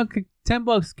 Yeah, okay,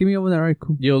 $10. Give me over there. All right,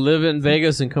 cool. You'll live in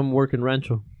Vegas and come work in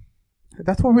Rancho.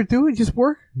 That's what we're doing. Just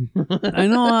work. I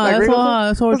know. Like That's regular- what we're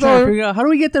that's trying all- to figure out. How do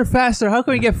we get there faster? How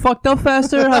can we get fucked up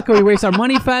faster? How can we waste our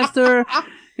money faster?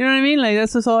 You know what I mean? Like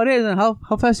that's just all it is. And how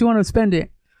fast you want to spend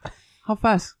it? How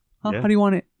fast? Huh? Yeah. How do you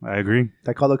want it? I agree.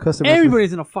 I call the customers.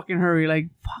 Everybody's in a fucking hurry. Like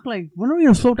fuck. Like when are we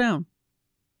gonna slow down?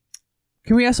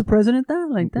 Can we ask the president that?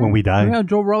 Like that? When we die. Can we have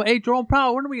Joe Rogan? Hey, Jerome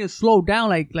Powell, when are we gonna slow down?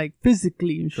 Like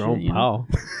physically and shit. Jerome you know? Powell.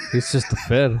 He's just the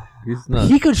Fed. He's not.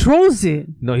 He controls it.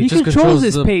 No, he he just controls controls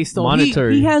his the pace though.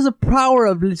 monetary. He has a power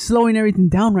of slowing everything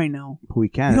down right now. We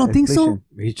can. You don't think so? Inflation.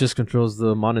 He just controls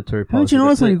the monetary policy. Haven't you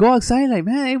noticed That's when it. you go outside, like,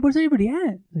 man, hey, where's everybody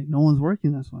at? Like, no one's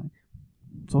working. That's why.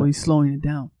 So he's slowing it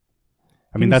down.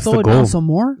 I mean, Can that's you slow the it down goal. some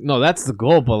more. No, that's the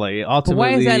goal, but like But ultimately, why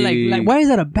is that like why is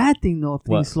that a bad thing though? If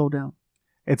What? things slow down,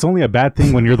 It's only a bad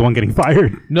thing when you're the one getting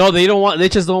fired. No, they don't want. They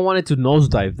just don't want it to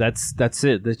nosedive. That's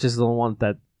it. They just don't want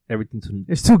that everything to.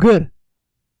 it's too good.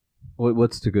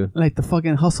 What's too good? Like the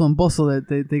fucking hustle and bustle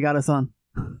that they got us on.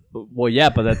 Well, yeah,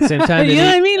 but at the same time, You know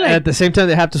what I mean? Like- at the same time,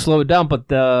 they have to slow it down. But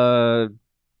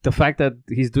the fact that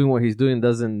he's doing what he's doing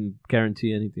doesn't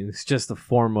guarantee anything. It's just a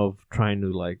form of trying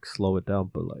to like slow it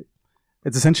down. But like,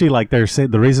 It's essentially like they're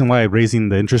saying the reason why raising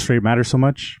the interest rate matters so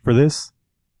much for this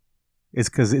is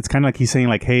because it's kind of like he's saying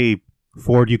like, hey,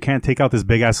 Ford, you can't take out this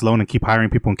big ass loan and keep hiring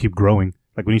people and keep growing.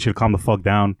 Like we need you to calm the fuck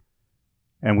down,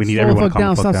 and we need Slow everyone the to fuck calm down.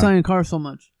 the fuck Stop down. signing cars so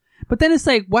much. But then it's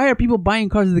like, why are people buying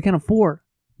cars that they can't afford?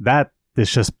 That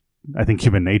is just, I think,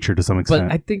 human nature to some but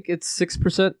extent. I think it's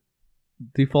 6%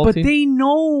 defaulting. But they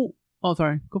know. Oh,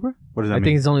 sorry. Go for it. What does that I mean?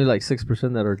 think it's only like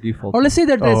 6% that are defaulting. Or let's say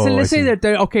that. Oh, I Let's say see. that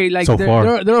they're okay. Like So they're,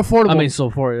 far. they're affordable. I mean, so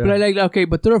far, yeah. But like okay,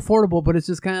 but they're affordable. But it's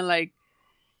just kind of like,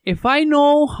 if I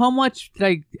know how much,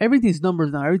 like everything's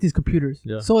numbers now, everything's computers.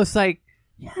 Yeah. So it's like,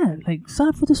 yeah, like sign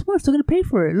up for the smart. They're gonna pay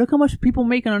for it. Look how much people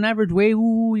make on an average way.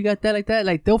 Ooh, you got that like that.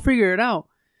 Like they'll figure it out.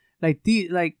 Like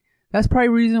that's probably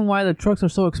the reason why the trucks are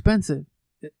so expensive,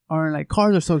 or like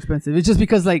cars are so expensive. It's just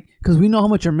because we know how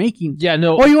much you're making. yeah,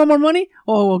 no. Oh, you want more money?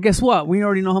 Oh, well, guess what? We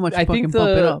already know how much. I fucking think bump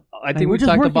it up. I Like, think we're we just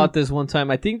talked working- about this one time.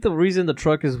 I think the reason the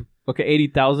truck is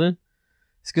 80,000 is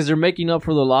because they're making up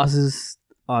for the losses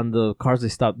on the cars they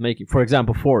stopped making. For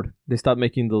example, Ford, they stopped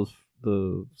making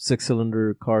the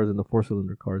 6-cylinder cars and the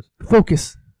 4-cylinder cars.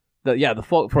 Focus.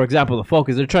 For example, the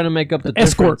Focus, they're trying to make up the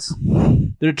Escorts.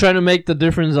 difference. They're trying to make the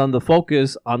difference on the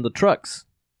Focus on the trucks.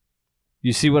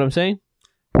 You see what I'm saying?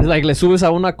 It's like le subes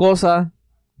a una cosa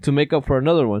to make up for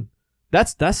another one.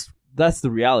 That's that's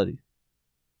the reality.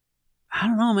 I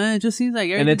don't know, man. It just seems like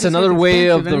And it's just another gets way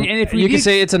of expensive. the. And if we You can did-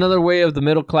 say it's another way of the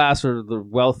middle class or the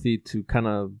wealthy to kind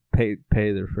of pay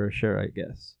their fair share, I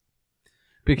guess.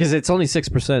 Because it's only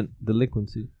 6%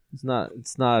 delinquency. It's not.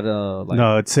 Like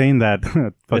No, it's saying that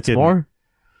it's fucking more.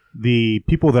 the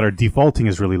people that are defaulting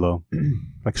is really low.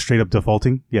 Like straight up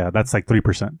defaulting. Yeah, that's like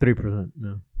 3%. 3%.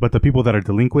 No, But the people that are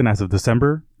delinquent as of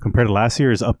December compared to last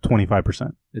year is up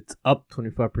 25%. it's up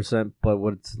 25%. But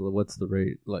what's the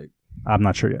rate like? I'm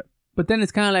not sure yet. But then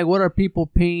it's kind of like, what are people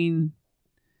paying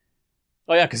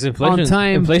Oh yeah, because on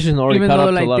time? inflation already Even caught though up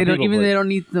to like a lot they of don't, people. even but- they don't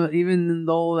need the, even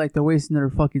though like they're wasting their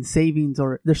fucking savings,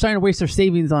 or they're starting to waste their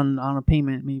savings on a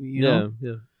payment, maybe. You know?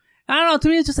 yeah. I don't know. To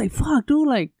me, it's just like, fuck, dude.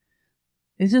 Like,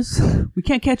 it's just we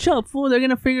can't catch up. Fool, they're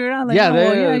gonna figure it out. Like, Yeah, oh,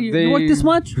 they- yeah, you they- work this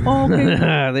much. Oh,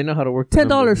 okay. They know how to work. the $10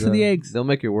 numbers, for the eggs. They'll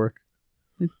make it work.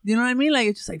 You know what I mean? Like,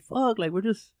 it's just like, fuck. Like, we're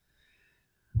just.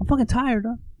 I'm fucking tired,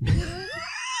 huh?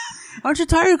 Aren't you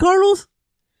tired, Carlos?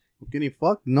 Getting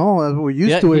fucked? No, that's what we're used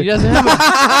Yeah, to he it. doesn't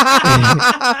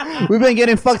have We've been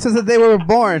getting fucked since the day we were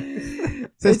born.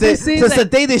 Since, It just seems the like-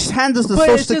 day they hand us the But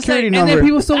social it's just security like, and number. then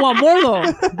people still want more though.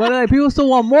 But like, people still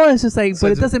want more. It's just like,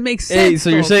 but it doesn't make sense. Hey, so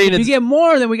you're though. saying if you it's- get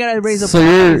more, then we gotta raise the So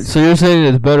you're saying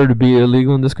it's better to be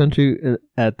illegal in this country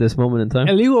at this moment in time?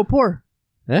 illegal or poor?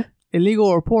 Eh? Illegal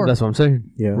or poor? That's what I'm saying.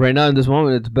 Yeah. Right now in this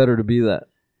moment, it's better to be that.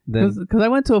 Than, Because I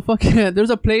went to a fucking there's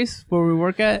a place where we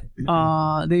work at.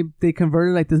 They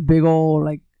converted like this big old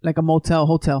like a motel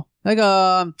hotel, like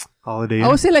a Holiday I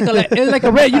would say it's like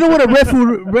a red. You know what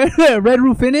a red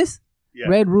roof inn is? Yeah.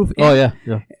 Red roof inn. oh yeah.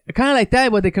 Kind of like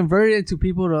that, but they converted it to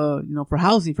people to for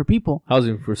housing for people.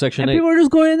 Housing for Section And 8. people are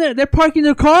just going in there. They're parking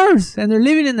their cars and they're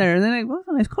living in there. And they're like, "What's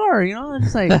a nice car?" You know, it's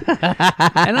just like.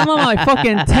 And I'm on my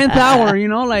fucking 10th hour. You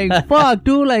know, like fuck,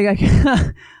 dude. Like I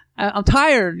can't. I'm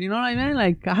tired. You know what I mean?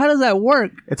 Like, how does that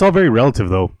work? It's all very relative,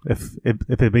 though. If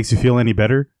it makes you feel any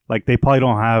better, like they probably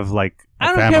don't have like a I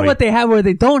don't family. care what they have or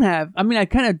they don't have. I mean, I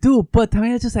kind of do, but I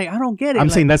mean, it's just like I don't get it. I'm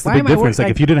Like, saying that's the why big am I difference. work-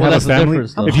 Like if you didn't Well, have a that's the family,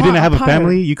 difference, though. if you didn't have a I'm tired.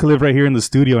 family, you could live right here in the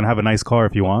studio and have a nice car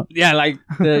if you want. Yeah, like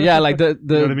the You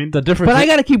know what I mean? the difference. But I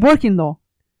gotta keep working though.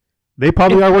 They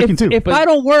probably are working too. If but I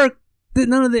don't work,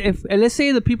 none of the. If let's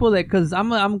say the people that, because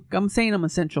I'm saying I'm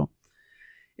essential.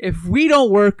 If we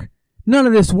don't work, none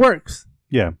of this works.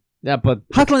 yeah, yeah, but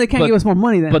How come they can't But- give us more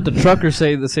money then? but the truckers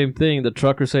say the same thing. The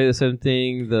truckers say the same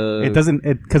thing. it doesn't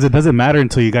because it doesn't matter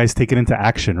until you guys take it into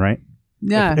action, right?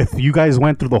 yeah, If you guys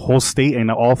went through the whole state and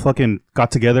all fucking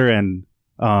got together and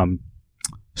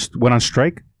went on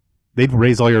strike, they'd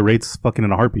raise all your rates fucking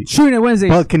in a heartbeat. shooting at Wednesdays.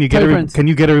 But can you Tell your friends. can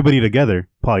you get everybody together?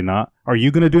 Probably not. Are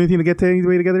you gonna do anything to get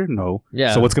anybody together? No.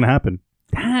 Yeah. So what's gonna happen?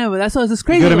 Damn, but that's why it's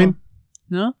crazy. You know what I though. mean?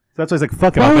 No. So that's why it's like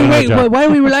fuck it. Why I'll do get we another wait? job. Why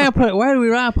do we rely on why do we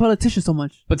rely on politicians so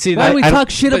much? But see, Why do we I don't- talk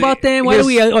shit but about them? Why do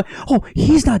we? here's- Oh,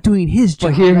 he's not doing his job.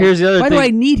 But here's the other Why thing. do I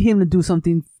need him to do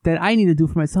something that I need to do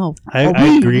for myself? I Or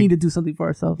we agree. need to do something for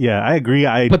ourselves. Yeah, I agree.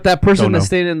 But that person Don't that know.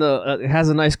 stayed in the has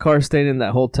a nice car, staying in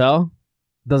that hotel,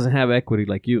 doesn't have equity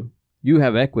like you. You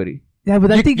have equity. Yeah,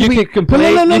 but I You- think you we can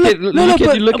complain, No, you can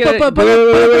look at it- but wait,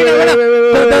 wait,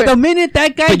 wait. the minute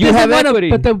that guy But you doesn't have want to, equity.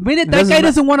 but the minute It that doesn't guy ma-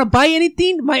 doesn't want to buy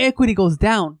anything, my equity goes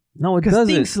down No, it because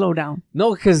doesn't. things slow down.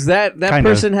 No, because that Kinda.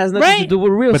 person has nothing to Right. do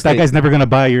with real But estate. that guy's never gonna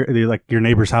buy your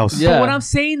neighbor's house. Yeah. So what I'm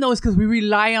saying though is because we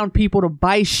rely on people to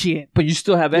buy shit, But you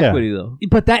still have Yeah. equity though.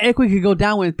 but that equity could go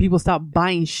down when people stop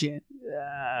buying shit.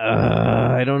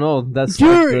 I don't know. That's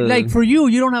You're the- like for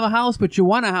you don't have a house, but you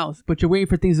want a house, but you're waiting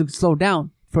for things to slow down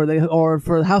for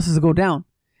the houses to go down.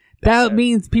 That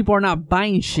means people are not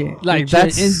buying shit. Like, Which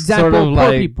that's is sort of poor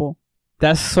like- people.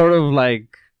 that's sort of like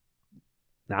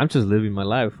I'm just living my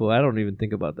life. Well, I don't even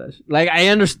think about that. Like I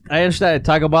understand. I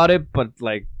talk about it, but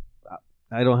like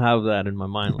I don't have that in my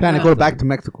mind. Plan to go back to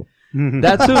Mexico.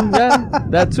 That too. Yeah,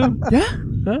 that too.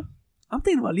 Yeah. I'm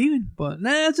thinking about leaving, but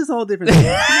nah, it's just a whole different thing.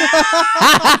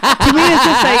 To me, it's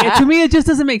just like it just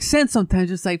doesn't make sense sometimes.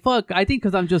 Just like fuck, I think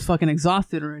because I'm just fucking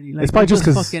exhausted already. Like, It's probably I'm just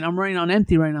 'cause- fucking. I'm running on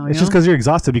empty right now. It's you just know? because you're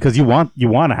exhausted because you want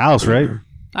a house, right?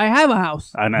 I have a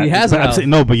house. And He has a I'm house. saying-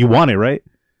 no, but you want it, right?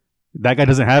 That guy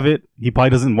doesn't have it. He probably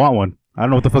doesn't want one. I don't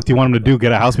know what the fuck do you want him to do?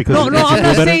 Get a house because No, it no, makes you I'm feel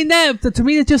not better? saying that. To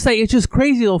me, it's just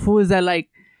crazy though. Fool is that like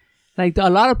a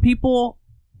lot of people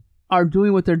are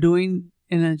doing what they're doing.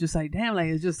 And then just like damn, like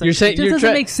it's just like You're saying- it just you're doesn't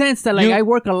try- make sense that like you- I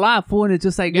work a lot, fool, and it's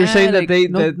just like You're saying that like, they-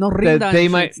 no, that- no that rinda they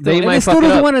and might- shit they still. might and it fuck still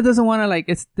it doesn't up. want to like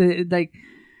it's the like,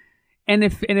 and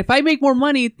if I make more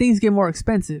money, things get more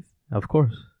expensive. Of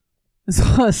course.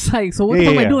 So it's like, so what the Yeah,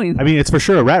 fuck am I yeah. doing? I mean, it's for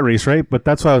sure a rat race, right? But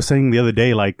that's what I was saying the other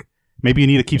day. Like, maybe you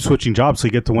need to keep switching jobs so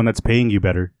you get to one that's paying you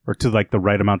better or to like the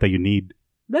right amount that you need.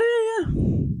 Yeah.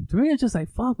 To me, it's just like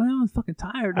fuck, man. I'm fucking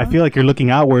tired. I dog. feel like you're looking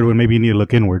outward when maybe you need to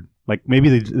look inward. Like maybe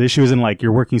the issue isn't like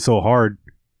you're working so hard.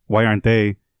 Why aren't they?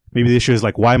 Maybe the issue is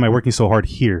like, why am I working so hard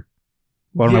here?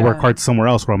 Why don't I work hard somewhere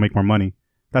else where I'll make more money?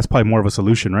 That's probably more of a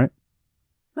solution, right?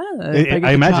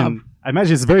 I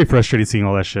imagine it's very frustrating seeing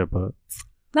all that shit, but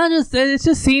it's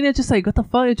just seeing it, just like, what the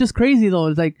fuck? It's just crazy though.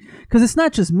 It's like, because it's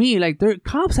not just me. Like,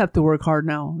 cops have to work hard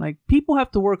now. Like, people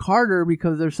have to work harder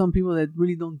because there's some people that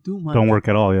really don't do much. Don't work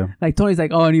at all, yeah. Like, Tony's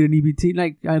like, oh, I need an EBT.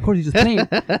 Like, of course he's just playing.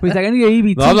 But he's like, I need an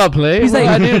EBT. No, I'm not playing. He's like,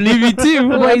 I need an EBT.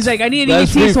 Well, he's like, I need an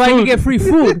EBT so I can get free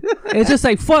food. It's just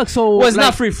like, fuck. So, well, it's like,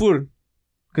 not free food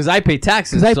because I pay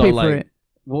taxes. Because I pay like, for it.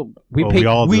 Well,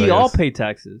 we all pay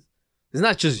taxes. It's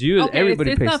not just you. Okay,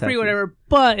 everybody it's pays not taxes. free, whatever.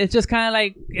 But it's just kind of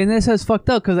like, and this is fucked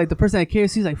up because like the person at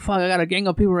KFC is like, fuck, I got a gang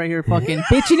of people right here, fucking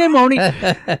bitching and moaning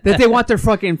that they want their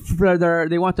fucking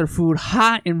they want their food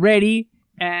hot and ready,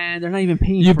 and they're not even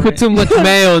paying. You for put it. too much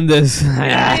mayo on this.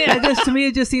 Yeah, just to me,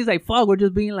 it just seems like fuck. We're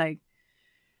just being like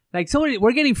somebody.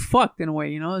 We're getting fucked in a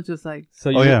way, you know. It's just like. So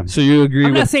you agree?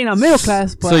 I'm with, not saying I'm middle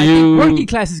class, but so I you think working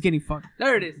class is getting fucked.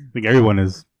 There it is. I think everyone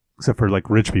is, except for like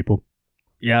rich people.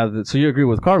 Yeah. So you agree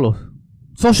with Carlos?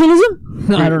 Socialism?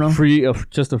 No, I don't know.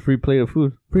 Just a free plate of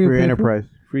food. Free enterprise.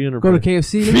 Free enterprise. Go to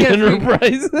KFC. Free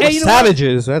enterprise. Hey, you know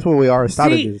Savages. That's what we are.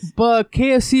 Savages. See, but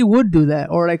KFC would do that,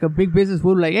 or like a big business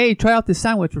would like, hey, try out this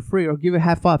sandwich for free, or give it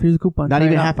half off. Here's a coupon. Not Try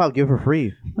even it out. half out. Give for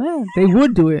free. Yeah, they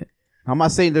would do it. I'm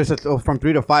not saying there's from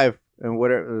 3 to 5 and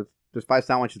whatever. There's 5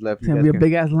 sandwiches left. It's gonna be a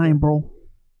big ass line, bro.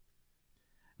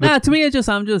 Nah, to me, it's just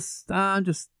I'm just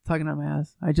talking out my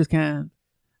ass. I just can't.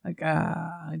 Like,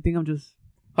 I think I'm just.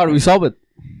 How do we solve it?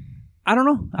 I don't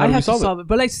know. How I do we have to solve solve it,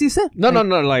 but like Steve said, No.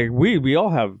 Like we all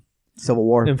have Civil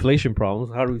War. inflation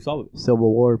problems. How do we solve it?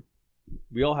 Civil War.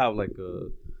 We all have like a.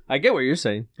 I get what you're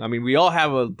saying. I mean, we all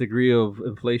have a degree of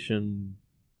inflation,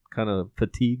 kind of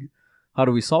fatigue. How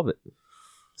do we solve it?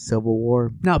 Civil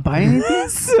War. not buy anything.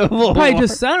 Civil Probably War.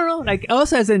 just I don't know, like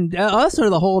us as in us or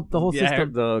the whole Yeah,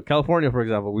 system. the California, for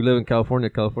example. We live in California.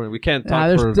 We can't talk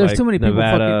There's for like, too many people.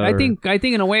 Nevada Fucking, or- I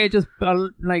think in a way it just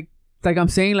like I'm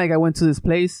saying, like I went to this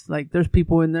place, like there's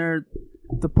people in there.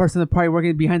 The person that's probably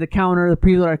working behind the counter, the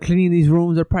people that are cleaning these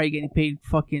rooms, they're probably getting paid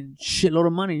fucking shitload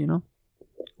of money, you know.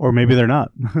 Or maybe they're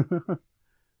not.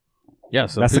 Yeah,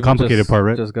 so That's the people complicated part,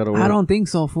 right? Just gotta work. I don't think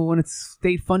so, fool. When it's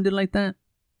state funded like that.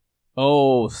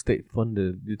 Oh, state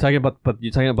funded. You're talking about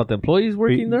the employees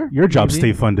working there? Your job's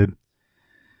Maybe. state funded.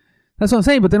 That's what I'm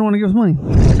saying, but they don't want to give us money.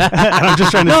 I'm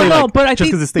just trying to say, like, but I just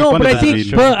think because it's state no, funded but I doesn't think,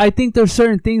 mean- but I think there's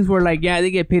certain things where like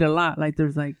they get paid a lot. Like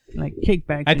there's like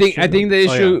kickbacks. I and think shit. the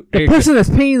Oh, issue. the person that's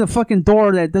paying the fucking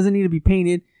door that doesn't need to be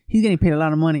painted, he's getting paid a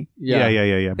lot of money. Yeah.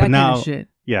 That But kind now, of shit.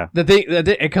 yeah. The thing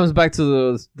it comes back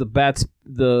to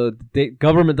the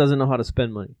government doesn't know how to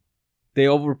spend money. They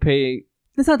overpay.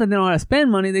 It's not that they don't know how to spend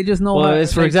money. They just know. Well, how,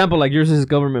 it's for like, example, like yours is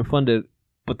government funded,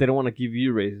 but they don't want to give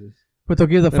you raises. but they'll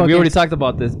give the And fucking. we already talked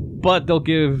about this, but they'll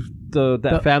give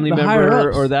that family the member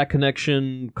higher-ups. or that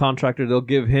connection contractor. They'll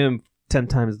give him 10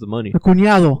 times the money, the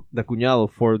cuñado. the cuñado,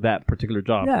 for that particular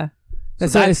job. Yeah. So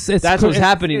that's what's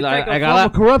happening. It's Like, like I a got form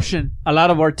of corruption. a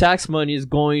lot of our tax money is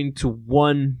going to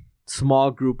one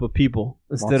small group of people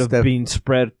instead of step. being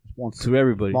spread One to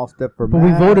everybody. small step for But we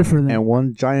man voted for them. and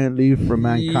one giant leap for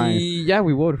mankind. Yeah,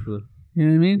 we voted for them. You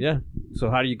know what I mean? Yeah.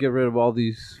 So how do you get rid of all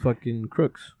these fucking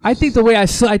crooks? I think the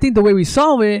way we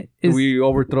solve it Do is we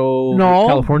overthrow No.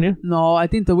 California? no. I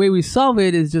think the way we solve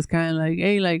it is just kind of like,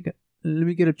 hey, like let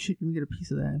me get a piece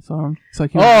of that. So I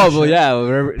can. Oh, well, yeah.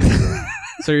 whatever.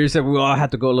 So you said we all have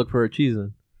to go look for a cheese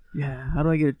then? Yeah. How do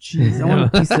I get a cheese? I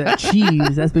want a piece of that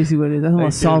cheese. That's basically what it is. That's how I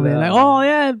Like, solve it. dude, Like, oh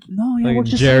yeah, no, yeah, Like we're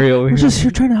just Jerry over we're here. just here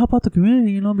trying to help out the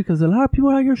community, you know, because a lot of people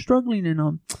out here struggling,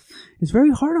 and it's very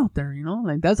hard out there, you know.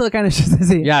 Like that's the kind of shit they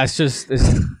say. Yeah, it's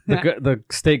the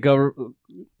state government,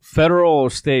 federal or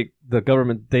state, the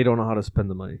government, they don't know how to spend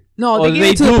the money. No, Well, they give they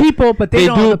it to do. the people, but they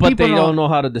don't. do, the but people they don't know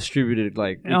how to distribute it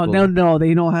like No, equally. no,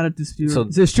 they know how to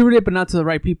distribute it, but not to the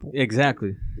right people.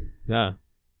 Exactly. Yeah.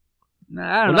 Nah, I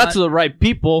Well, don't know. not to the right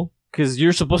people, because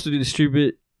you're supposed to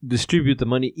distribute the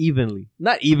money evenly.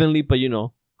 Not evenly, but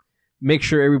make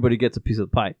sure everybody gets a piece of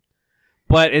the pie.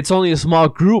 But it's only a small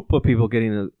group of people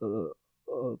getting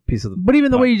a piece of the. But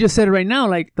even the way you just said it right now,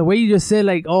 like the way you just said,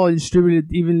 like, oh, distribute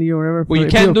it evenly or whatever. Well, you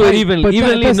for- can't for- do it evenly. but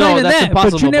Evenly, it's not no, even that's that.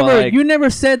 impossible, But but, like- you never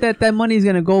said that money is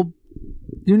gonna go.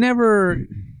 You never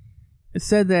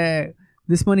said that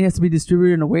this money has to be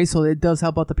distributed in a way so it does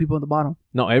help out the people at the bottom.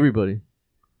 No, everybody.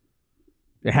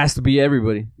 It has to be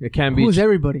everybody. It can't be Who's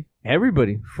everybody?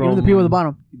 everybody. From Even the people at the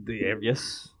bottom.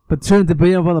 Yes. But shouldn't the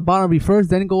people at the bottom be first,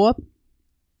 then go up?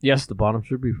 Yes, the bottom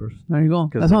should be first. There you go.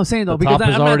 'Cause That's what I'm saying though. The Because top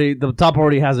is I'm not- already the top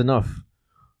already has enough.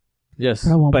 Yes,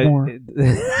 But I want more.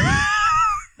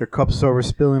 Their cups over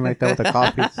spilling like that with the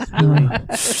coffee.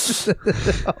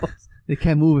 They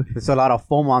can't move it. There's a lot of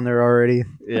foam on there already.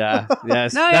 Yeah,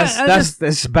 yes. No, yeah,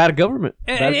 That's bad government.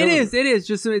 Bad government. It is.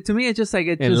 Just to me, it's just like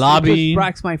it And just lobbying,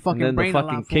 racks my And fucking then the brain a lot.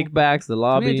 fucking fool. kickbacks, the To me,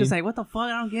 lobby. it's just like what the fuck?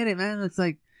 I don't get it, man. It's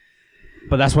like,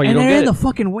 But that's why you and don't they're in get the it.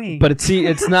 fucking way. But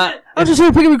it's not. I'm just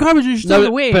here picking up garbage and you're No, in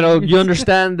the way. but you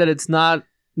understand that it's not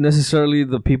necessarily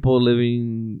the people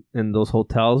living in those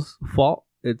hotels' fault.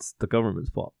 It's the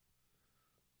government's fault.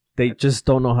 They just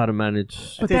don't know how to manage.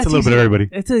 I think it's a little bit of everybody.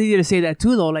 It's easy to say that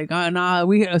too, though. Like,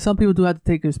 some people do have to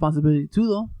take responsibility too,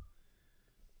 though.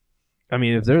 I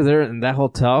mean, if they're there in that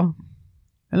hotel,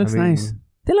 It looks I mean- nice.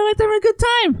 They look like they're having a good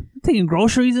time. Taking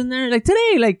groceries in there. Like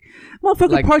today, like,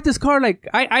 motherfucker Like- parked this car. Like,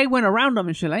 I went around them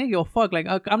and shit. Like, I ain't give a fuck. Like,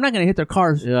 I'm not going to hit their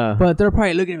cars. yeah. But they're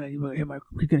probably looking at me. You're going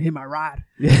to hit my ride.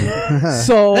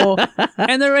 So,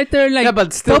 and they're right there, like, Yeah,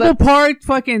 but still double that- parked,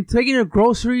 fucking taking their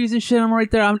groceries and shit. I'm right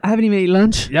there. I haven't even ate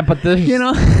lunch. Yeah, but You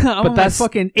know? I'm on my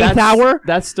fucking eighth hour.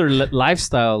 That's their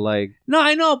lifestyle. Like, No,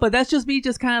 I know, but that's just me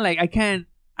just kind of like,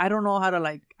 I don't know how to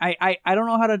like, I don't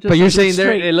know how to just. but you're like, saying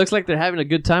straight. it looks like they're having a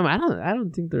good time. I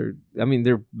don't think they're. I mean,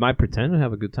 they might pretend to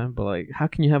have a good time, but like, how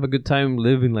can you have a good time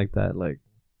living like that? Like,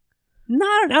 No,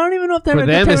 I don't even know if they're For a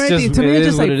them, good it's time or anything. just- To me, it it's is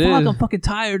just like, what it fuck, is. I'm fucking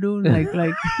tired, dude.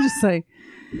 Like, just like,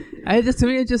 to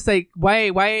me, it's just like,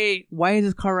 why is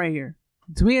this car right here?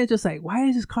 To me, it's just like, why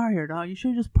is this car here, dog? You should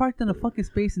have just parked in a fucking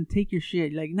space and take your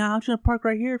shit. Like, nah, I'm trying to park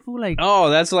right here, fool. Like, oh,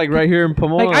 that's like right here in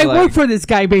Pomona. like I work for this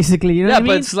guy, basically. You know yeah, what I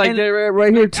but mean? it's like And they're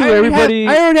right here too. I already Everybody.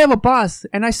 I already have a boss,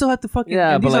 and I still have to fucking.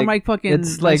 Yeah, and but these are like, my fucking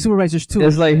it's my like- supervisors too.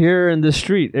 It's like here in the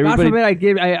street. God Everybody.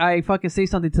 forbid I fucking say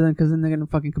something to them because then they're gonna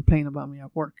fucking complain about me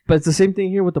at work. But it's the same thing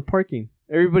here with the parking.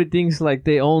 Everybody thinks like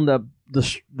they own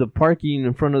the parking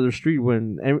in front of their street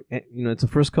when it's a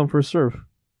first come first serve.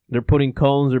 They're putting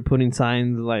cones, they're putting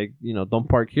signs like don't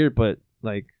park here, but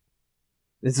like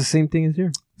it's the same thing as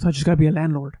here. So I just gotta be a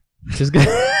landlord. Just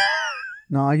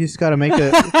No, I just gotta make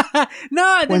it.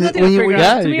 No, there's When- nothing when to you- figure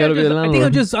yeah, out. To you me, gotta be a I think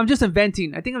landlord. I'm just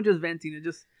inventing. I think I'm just venting. It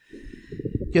just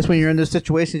Just when you're in this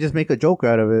situation, just make a joke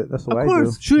out of it. That's what of I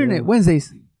course do. shooting Yeah. it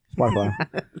Wednesdays. Spotify.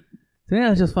 To me,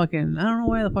 that's just fucking. I don't know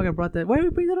why the fuck I brought that. Why did we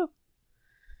bring that up?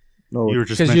 No, You were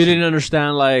just because you mentioning- didn't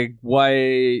understand like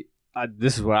why.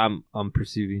 This is what I'm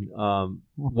perceiving.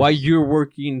 Why you're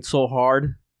working so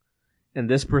hard, and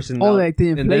this person. Oh, down- like the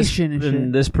and inflation and shit.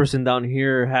 and this person down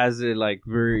here has it like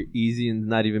very easy and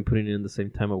not even putting in the same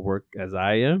time of work as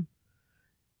I am,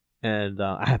 and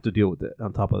I have to deal with it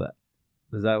on top of that.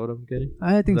 Is that what I'm getting?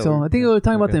 I think Is that so. what- I think we were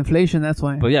talking about okay. the inflation. That's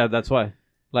why. But yeah, that's why.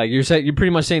 Like you're pretty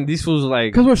much saying these fools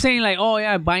like, Because we're saying like, oh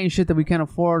yeah, buying shit that we can't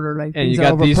afford or like and things you that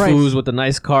got are these overpriced. fools with a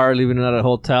nice car living at a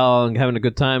hotel and having a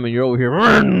good time, and you're over here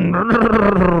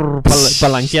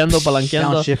palanqueando,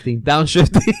 downshifting.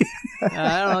 downshifting.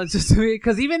 I don't know. It's just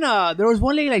because even there was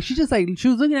one lady like she was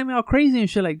looking at me all crazy and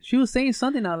shit. Like she was saying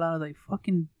something out loud. Like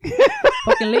fucking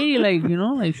lady. Like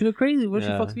like she look crazy. What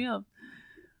Yeah. she fucks me up.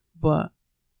 But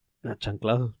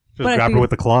Chanclazo. Just But I grab her think with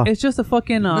the claw. it's just a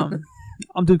fucking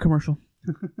I'm doing commercial.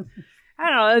 I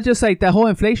don't know. It's just like that whole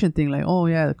inflation thing. Like, oh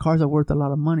yeah, the cars are worth a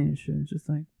lot of money and shit. It's just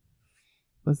like,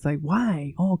 but it's like,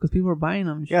 why? Oh, because people are buying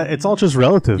them. And shit. Yeah, it's all just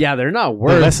relative. Yeah, they're not The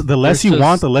worth. less they're you just-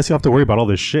 want, the less you have to worry about all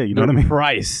this shit. You know what I mean?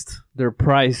 Priced. They're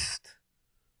priced.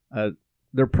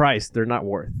 They're priced. They're not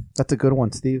worth. That's a good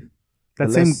one, Steve. That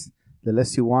the same.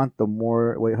 less you want, the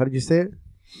more. Wait, how did you say it?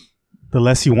 The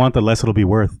less you want, the less it'll be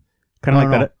worth. Kind of No,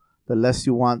 like no. that. The less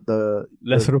you want, the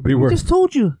Less it'll be I worth. just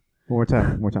told you. One more time.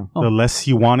 One more time. Oh. The less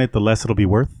you want it, the less it'll be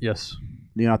worth. Yes.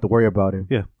 You don't have to worry about it.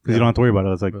 Yeah, because you don't have to worry about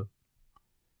it. It's like,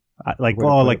 Right,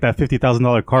 like that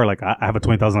 $50,000 car. Like I have a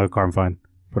 $20,000 car. I'm fine.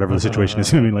 Whatever the situation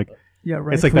is. I mean, like Yeah,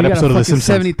 right. It's like Fool, that you got episode a of The fucking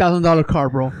Simpsons. $70,000 car,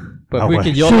 bro. But Oh, if we well.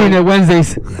 can Shooting YOLO. at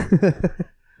Wednesdays.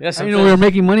 Yes, I didn't know we were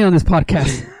making money on this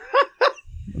podcast.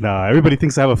 nah, everybody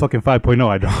thinks I have a fucking 5.0.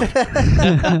 I don't.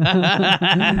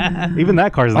 Even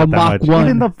that car's not A that Mach much. 1.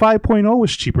 Even the 5.0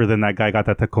 was cheaper than that guy got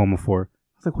that Tacoma for.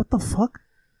 I was like, what the fuck?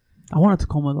 I want a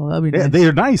Tacoma though. That'd be Yeah, nice.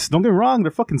 they're nice. Don't get me wrong.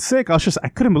 They're fucking sick. I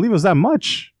couldn't believe it was that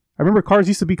much. I remember cars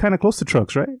used to be kind of close to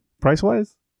trucks, right? Price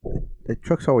wise. The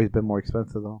truck's always been more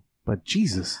expensive though. But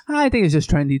Jesus. I think it's just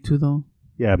trendy too, though.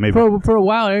 Yeah, maybe. For a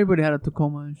while, everybody had a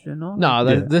Tacoma and shit. No, No,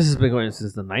 Yeah. this has been going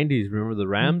since the 90s. Remember the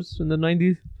Rams in the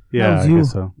 90s? yeah, was I you.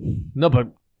 guess so. No, but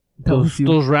That was you.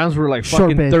 those Rams were like Short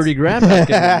fucking beds. 30 grand back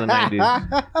in the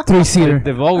 90s. 3-seater.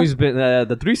 They've always been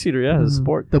the 3-seater, yeah, the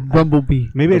sport. The Bumblebee.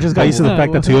 Maybe I just got used to the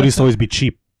fact that Toyota used to always be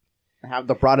cheap. Have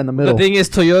the broad in the The middle. thing is,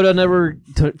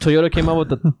 Toyota came out with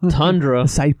the Tundra A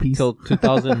side piece. till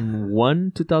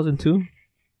 2001, 2002.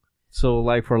 So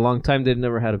like for a long time, they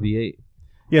never had a V8.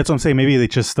 Yeah, that's what I'm saying. Maybe they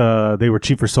just they were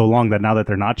cheap for so long that now that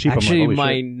they're not cheap, Actually, I'm like, my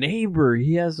holy shit. neighbor,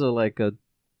 he has a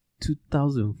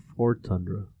 2004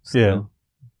 Tundra. Still. Yeah.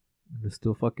 And it's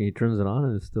still fucking. He turns it on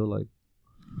and it's still like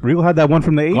Regal had that one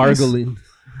from the 80s. gargling.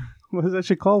 What is that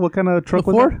shit called? What kind of truck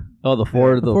The was Ford? that? Oh, the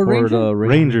Ford, Ford Ranger?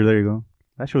 Ranger. There you go.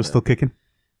 That shit was still kicking.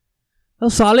 That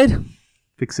was solid.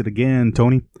 Fix it again,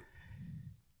 Tony.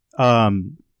 I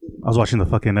was watching the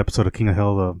fucking episode of King of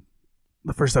Hell,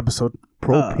 the first episode.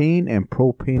 Propane and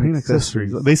propane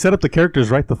accessories. They set up the characters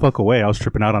right the fuck away. I was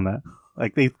tripping out on that.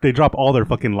 Like they drop all their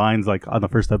fucking lines like on the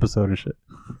first episode and shit,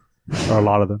 or a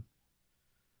lot of them.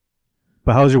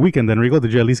 But how was your weekend then, Rigo?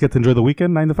 Did you at least get to enjoy the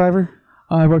weekend, 9 to 5er?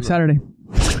 I work Saturday.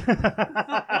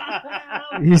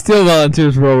 He still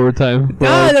volunteers for overtime. For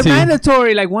Ah, they're OT.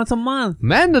 mandatory, like once a month.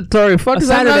 Mandatory. Fuck, A 'cause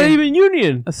I'm not Saturday. even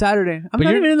union. A Saturday. I'm But not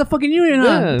you're- even in the fucking union, huh?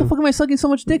 Yeah. What the fuck am I sucking so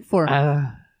much dick for?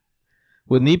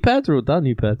 With knee pads or without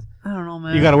knee pads? I don't know,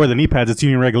 man. You gotta wear the knee pads. It's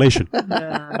union regulation.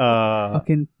 Yeah.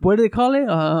 Fucking, what do they call it?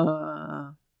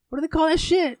 What do they call that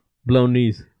shit? Blown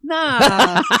knees.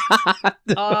 Nah.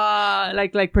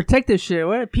 Like protective shit.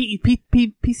 What?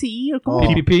 PCE or called?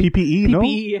 Oh. PPE, no?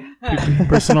 PPE.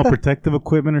 Personal protective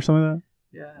equipment or something like that?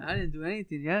 Yeah, I didn't do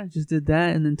anything. Yeah, just did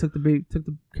that and then took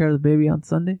care of the baby on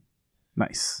Sunday.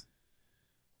 Nice.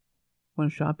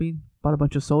 Went shopping. Bought a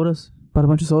bunch of sodas.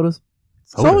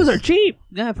 Sodas are cheap.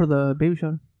 Yeah, for the baby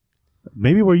shower.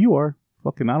 Maybe where you are.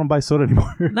 Fucking, I don't buy soda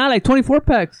anymore. Not like 24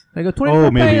 packs. Like a 24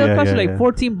 pack, maybe, it'll yeah, cost you yeah,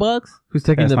 like yeah. $14. Who's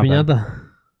taking That's the not bad. piñata?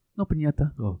 No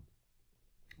piñata. Oh.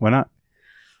 Why not?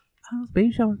 I don't know,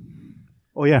 baby shower.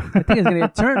 Oh, yeah. I think it's gonna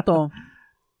get turned though.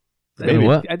 Maybe.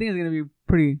 What? I think it's gonna be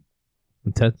pretty.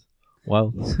 Intense.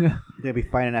 Wow. They'll be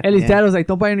fighting at Ellie's the dad end. was like,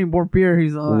 "Don't buy any more beer."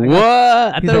 He's like, What?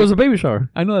 I he's thought it was like- a baby shower.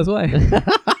 I know that's why.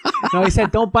 No, he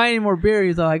said, "Don't buy any more beer."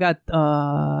 He's like, "I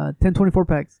got 10 24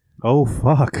 packs." Oh,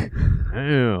 fuck.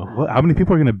 Damn. What, how many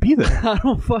people are going to be there? I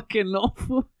don't fucking know.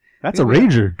 That's a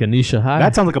rager. Ganesha High.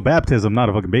 That sounds like a baptism, not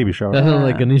a fucking baby shower. That sounds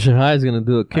like Ganesha High is gonna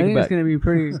do a I think it's kickback. gonna be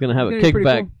pretty. He's gonna have a it's gonna be pretty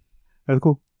kickback. cool. That's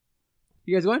cool.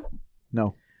 You guys going?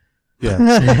 No.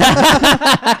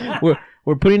 Yeah.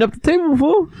 We're putting up the table,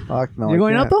 fool. Fuck no. You're I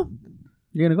going can't. up though?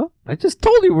 You gonna go? I just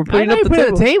told you we're I putting know up you the put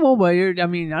table. a table, but I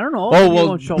mean, I don't know. Oh, Maybe you well-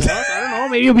 won't show up. I don't know.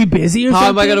 Maybe you'll be busy or How something.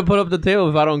 am I gonna put up the table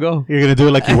if I don't go? You're going to do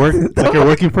it like you work, like you're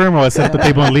working for him, or I set up the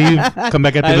table and leave, come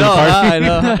back at the I end know, of the party? I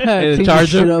know. Clean In your charge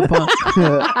shit of up,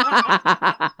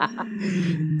 huh?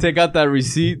 take out that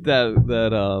receipt that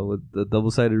with the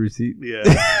double-sided receipt. Yeah.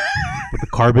 With the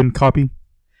carbon copy.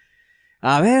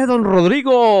 A ver, Don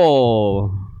Rodrigo.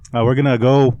 We're going to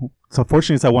go. So,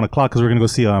 fortunately, it's at 1 o'clock because we're going to go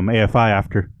see AFI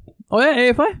after. Oh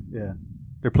yeah, AFI. Yeah.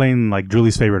 They're playing like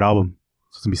Julie's favorite album.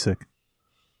 So it's going to be sick.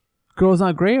 Girls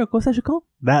Not Grey, or what's that shit called?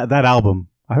 That album.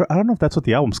 I don't know if that's what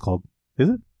the album's called. Is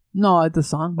it? No, it's a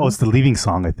song. Oh, it's the Leaving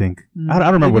Song, I think. Mm. I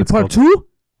don't remember what it's Part called. 2?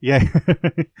 Yeah.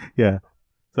 Yeah.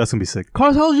 So that's going to be sick.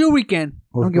 Carlos, how was your weekend?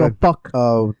 I Was don't give a good. fuck.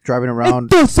 Driving around,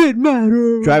 Doesn't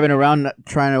matter. driving around,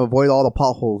 trying to avoid all the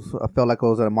potholes. I felt like I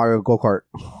was at a Mario go-kart.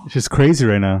 It's just crazy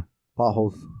right now.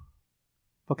 Potholes.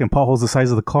 Fucking potholes the size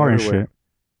of the car and Everywhere. shit.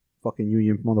 Fucking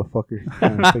union motherfuckers.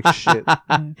 Trying to fix shit.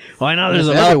 Why not? There's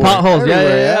It's a lot of everywhere. potholes. Yeah,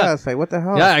 Everywhere, yeah, yeah. It's like, what the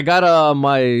hell? Yeah, I got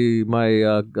my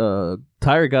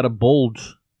tire got a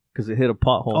bulge because it hit a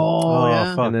pothole. Oh,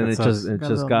 yeah. fuck, and then that it sucks.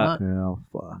 just got Yeah,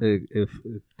 fuck. it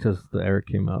just the air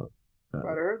came out. I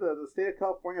heard the state of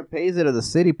California pays it or the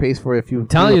city pays for it if you I'm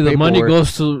telling do you, the money paperwork.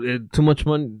 goes to too much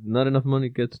money. Not enough money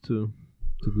gets to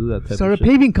do that type Start a of shit.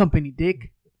 paving company,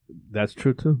 dick. That's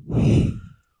true too.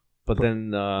 But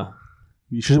then Why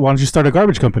don't you start a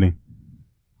garbage company?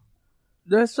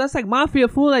 That's like mafia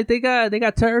fool. Like they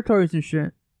got territories and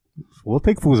shit. We'll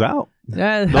take fools out.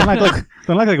 Yeah. Don't act like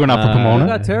we're not for They They Pomona.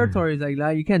 got territories like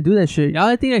you can't do that shit.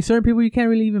 I think like certain people you can't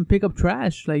really even pick up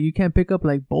trash. Like you can't pick up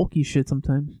like bulky shit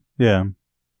sometimes. Yeah.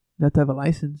 You have to have a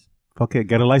license. Fuck it.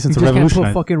 Get a license You to just can't put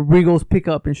revolutionize. fucking Regal's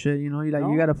pickup and shit. You know, you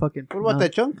No? gotta fucking. What about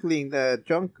that junk link? The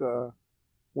junk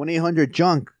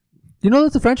 1-800-JUNK. You know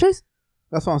that's a franchise.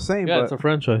 That's what I'm saying. yeah, but it's a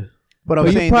franchise. but I'm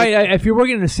But you saying probably if you're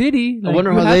working in a city, like,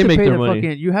 wonder you how have they to make pay their the money.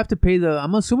 fucking. You have to pay the.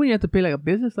 I'm assuming you have to pay like a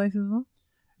business license. No?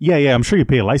 Yeah. I'm sure you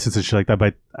pay a license and shit like that,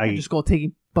 but You just go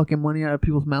taking fucking money out of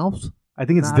people's mouths. I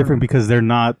think it's Nah, I don't different know. because they're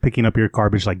not picking up your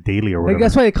garbage like daily or Like whatever.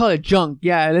 that's why they call it junk.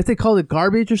 Yeah, unless they call it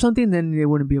garbage or something, then they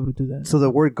wouldn't be able to do that. so the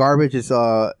word garbage is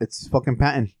it's fucking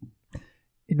patent.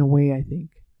 In a way, I think.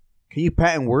 Can you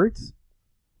patent words?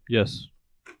 Yes.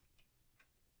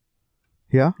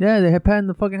 Yeah. Yeah, they have patented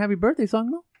the fucking Happy Birthday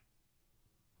song, no?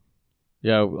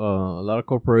 Yeah, a lot of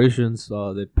corporations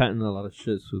they patent a lot of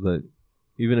shit so that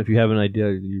even if you have an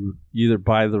idea, you either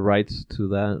buy the rights to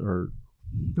that or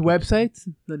The websites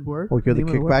that work. Or give the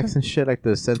Name of kickbacks website? and shit, like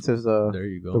the census, There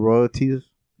you the go. royalties.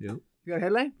 Yep. You got a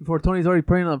headline before Tony's already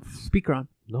putting a speaker on.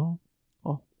 No.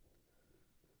 Oh.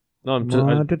 No, I'm just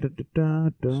trying to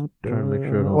make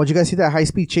sure I don't- Oh, did you guys see that high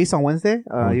speed chase on Wednesday?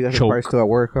 Don't You guys choke. are probably still at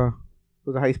work, huh? It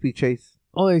was a high speed chase.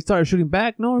 Oh, they started shooting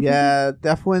back. No. or Yeah,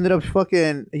 that fool ended up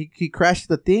fucking. He crashed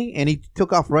the thing and he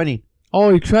took off running.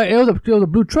 Oh, he tried. It was a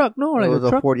blue truck. No, or It like was a a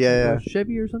truck. Ford, yeah, Or yeah. a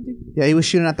Chevy or something. Yeah, he was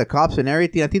shooting at the cops and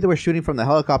everything. I think they were shooting from the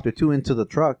helicopter too into the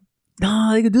truck.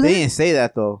 No, they could do They that. didn't say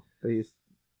that though.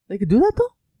 They could do that though.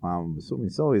 I'm assuming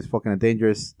so. It's fucking a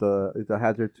dangerous. It's a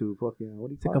hazard to fucking. What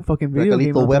do you It's call like a it? fucking It's like video a game.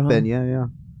 lethal out there, weapon. huh? Yeah.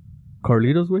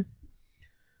 Carlitos way.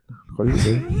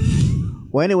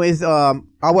 Well, anyways,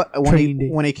 Training day.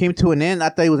 when it came to an end, I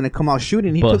thought he was gonna come out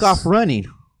shooting. He Bus. took off running.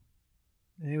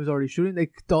 And he was already shooting. They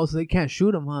thought so they can't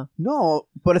shoot him, huh? No,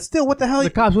 but it's still what the hell? The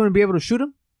cops wouldn't be able to shoot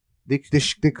him, They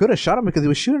could have shot him because he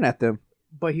was shooting at them.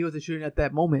 but he wasn't shooting at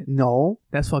that moment. No.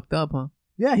 That's fucked up, huh?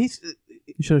 Yeah, You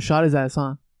should have shot his ass,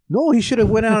 huh? no. He should have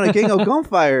went out on a gang of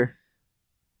gunfire.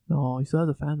 No, he still has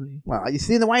a family. Well, you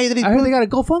see the why did he? I heard they got a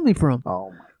GoFundMe for him.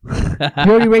 Oh my. He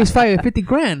already raised 50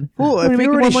 grand. Fool, He's if making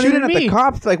you're more already money shooting than at the me.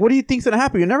 cops, like, what do you think's gonna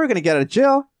happen? You're never gonna get out of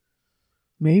jail.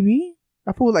 Maybe.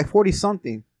 That fool was like 40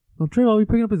 something. Don't trip. I'll be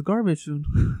picking up his garbage soon.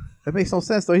 That makes no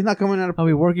sense though. He's not coming out of. I'll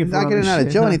be working He's for not him getting and out of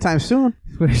shit, jail huh? anytime soon.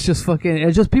 But it's just fucking.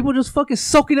 It's just people just fucking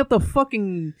soaking up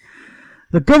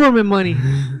the government money.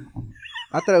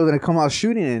 I thought it was gonna come out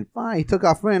shooting and fine. He took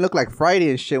off running. It looked like Friday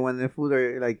and shit when the fools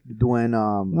are like doing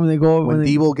When they go, when when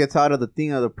they, Debo gets out of the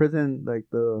thing of the prison, like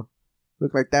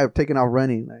look like that taking off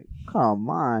running. Like, come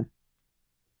on.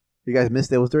 You guys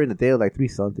missed it. It was during the day. It was like 3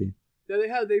 something.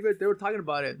 yeah, they were talking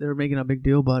about it. They were making a big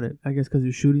deal about it. I guess because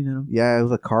you're shooting at them. Yeah, it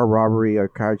was a car robbery or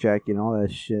carjacking, all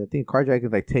that shit. I think carjacking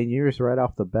is like 10 years right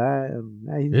off the bat.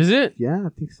 And, Is it? yeah, I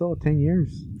think so. 10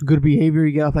 years. Good behavior,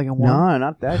 you get off like a one. No,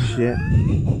 not that shit.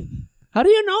 How do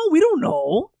you know? We don't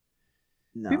know.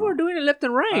 No. People are doing it left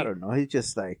and I right. don't know. He's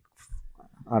just like,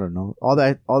 I don't know. All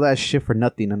that shit for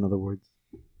nothing. In other words.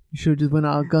 You should have just went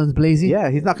out guns blazing. Yeah,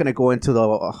 he's not gonna go into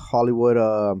the Hollywood,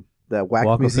 the Wax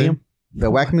Walk of Museum, Fame?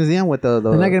 the Wax Museum with the.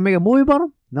 They're not gonna make a movie about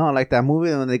him. No, like that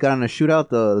movie when they got on a shootout.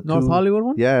 The North two- Hollywood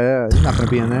one. Yeah, he's not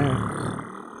gonna be in there.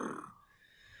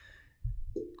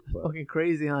 Fucking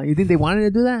crazy, huh? You think they wanted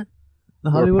to do that? The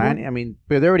They were Hollywood planning- one? I mean,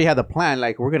 but they already had the plan.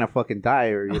 Like we're gonna fucking die,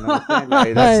 or you know, what I'm saying?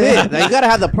 Like, that's it. Like, you gotta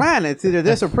have the plan. It's either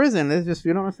this or prison. It's just,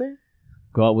 you know what I'm saying?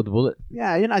 Go out with the bullet.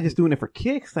 Yeah, you're not just doing it for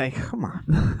kicks. Like, come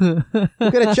on,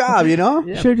 get a job, you know?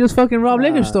 Should just fucking rob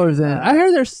liquor Uh, stores then. I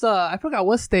heard there's I forgot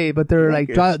what state, but they're like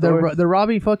Liquor stores. they're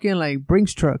robbing fucking like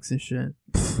Brinks trucks and shit.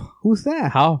 Who's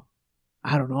that? How?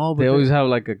 I don't know. But They always have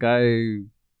like a guy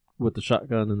with the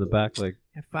shotgun in the back, like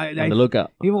on the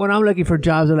lookout. even when I'm looking for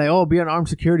jobs, they're like, "Oh, be an armed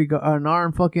security guard, an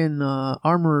armed fucking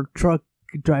armor truck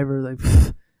driver." Like,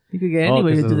 pfft, you could get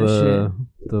anybody to do this shit.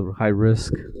 The high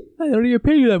risk. Hey, they don't even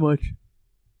pay you that much.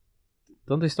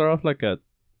 Don't they start off like at?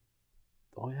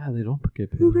 Oh yeah, they don't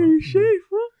get paid. You pay your shit,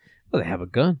 fool. Well, they have a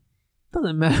gun.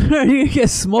 Doesn't matter. You get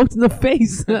smoked in the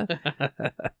face.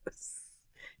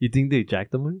 You think they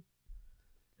jack the money?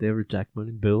 They ever jack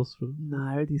money bills for them?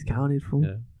 Nah, everything's counted, fool.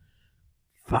 Yeah.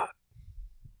 Fuck.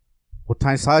 Well,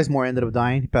 Ty Sizemore ended up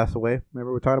dying. He passed away.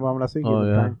 Remember we were talking about him last week? He Oh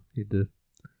ended up yeah, dying. he did.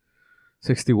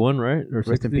 61, right? Or Rest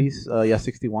 60? in peace. Yeah,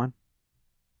 61.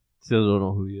 Still don't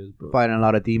know who he is, bro. Fighting a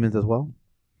lot of demons as well.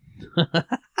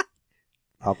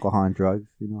 Alcohol and drugs,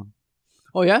 you know.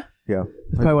 Oh yeah. Yeah.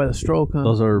 That's probably why the stroke. Huh?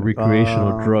 Those are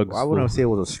recreational drugs. I wouldn't fool. say it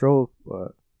was a stroke,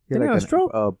 but he Didn't had he have a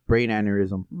stroke? a brain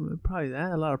aneurysm. Probably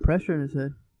that. A lot of pressure in his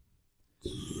head.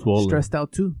 Swollen. Stressed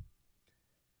out too.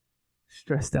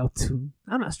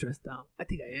 I'm not stressed out. I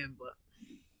think I am, but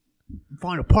I'm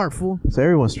falling apart, fool. So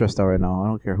everyone's stressed out right now. I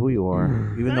don't care who you are,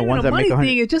 even Not the even ones a that money make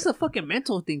thing. It's just a fucking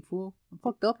mental thing, fool. I'm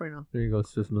fucked up right now. There you go.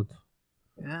 It's just mental.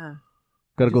 Yeah.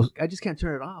 Gotta I just can't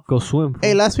turn it off. go swim.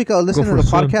 Hey, last week I was listening for to a the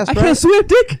swim. podcast. I Right? can't swim,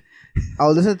 dick. I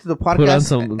was listening to the podcast. Put on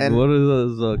some. and What are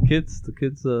those the kids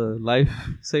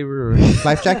lifesaver or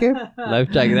life jacket. life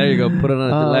jacket? There you go. Put on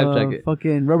a life jacket.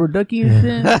 Fucking rubber ducky and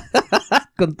shit.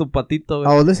 Con tu patito.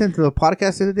 I was listening to the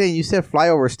podcast the other day, and you said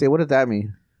flyover state. What does that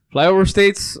mean? Flyover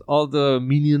states, all the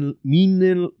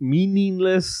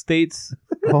meaningless states.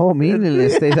 Oh,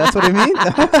 meaningless state. That's what it means.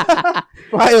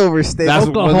 Flyover state. That's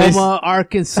Oh, what- when they Oklahoma,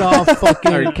 Arkansas,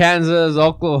 fucking. Or Kansas,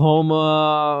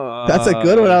 Oklahoma. that's a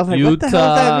good one. I was like, Utah, what the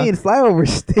hell does that mean? Flyover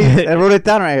state. I wrote it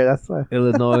down right here. That's why.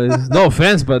 Illinois. No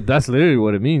offense, but that's literally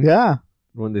what it means Yeah.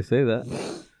 when they say that.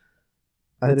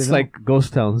 I didn't It's know. like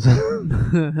ghost towns.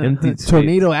 Empty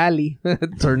Tornado Alley.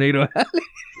 Tornado Alley.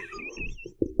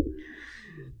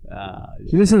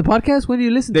 You listen to the podcast? When do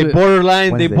you listen They to it?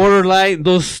 borderline. They Wednesday. borderline.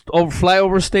 Those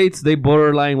flyover states. They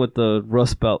borderline with the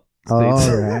Rust Belt states.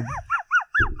 Oh, right.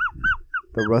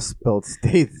 The Rust Belt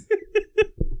states.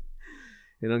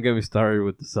 Hey, don't get me started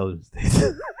with the southern states.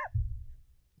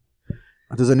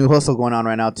 There's a new hustle going on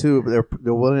right now too.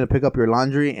 They're willing to pick up your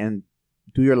laundry and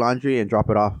do your laundry and drop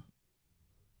it off.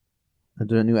 And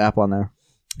there's a new app on there.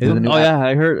 There's a new app. yeah,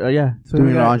 I heard. Yeah, So doing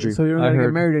you're not- laundry. So you're not I gonna get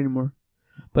heard. married anymore.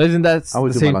 but isn't that I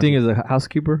would the do my same thing as a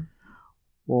housekeeper?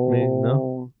 Well,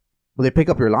 no. well, they pick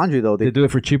up your laundry though. They do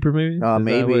it for cheaper, maybe. Is that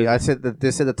Maybe what- I said that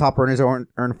they said the top earners earn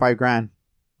 $5,000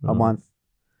 a Uh-huh. month,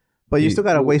 but you You- still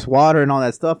gotta waste water and all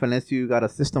that stuff unless you got a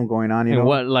system going on. You And know,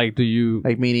 what like do you?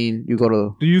 like meaning you go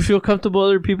to. Do you feel comfortable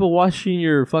other people washing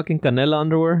your fucking canela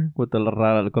underwear with con la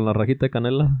rajita de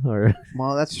canela? Or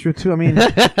Well, that's true too. I mean,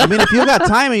 if you got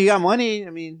time and you got money, I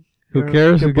mean, who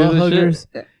cares? Your Who gives butt a shit? huggers,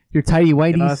 your tidy you know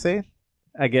what I'm whiteys. saying?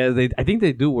 I guess I think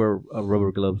they do wear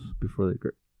rubber gloves before they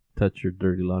touch your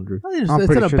dirty laundry. It's I'm in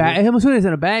pretty a sure bag. I'm assuming it's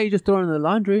in a bag. You just throw it in the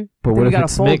laundry. But Then what you if gotta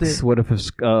it's fold mixed? it. What if it's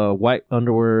white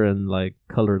underwear and like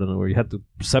colored underwear? You have to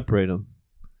separate them.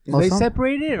 Do Well, they some-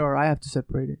 separate it, or I have to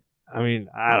separate it? I mean,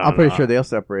 I don't I'm pretty know. sure they'll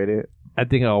separate it. I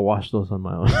think I'll wash those on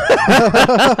my own.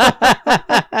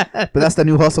 But that's the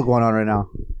new hustle going on right now.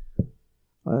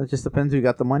 It just depends who you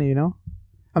got the money, you know.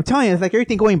 I'm telling you, it's like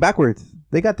everything going backwards.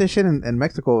 They got this shit in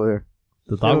Mexico over there.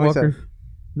 The dog what we said. walkers?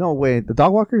 No, wait, the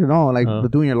dog walkers? No, like Oh. the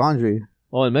doing your laundry.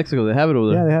 Oh, in Mexico they have it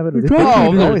over Yeah, there. they have it. You're They drunk.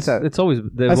 always Oh, always have. it's always.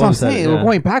 they've That's what I'm always had it, saying. yeah. We're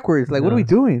going backwards. Like, what are we Yeah.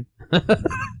 doing?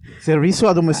 Servicio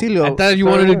a domicilio. I thought you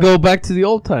wanted to go back to the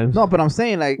old times. No, but I'm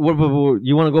saying like What,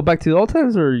 you want to go back to the old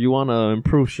times, or you want to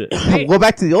improve shit? go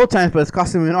back to the old times, but it's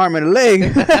costing me an arm and a leg.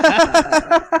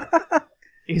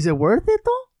 Is it worth it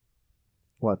though?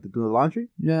 What, to do the laundry?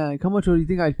 Yeah. Like how much do you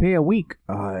think I'd pay a week?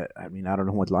 I mean, I don't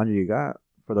know what laundry you got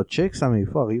for the chicks. I mean,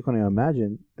 fuck, you can't even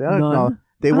imagine. They None. no,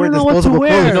 they I wear don't know what to disposable wear.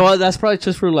 clothes. You know what? That's probably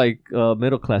just for like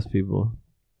middle class people.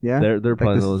 Yeah, They're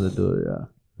probably this- those that do it. Yeah,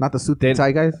 not the suit They- and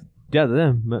tie guys. yeah,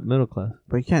 them middle class.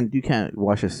 But you can't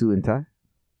wash a suit and tie.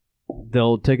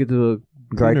 They'll take it to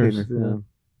the Dry cleaners. cleaners. Yeah. Yeah.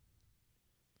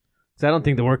 So I don't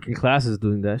think the working class is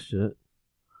doing that shit.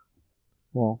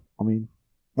 Well, I mean,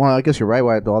 I guess you're right.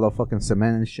 Why all the fucking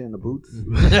cement and shit in the boots?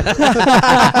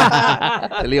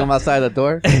 They leave them outside the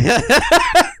door.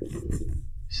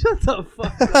 Shut the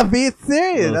fuck. I'm being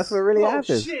serious. Those- That's what really Oh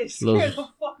happened. shit! Those- Scared the fuck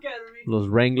out of me. Those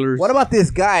Wranglers. What about this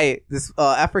guy? This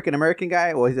African American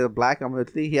guy? Well, he's a black. I'm gonna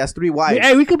see. He has 3 wives.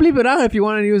 Hey, we could bleep it out if you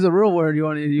want to use a real word. You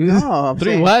want to use? No, I'm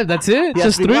Three saying- wives? That's it? He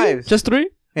has Just 3 three? wives. Just three?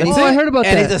 And Oh, he's I heard about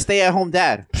and that. he's a stay-at-home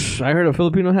dad. Psh, I heard a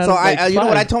Filipino had So like you know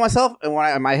what I five. told myself, and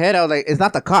when in my head I was like, it's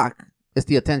not the cock, it's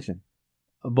the attention.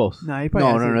 Both. Nah, he probably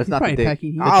No, has no, it. no, it's He's not the probably dick.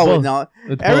 packing heat. Oh both. no,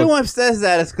 It's everyone says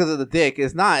that it's because of the dick.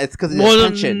 It's not. It's because of the both. Well,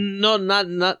 attention. no,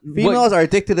 not. Females are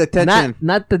addicted to attention.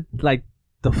 Not the like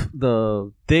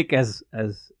the dick as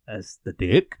the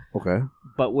dick, Okay.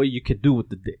 but what you could do with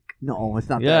the dick. No, it's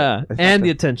not. Yeah, that. It's and not the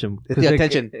that. attention. It's 'Cause the they-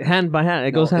 attention. hand by hand.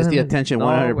 It No, goes hand. it's in the hand. attention, No,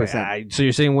 100%. So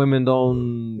you're saying women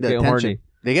don't The get attention. horny?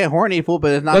 They get horny, fool,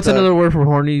 but it's not. What's the another word for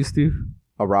horny, Steve?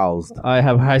 aroused? I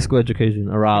have high school education.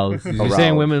 Aroused. You're saying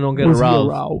Aroused. women don't get Was he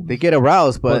aroused. They get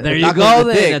aroused, but But there it's you not 'cause go. of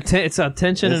the Then dick. it's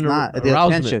attention It's and not the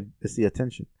arousement. attention. It's the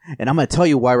attention. And I'm gonna tell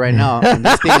you why right now. And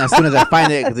this thing, as soon as I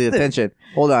find it, it's the attention.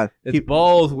 Hold on. It's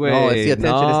both ways. No, it's the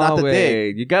attention. It's not the way.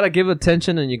 You gotta give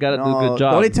attention and you gotta do a good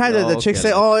job. The only time that the Okay. chicks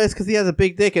say, "Oh, it's because he has a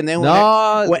big dick," and then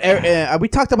No. we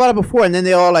talked about it before, and then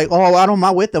they all like, "Oh, I don't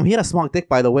mind with him. He had a small dick,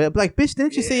 by the way." I'm like, bitch,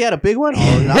 didn't you say he had a big one?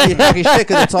 Oh, now you're talking shit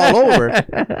because it's all over.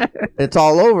 It's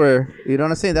all over. You know what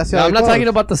I'm saying? That's how No, it I'm not goes. talking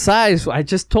about the size. I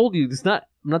just told you it's not.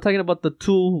 I'm not talking about the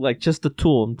tool, like just the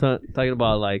tool. I'm talking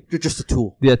about like You're just a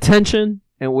tool. the attention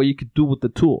and what you could do with the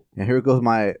tool. And here goes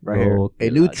my right here. Okay,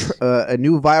 A new lads. a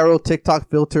new viral TikTok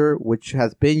filter which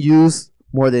has been used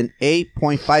more than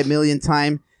 8.5 million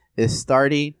times is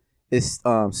starting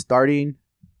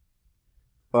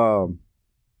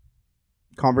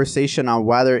conversation on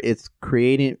whether it's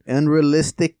creating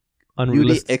unrealistic beauty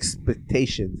Unrealistic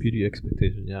expectations. beauty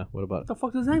expectation. Yeah. What about What the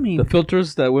fuck does that mean? the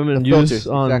filters that women The use filters,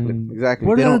 on? exactly.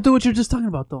 What They does that don't- do what you're just talking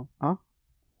about, though?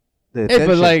 the Hey, but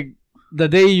attention. like the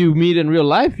day you meet in real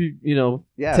life, you know,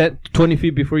 yeah, 10, 20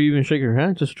 feet before you even shake her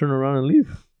hand, just turn around and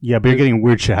leave. Yeah, but you're getting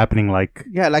weird shit happening. Like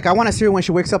yeah. Like I want to see her when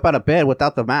she wakes up out of bed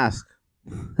without the mask.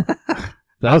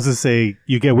 I was to say,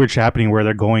 you get weird shit happening where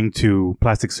they're going to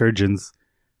plastic surgeons,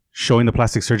 showing the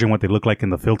plastic surgeon what they look like in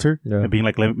the filter, Yeah. and being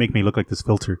like, make me look like this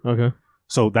filter." Okay.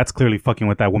 So that's clearly fucking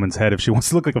with that woman's head if she wants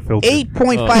to look like a filter.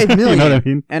 8.5 You million. know what I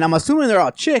mean? And I'm assuming they're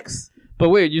all chicks. But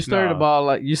wait, you started No. about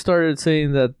like you started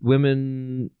saying that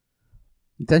women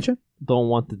Attention. don't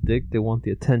want the dick; they want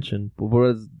the attention. But what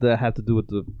does that have to do with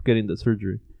getting the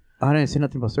surgery? I didn't say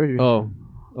nothing about surgery.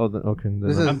 Okay.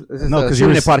 This is No, a because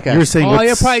Shooting It podcast. you're saying. Oh, what's-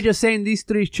 you're probably just saying these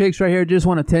 3 chicks right here just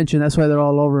want attention. That's why they're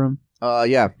all over him.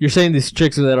 Yeah. You're saying these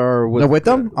chicks that are They're with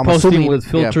them? I'm posting assuming- with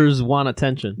yeah. filters want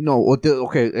attention. No,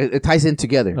 okay, it ties in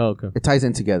together. Oh, okay. It ties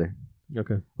in together.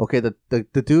 Okay. Okay, the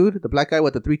dude, the black guy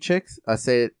with the 3 chicks, I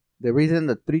said the reason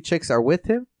the 3 chicks are with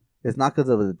him is not because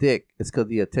of the dick. It's because of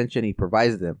the attention he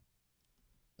provides them.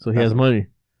 So he has money.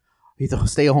 He's a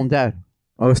stay-at-home dad.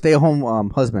 Or stay-at-home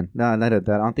husband. No, not a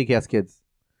dad. I don't think he has kids.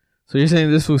 So you're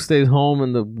saying this fool stays home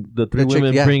and the 3 The chick,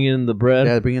 women yeah. bring in the bread,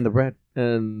 Yeah, bring in the bread.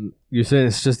 and you're saying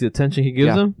it's just the attention he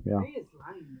gives them? Yeah.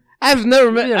 I've never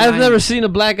You're I've lying. never seen a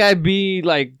black guy be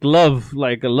like a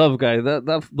love guy.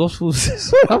 Those fools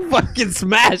is a fucking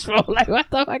smash, bro. Like what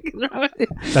the fuck is wrong with you?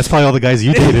 That's probably all the guys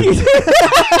you dated.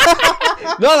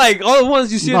 No, like all the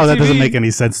ones you see No, on that TV. doesn't make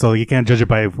any sense. Though you can't judge it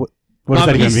by what No, does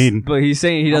that but even he's- mean? But he's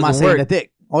saying he I'm not doesn't saying the work.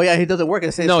 dick. Oh, yeah, he doesn't work.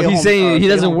 It's No, he's saying he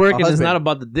doesn't work, and it's not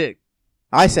about the dick.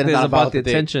 I said it's It's not about the the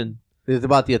dick. attention. It's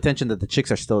about the attention that the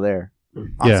chicks are still there.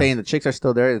 I'm Yeah. saying the chicks are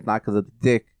still there. It's not because of the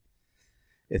dick.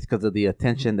 It's because of the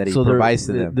attention that he So provides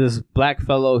to them. this black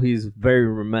fellow, he's a very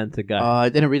romantic guy. I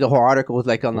didn't read the whole article. It was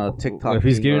like on the TikTok. if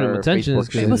he's thing giving or him attention, it's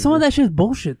Facebook good. shit. But some of that shit's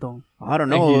bullshit, though. I don't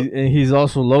know. and he's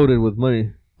also loaded with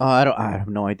money. I have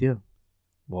no idea.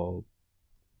 Well,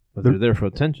 but they're there for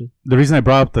attention. The reason I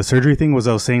brought up the surgery thing was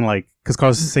I was saying like, because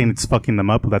Carlos is saying it's fucking them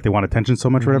up that they want attention so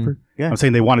much, or whatever. Yeah. I'm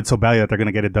saying they want it so badly that they're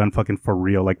gonna get it done fucking for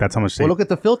real. Like that's how much they. Well, look at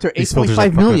the filter. These filters are 8.5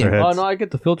 fucking with million. their Oh heads. no, I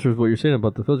get the filters. What you're saying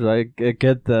about the filters, I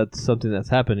get that's something that's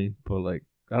happening. But like,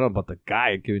 I don't know about the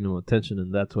guy giving them attention,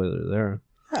 and that's why they're there.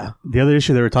 The other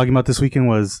issue they were talking about this weekend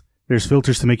was there's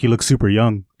filters to make you look super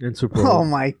young. And super. Oh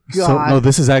my god. So no,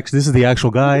 this is the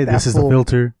actual guy. Look at This that is the fool.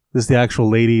 filter. This is the actual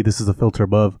lady. This is the filter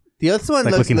above. The other one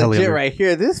like looks looking hella legit younger. right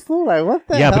here. This fool, like what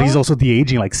the Yeah, hell? but he's also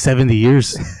de-aging like 70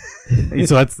 years.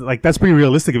 So that's pretty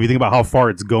realistic if you think about how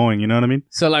far it's going. You know what I mean?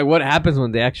 So like, what happens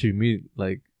when they actually meet?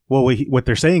 Like, Well, what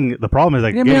they're saying, the problem is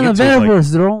like Get me getting on the into it, like,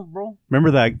 Veniverse, bro. remember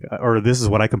that, or this is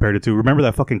what I compared it to. Remember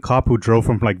that fucking cop who drove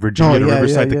from like Virginia Oh, to yeah,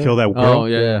 Riverside yeah, to kill that girl? oh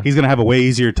yeah. He's gonna have a way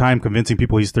easier time convincing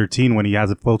people he's 13 when he has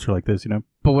a filter like this. You know,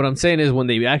 But what I'm saying is, when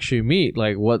they actually meet,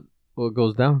 like, what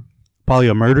goes down? probably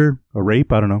a murder, a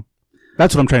rape. I don't know.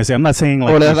 That's what I'm trying to say. I'm not saying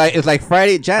like. it's like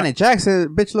Friday. Janet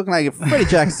Jackson, bitch, looking like Freddie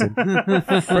Jackson.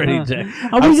 Freddie Jack.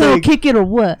 Are I'm we gonna saying- kick it or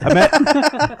what?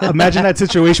 Imagine that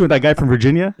situation with that guy from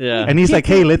Virginia. Yeah. And he's like,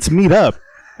 "Hey, let's meet up."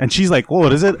 And she's like, "Oh,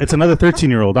 what is it? It's another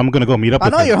 13-year-old. I'm gonna go meet up I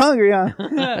with know him." you're hungry,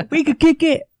 huh? We could kick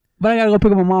it, but I gotta go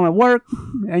pick up my mom at work,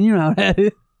 and you know how that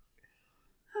is.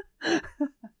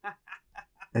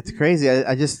 It's crazy.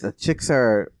 I just the chicks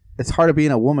are. It's hard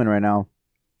being a woman right now.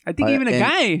 I think even a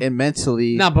guy. and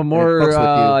mentally. Nah, but it more. fucks with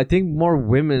you. I think more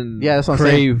women. Yeah, that's what I'm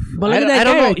saying. crave. But look I, at that I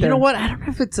don't guy know. right You know there. what? I don't know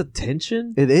if it's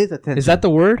attention. It is attention. Is that the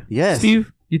word? Yes.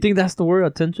 Steve, you think that's the word?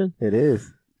 Attention? It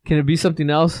is. Can it be something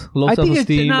else? Low I think it's-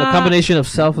 self-esteem, a nah. combination of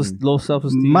low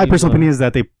self-esteem. My personal opinion is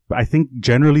that I think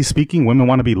generally speaking, women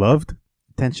want to be loved,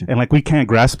 Attention. and like we can't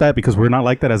grasp that because we're not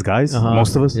like that as guys. Uh-huh.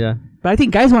 Most of us. Yeah. But I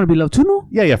think guys want to be loved too, no?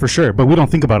 Yeah, for sure. But we don't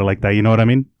think about it like that. You know what I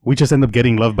mean? We just end up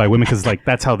getting loved by women because like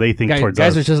that's how they think towards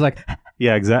Guys us. are just like,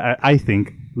 Yeah, exactly. I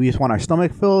think. We just want our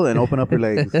stomach filled and open up your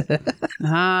legs.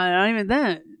 Not even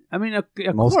that. I mean, of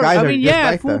Most course. guys I are mean, just yeah,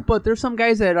 like fool, that. but there's some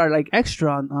guys that are like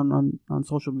extra on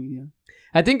social media.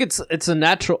 I think it's a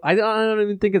natural. I don't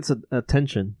even think it's a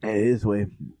attention. It is way.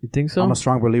 You think so? I'm a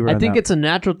strong believer. I in think that. it's a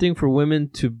natural thing for women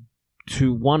to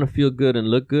want to feel good and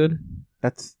look good.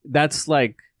 That's.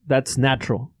 That's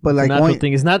natural. But It's like a natural going-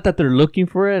 thing. It's not that they're looking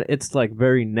for it. It's like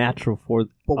very natural for.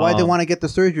 But why they want to get the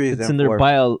surgeries? It's then in their for?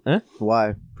 bio.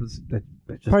 Why?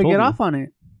 Probably get off on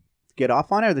it. Get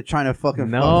off on it, or they're trying to fucking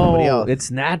fuck somebody No, else?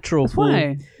 it's natural. That's fool.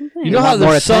 why. You know how want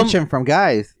more there's some. attention from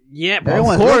guys. Yeah, but of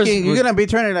Everyone's course. looking. You're gonna be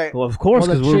turning like. Well, of course,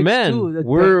 Well, the because we're chicks men. too,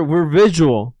 We're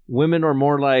visual. Women are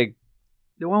more like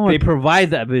The one they with provide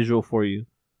that visual for you.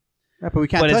 Yeah, but we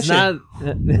can't But touch it's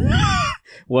it. not.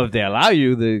 Well, if they allow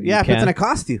you, Yeah, you if it's can. gonna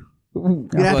cost you. Ooh,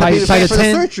 You have to five- pay five for to the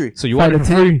 10. surgery. So you want it for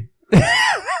 5 to free?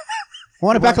 I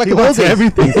want it back like He the old wants days.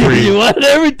 everything free. You want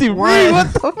everything free? Why?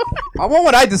 What the I want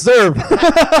what I deserve.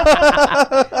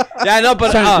 Yeah, I know,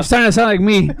 but it's starting to sound like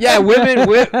me. yeah, women,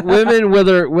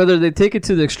 whether they take it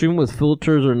to the extreme with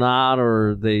filters or not,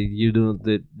 or they do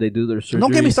their surgery.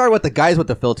 Don't get me started with the guys with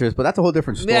the filters, but that's a whole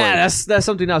different story. Yeah, that's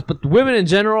something else. But women in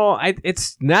general,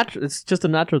 it's natural. It's just a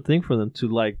natural thing for them to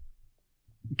like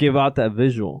give out that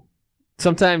visual.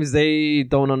 Sometimes they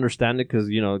don't understand it because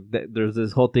there's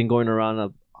this whole thing going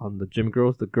around on the gym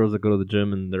girls, the girls that go to the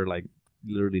gym and they're like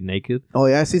literally naked. Oh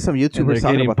yeah, I see some And YouTubers they're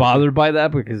talking getting about bothered by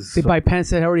that because They buy pants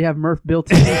that already have Murph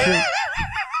built in. And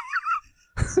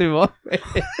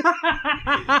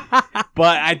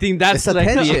but I think that's It's like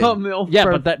attention.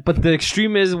 the, but the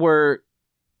extreme is where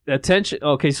attention.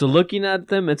 Okay, so looking at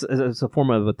them, it's a form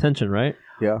of attention, right?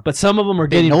 Yeah. But some of them are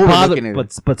They getting know we're bothered. looking at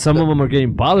it. But some of them are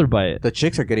getting bothered by it. The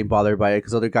chicks are getting bothered by it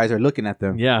because other guys are looking at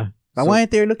them. Yeah. Like, So why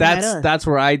aren't they looking at us? that's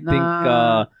where I think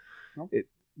Nah.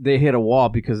 they hit a wall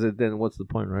because then what's the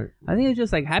point, right? I think it's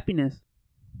just like happiness.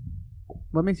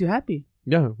 What makes you happy?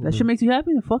 Yeah. That shit makes you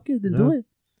happy. Then fuck it. Then do Yeah. it.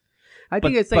 I But,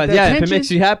 think it's like but the yeah, if it attention.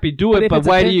 makes you happy, do But it. if But it's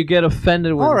why do atten- you get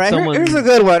offended when All right, someone? here's a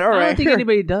good one. All I right, don't think here-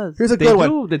 anybody does. here's a They good one.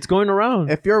 do. That's going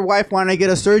around. If your wife wanted to get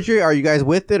a surgery, are you guys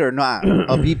with it or not?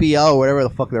 A BBL or whatever the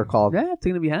fuck they're called. Yeah, it's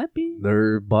gonna be happy.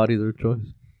 Their body, their choice.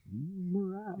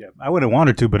 Yeah, I wouldn't want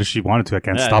her to, but if she wanted to, I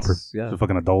can't Yeah, stop her. it's- yeah. She's a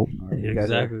fucking adult. You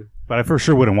guys are- Exactly. But I for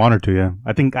sure wouldn't want her to. Yeah,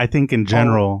 I think in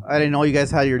general. Oh, I didn't know you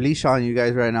guys had your leash on. You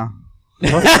guys right now. You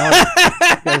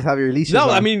guys have your leashes No, on.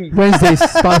 I mean Wednesdays,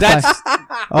 Spotify. that's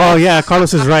Oh yeah,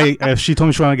 Carlos is right. If she told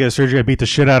me she wanted to get a surgery, I beat the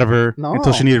shit out of her No.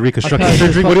 until she needed reconstructive Okay,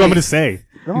 surgery. you What do you want me to say?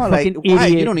 no, you like fucking why?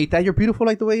 idiot. You don't need that. You're beautiful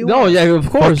like the way you no, are. yeah, of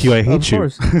course. Fuck you, I hate of you.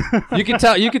 course.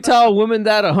 You can tell a woman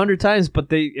that 100 times, but if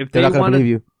They're they not gonna want believe to,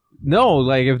 you. no,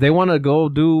 like if they want to go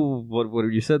do what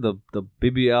you said, the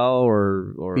BBL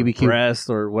or BBQ. breast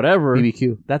or whatever,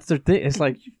 BBQ. that's their thing. It's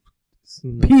like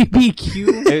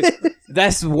PPQ.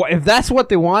 if that's what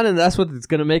they want and that's what it's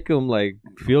gonna make them like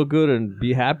feel good and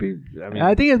be happy. I mean,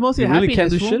 I think it's mostly you really happiness.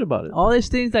 can't do fool. shit about it. All these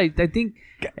things, like I think.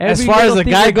 As every far as little the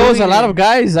thing guy we're goes, a doing lot is- of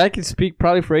guys, I can speak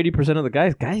probably for 80% of the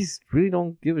guys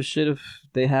don't give a shit if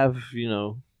they have,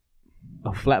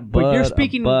 a flat butt. But you're a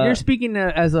speaking. butt. You're speaking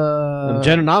as a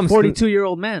I'm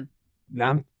 42-year-old man.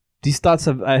 I've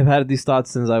had these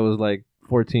thoughts since I was like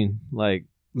 14. Like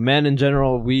men in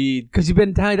general, Because you've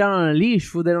been tied down on a leash.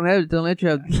 Fool, they don't let you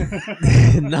have.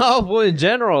 no, well, in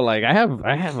general, like I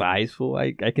have eyes, fool.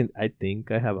 I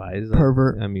think I have eyes.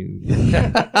 Pervert. I mean,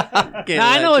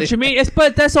 I know what you mean.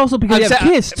 But that's also because you have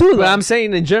kids too. But though. I'm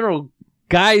saying in general,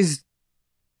 guys,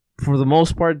 for the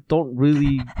most part, don't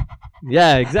really.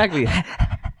 Yeah, exactly.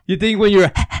 You think when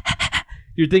you're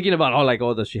thinking about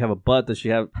does she have a butt? Does she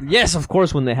have? Yes, of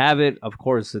course. When they have it, of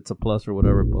course it's a plus or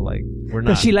whatever. But like we're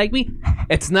not. Does she like me?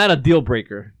 It's not a deal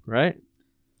breaker, right?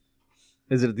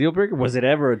 Is it a deal breaker? Was it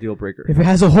ever a deal breaker? If it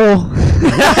has a hole.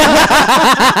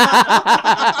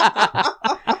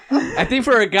 I think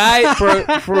for a guy,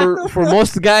 for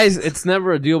most guys, it's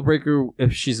never a deal breaker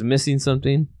if she's missing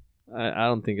something. I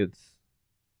don't think it's.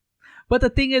 But the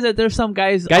thing is that there's some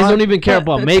guys. Guys don't even care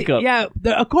about the- makeup. Yeah, of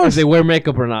If course. they wear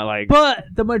makeup or not, like But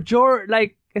the majority,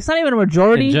 like, it's not even a in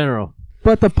majority. general.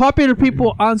 But the popular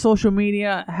people on social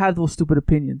media have those stupid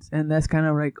opinions, and that's kind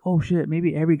of like, oh shit,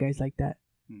 maybe every guy's like that.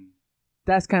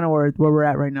 That's kind of where we're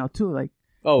at right now too. Like,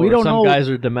 Oh, We or don't some know. guys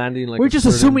are demanding like. we're a just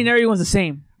certain- assuming everyone's the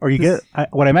same. Or you get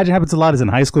what I imagine happens a lot is in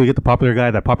high school you get the popular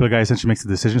guy. That popular guy essentially makes the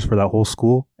decisions for that whole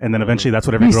school, and then eventually that's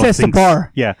what every He girl sets the thinks.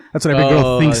 bar. Yeah, that's what every girl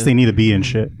Oh, thinks yeah. they need to be and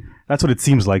shit. That's what it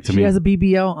seems like to She me. has a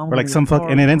BBL. I'm Or like gonna some get fuck,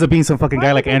 and it ends up being some fucking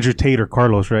guy like Andrew Tate or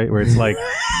Carlos, right? Where it's like,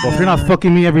 well, if you're not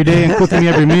fucking me every day and cooking me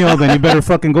every meal, then you better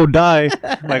fucking go die.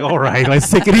 Like, all right, let's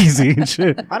take it easy and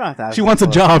shit. I don't have to. Ask She you wants a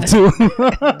for- job too.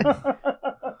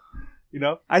 You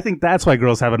know, I think that's why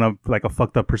girls have a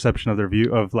fucked up perception of their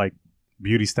view of like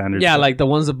beauty standards. Yeah, like the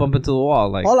ones that bump into the wall.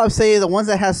 Like All I'm saying, the ones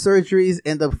that have surgeries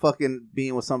end up fucking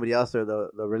being with somebody else, or the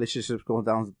relationships going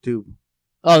down the tube.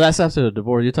 oh, that's after the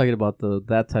divorce. You're talking about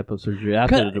that type of surgery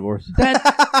after Cut- the divorce. That,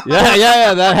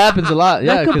 Yeah, that happens a lot.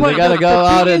 Yeah, That could because they put- gotta the go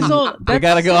thing out is, and though, they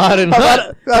gotta go out and.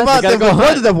 How about gotta go before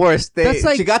hunt. the divorce? That's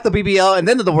like- She got the BBL, and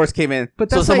then the divorce came in. But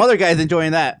So that's some like- other guys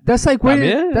enjoying that. that's like winning.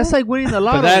 yeah. That's like winning the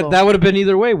lotto. But though. that would have been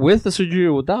either way, with the surgery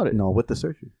or without it. No, with the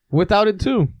surgery. Without it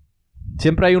too.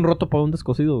 Siempre hay un roto para un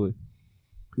descosido, güey.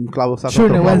 Un clavo saca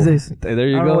Shooting otro it clavo. Wednesdays. There I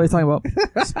you don't know what go. he's talking about.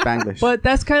 Spanglish. But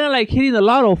that's kind of like hitting the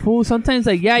lotto, fool. Sometimes,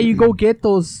 like, yeah, you go get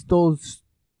those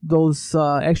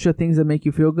extra things that make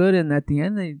you feel good, and at the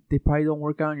end, they probably don't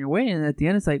work out in your way. And at the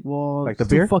end, it's like, well, Like the it's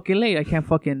too beer? fucking late. I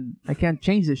can't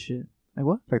change this shit. Like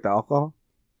what? like the alcohol.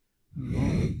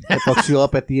 It fucks you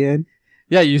up at the end.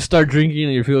 Yeah, you start drinking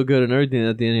and you feel good and everything.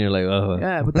 At the end, you're like, oh.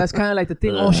 Yeah, but that's kind of like the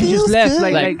thing. Oh, she Feels just left. good.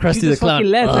 Like Like Krusty she the just Clown.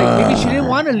 fucking left. Like maybe she didn't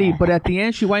want to leave, but at the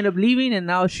end, she wind up leaving, and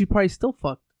now she probably still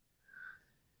fucked.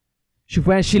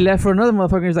 She left for another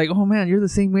motherfucker. It's like, oh man, you're the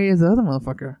same way as the other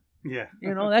motherfucker. yeah.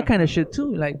 You know, that kind of shit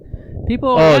too. Like people.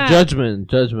 Oh, yeah. judgment,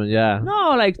 yeah.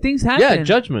 No, like things happen. Yeah,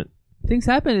 judgment. Things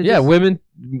happen. It's Yeah, just-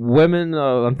 women,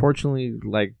 unfortunately,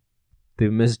 like they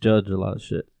misjudge a lot of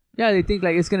shit. Yeah, they think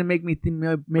like it's gonna make me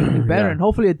make me better, Yeah. and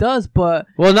hopefully it does. But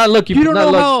Well, not looking, You don't not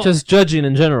know look, how- just judging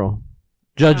in general.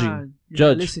 Judging. You're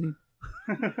not Judge. listening.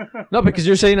 No, because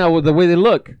you're saying that with the way they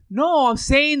look. No, I'm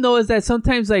saying though is that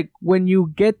sometimes like when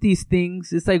you get these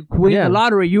things, it's like winning Yeah. the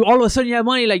lottery. You all of a sudden you have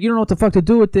money, like you don't know what the fuck to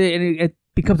do with it, and it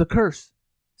becomes a curse.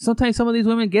 Sometimes some of these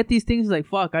women get these things like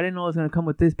fuck. I didn't know it was gonna come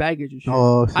with this baggage and shit.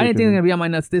 Oh, I didn't think it was gonna be on my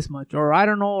nuts this much, or I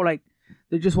don't know, like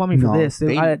they just want me for No, this.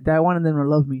 they- I wanted them to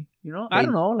love me. You know, I They-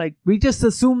 don't know. Like we just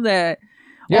assume that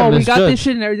Yeah, we got misjudged. this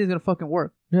shit and everything's gonna fucking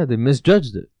work. Yeah, they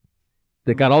misjudged it.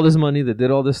 They got all this money. They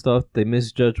did all this stuff. They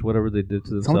misjudged whatever they did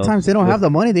to themselves. Sometimes they don't have the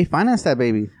money. They finance that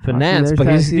baby. finance, There's but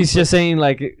that, he's just saying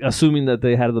like assuming that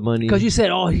they had the money. Because you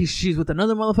said, oh, she's with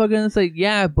another motherfucker, and it's like,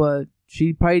 yeah, but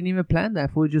she probably didn't even plan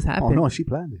that. Fool just Oh happened. no, she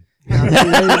planned it. There you go.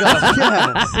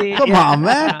 Yeah. See, Come yeah. on,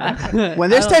 man. When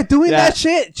they start doing that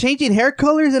shit, changing hair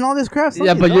colors and all this crap.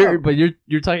 yeah, but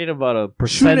you're talking about a shooting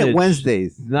percentage. it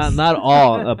Wednesdays. Not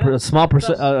all. A small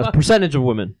percentage of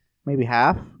women. Maybe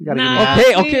half. You gotta Nah. give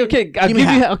me half. Okay. I'll Give give me you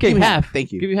half. okay Give me half. half.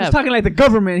 Thank you. Give you He's half. talking like the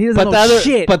government. He doesn't But know the other,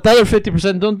 shit. but the other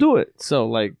 50% don't do it. So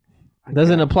like,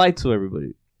 doesn't apply to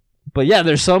everybody. But yeah,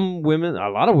 there's some women. A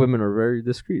lot of women are very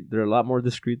discreet. They're a lot more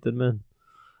discreet than men.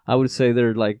 I would say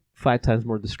they're like 5 times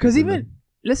more discreet. Because than even men.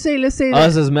 let's say that,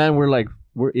 Us as men,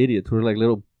 we're idiots. We're like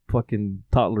little fucking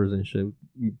toddlers and shit.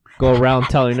 We go around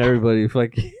telling everybody,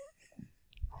 like,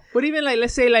 but even like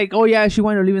let's say like, oh yeah, she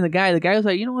wanted to leave the guy. The guy was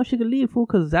like, you know what, she could leave, fool,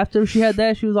 because after she had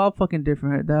that, she was all fucking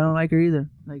different. I don't like her either.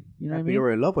 Like, you know what I You mean?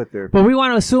 were in love with her. But we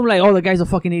want to assume like, oh, the guy's a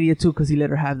fucking idiot too because he let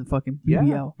her have the fucking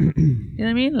BBL. You know what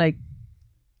I mean? Like,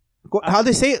 How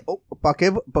they say? Oh, para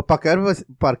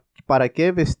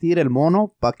qué vestir el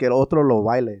mono? Para que el otro lo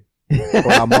baile. Or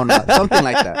la mona. Something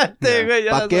like that.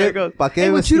 Pa' qué hey,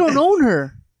 but you don't own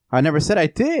her. I never said I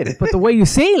did. But the way you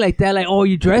say it like that, like, oh,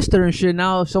 you dressed her and shit.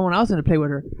 Now someone else gonna play with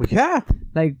her. Yeah,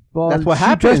 Like, well, That's what she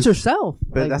happens. dressed herself.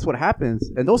 but Like, that's what happens.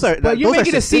 And those are. but you're those are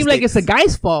making it seem like it's the statistics.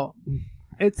 guy's fault.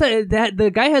 It's that the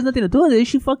guy has nothing to do with it.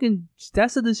 She fucking.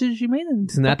 That's the decision she made. And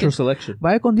it's natural selection.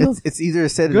 Vaya con Dios. It's easier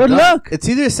said Good than done. luck. It's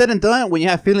easier said than done when you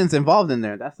have feelings involved in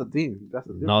there. That's the thing. That's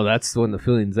the No, that's when the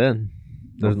feelings end.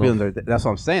 There's no. feeling there. That's what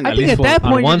I'm saying. I At think least at that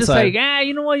on point one you're just side. like,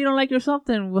 you know what? You don't like her or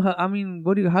something. Well, I mean,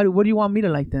 what do you want me to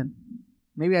like then?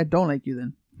 Maybe I don't like you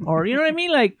then, or you know what I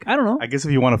mean? Like, I don't know. I guess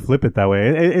if you want to flip it that way,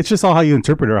 it's just all how you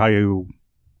interpret or how you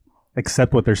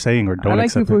accept what they're saying or I don't like you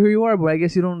accept for it. who you are, but I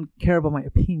guess you don't care about my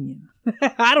opinion.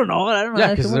 I don't know.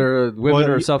 Yeah, because women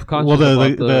are self-conscious. Well,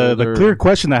 about the their- clear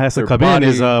question that has to their come body.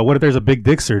 in is, what if there's a big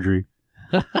dick surgery?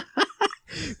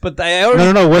 But I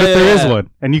already, No. What if there is one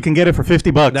and you can get it for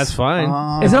 $50? That's fine.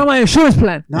 It's not on my insurance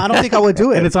plan. No, I don't think I would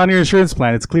do it. and it's on your insurance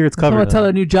plan. It's clear. It's I'm gonna covered. tell her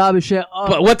a new job and shit. Oh,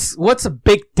 But what's a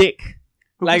big dick?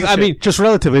 Like, I mean, just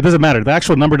relatively, it doesn't matter. The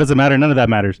actual number doesn't matter. None of that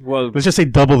matters. well, Let's just say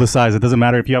double the size. It doesn't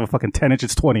matter if you have a fucking 10 inch,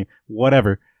 it's 20.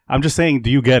 Whatever. I'm just saying, do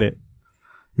you get it?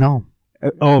 no.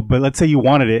 But let's say you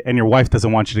wanted it and your wife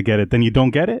doesn't want you to get it. Then you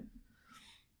don't get it?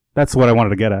 That's what I wanted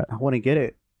to get at. I wouldn't get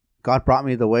it. God brought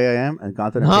me the way I am, and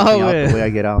God didn't No take me out way. the way I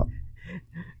get out.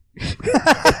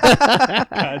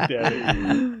 God damn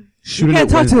it. you Shooting can't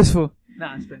it talk with- to this fool.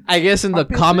 Nah, it's been. I guess in the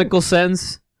comical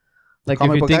sense, like if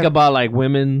Comic you book think guy? about like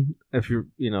women, if you're,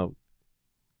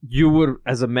 you would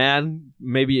as a man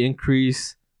maybe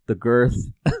increase the girth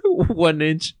 1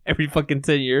 inch every fucking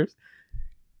 10 years,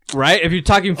 right? If you're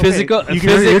talking physical, You're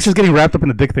physics, just getting wrapped up in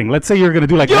the dick thing. Let's say you're going to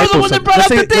do like You're the one that brought up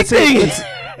the dick thing.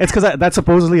 It's because that's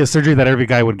supposedly a surgery that every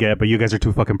guy would get, but you guys are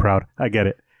too fucking proud. I get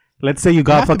it. Let's say you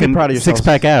got have to be fucking proud of yourselves.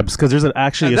 6-pack abs because there's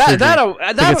actually a surgery to get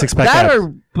 6-pack abs.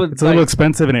 but It's a little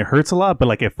expensive and it hurts a lot, but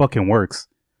like it fucking works.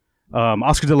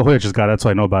 Oscar De La Hoya just got it, that's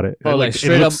why I know about it. Oh, like it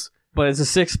straight up, looks- but it's a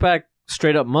 6-pack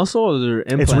straight up muscle, or is there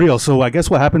implants? It's real. So I guess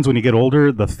what happens when you get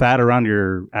older, the fat around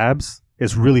your abs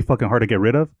is really fucking hard to get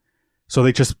rid of. So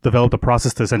they just developed a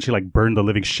process to essentially like burn the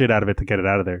living shit out of it to get it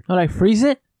out of there. Oh, like freeze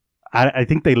it. I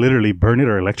think they literally burn it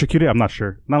or electrocute it. I'm not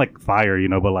sure. Not like fire,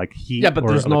 but like heat. Yeah, but or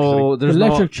there's electricity.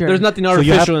 Electric chair. there's nothing So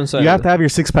you artificial have, inside. you have to have your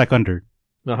 6-pack under.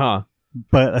 Uh-huh.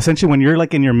 But essentially, when you're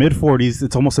like in your mid 40s,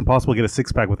 it's almost impossible to get a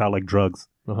 6-pack without like drugs,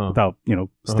 Uh-huh. without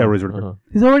steroids or whatever. Uh-huh.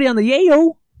 He's already on the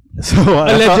yayo. So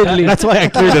Allegedly. that's why I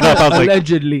cleared it up. I was like,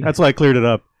 Allegedly. that's why I cleared it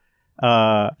up.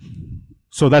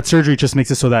 So that surgery just makes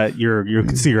it so that you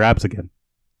can see your abs again.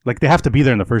 Like they have to be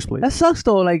there in the first place. That sucks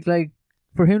though. Like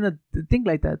for him to think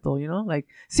like that though. Like,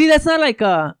 see, that's not like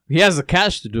He has the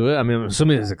cash to do it. I mean, I'm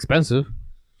assuming it's expensive.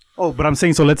 Oh, but I'm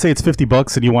saying, so let's say it's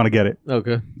 $50 and you want to get it.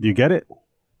 Okay. Do you get it?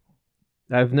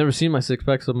 I've never seen my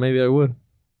 6-pack, so maybe I would.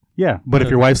 Yeah, but if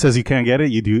your wife says you can't get it,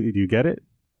 do you get it?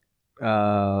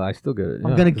 I still get it.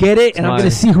 I'm yeah. gonna get it, and I'm my-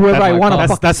 gonna see whoever that's I my want call.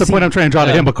 to. That's the point I'm trying to draw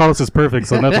to Yeah. him. But Carlos is perfect,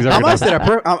 so nothing's ever I'm done. honestly,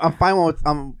 I'm fine with.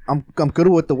 I'm good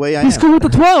with the way I am. He's cool with the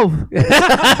 12.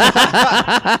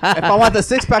 If I want the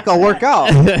 6-pack, I'll work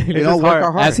out. You know, work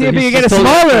out hard. See if he He's can get it just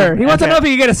totally smaller. different. He wants to know if he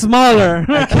can get it smaller.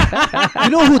 You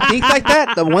know who thinks like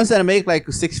that? The ones that make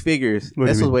like 6 figures. What do you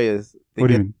That's mean? what way is. They What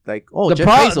do you get, mean? like, oh, The, Jeff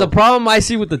pro- Bezos. the problem I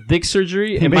see with the dick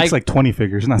surgery, He it makes might like 20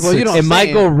 figures, not Well, 6. you know- it might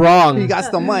saying. go wrong, He got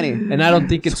the money. and I don't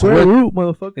think it's Square worth. root,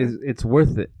 motherfucker. It's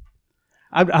worth it.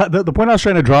 The point I was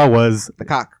trying to draw was The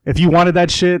cock. if you wanted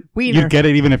that shit, Wiener. you'd get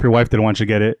it even if your wife didn't want you to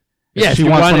get it. If Yeah, she if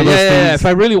you wants one wanted, of those yeah. things. If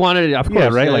I really wanted it, of course. Yeah,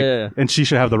 right. Yeah, Like, yeah, and she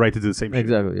should have the right to do the same yeah. shit.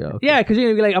 Exactly. Yeah. Okay. Yeah, because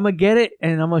you're gonna be like, I'm gonna get it,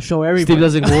 and I'm gonna show everybody. Steve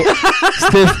doesn't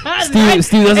go.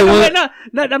 Steve doesn't want.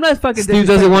 No, I'm not fucking. Steve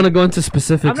doesn't want to go into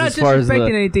specifics I'm not as far as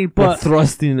disrespecting the anything, but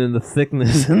thrusting and the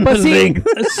thickness and but the see, length.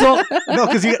 so No,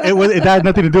 because it had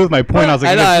nothing to do with my point. I was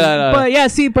like, I know. but yeah,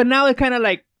 see, but now it kind of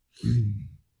like,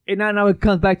 and now it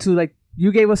comes back to like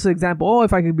you gave us an example. Oh,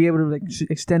 if I could be able to like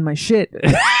extend my shit.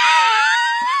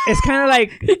 It's kind of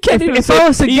like if I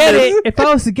was to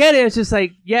get it, it's just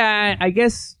like I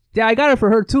guess I got it for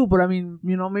her too. But I mean,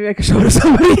 you know, maybe I could show it to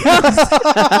somebody else.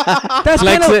 That's Flex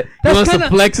kind of it. He wants to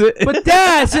flex it. But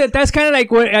that's kind of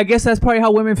like what I guess that's probably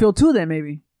how women feel too. Then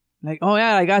maybe like, oh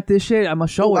yeah, I got this shit. I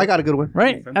must show Oh, it. I got a good one.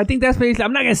 Right? I think that's basically.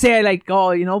 I'm not gonna say like, oh,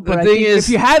 you know, but The I thing think is-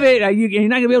 if you have it, you're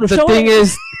not gonna be able to The show thing it.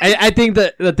 is, I think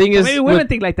that the thing is, Maybe women with,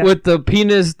 think like that. with the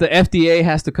penis, the FDA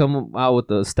has to come out with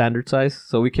the standard size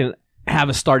so we can have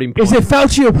a starting point. Is it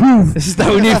Fauci approved? This is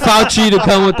that we need Fauci to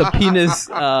come with the penis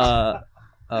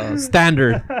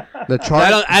standard. The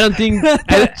chart. I don't think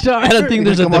I don't think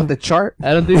there's a come off the chart.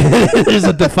 I don't think there's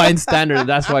a defined standard.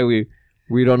 That's why we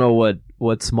don't know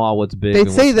what's small, what's big. They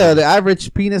and say what's the big.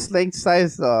 average penis length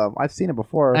size. I've seen it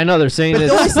before. I know they're saying But they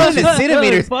only it's say it in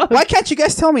centimeters. Fuck. Why can't you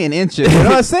guys tell me in inches? You know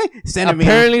what I'm saying? Centimeters.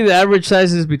 apparently the average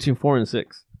size is between 4 and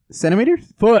 6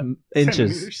 Centimeters?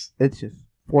 inches. Inches.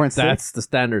 4 and 6. That's the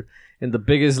standard. And the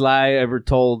biggest lie ever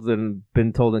told and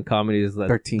been told in comedy is that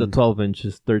 13. the 12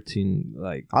 inches, 13.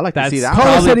 Like I like to that's see that.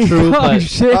 Carlos said probably he- true, oh, but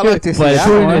shit. I like to see but that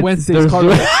true, one. it's- Wednesdays, there's-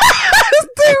 Carlos.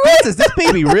 Is this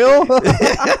baby real?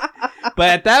 But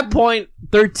at that point,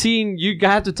 13, you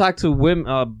have to talk to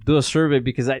women, do a survey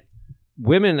because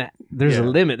women, there's a Yeah.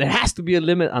 limit. There has to be a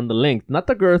limit on the length, not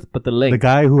the girth, but the length. the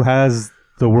guy who has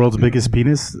the world's biggest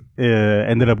penis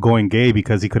ended up going gay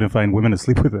because he couldn't find women to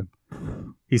sleep with him.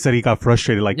 He said he got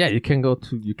frustrated. Like, yeah, you can't go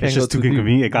too. You can't it's go just too deep.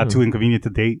 inconvenient. It got too inconvenient to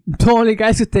date. Only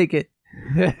guys could take it.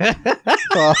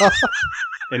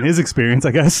 In his experience,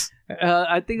 I guess.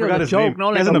 I think it Forgot was a his joke. name. No,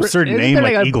 He like has an a- absurd isn't name, there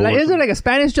like a, Eagle or Is there something. like a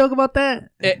Spanish joke about that?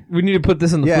 We need to put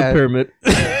this in the Yeah. food pyramid.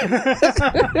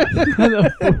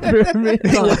 Pyramid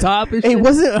on the top and Hey, shit.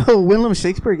 wasn't William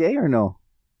Shakespeare gay or no?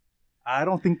 I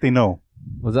don't think they know.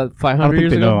 Was that I don't 500 think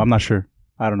years they ago? know. I'm not sure.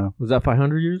 I don't know. Was that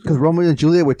 500 years ago? Because Romeo and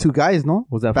Juliet were 2 guys, no?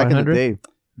 Was that Back in the 500? day.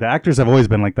 The actors have always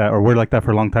been like that, or were like that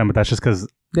for a long time, but that's just because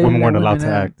They women let weren't allowed to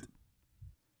women act.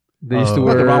 They used to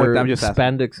Nothing wear wrong with them, just asking.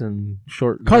 spandex and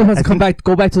short. Carlos has I to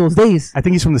go back to those days. I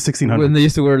think he's from the 1600s. When they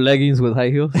used to wear leggings with high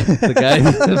heels, the guys,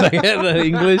 the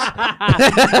English,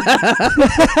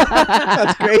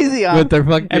 That's crazy, huh? with their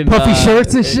fucking And puffy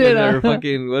shirts and shit, their huh?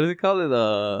 fucking what do they call it?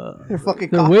 Their fucking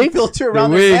The coffee wigs? filter The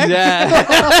around wigs, their neck.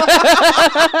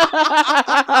 yeah.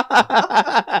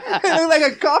 It looked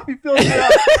like a coffee filter.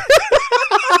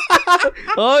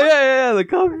 Oh yeah, the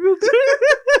coffee filter.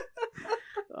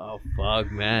 Oh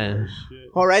fuck, man.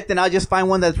 All right, then I'll just find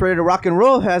one that's ready to rock and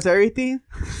roll, has everything,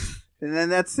 and then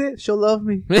that's it. She'll love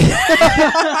me.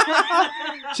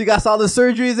 She got all the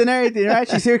surgeries and everything, right?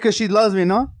 She's here because she loves me,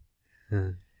 no?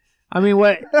 I mean,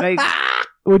 what? Like,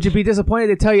 would you be disappointed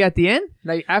to tell you at the end?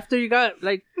 Like, after you got,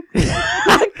 like...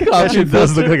 That shit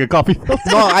does look like a coffee filter.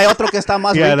 No, hay otro que está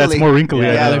más Yeah, wrinkly. that's more wrinkly.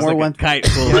 Yeah, Yeah, the looks more like one. a kite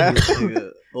full. Yeah.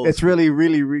 It's really,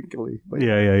 really wrinkly. But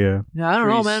yeah. Yeah, I don't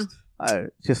know, man.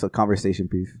 it's just a conversation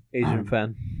piece. Asian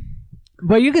fan.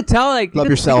 But you could tell, like... Love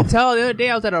you yourself. could tell the other day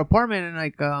I was at an apartment and,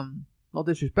 like, no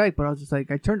disrespect, but I was just like,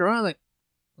 I turned around, like...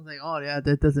 I was like, oh, yeah,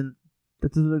 that doesn't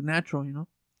look natural, you know?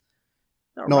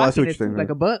 They were No, I see rocking what you're it, saying, like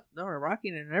right. a butt. They were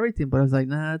rocking it and everything, but I was like,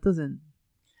 nah, it doesn't...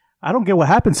 I don't get what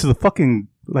happens to the fucking,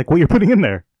 like, what you're putting in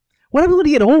there. What happens when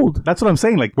you get old? That's what I'm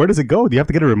saying. Like, where does it go? Do you have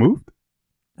to get it removed?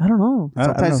 I don't know. I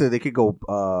don't Sometimes know. they could go.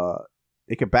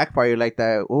 It could backfire like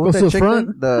that. What was Goes to that the chick? front?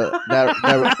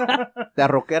 Name?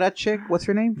 That rockera chick. What's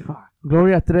her name?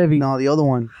 Gloria Trevi. No, the other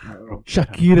one.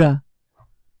 Shakira.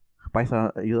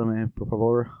 Paisa, ayúdame, por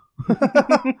favor.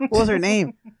 What was her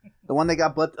name? The one that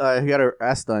got butt. He got her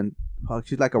ass done. Fuck,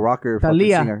 she's like a rocker. fucking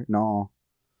Thalia. singer. No.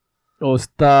 O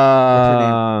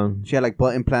está She had like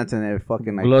butt implants and it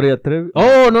fucking like. Gloria Trevi.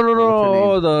 Oh, no.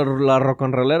 What's her Oh, la rock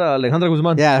and rollera Alejandra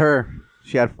Guzmán. Yeah, her.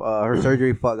 She had her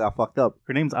surgery got fucked up.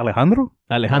 Her name's Alejandro.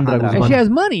 Alejandra Alejandra. And Guzmán. she has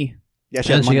money. Yeah,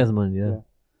 She has money, yeah.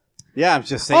 Yeah, I'm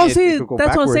just saying. Oh, it see, could go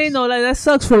that's what I'm backwards. saying though. Like that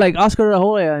sucks for like Oscar De La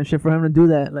Hoya and shit for him to do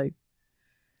that. Like,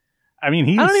 I mean,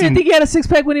 he I don't even seemed- think he had a six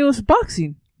pack when he was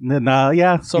boxing. Nah,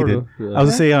 yeah, Sort he of. did. Yeah. I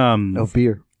was gonna say, Of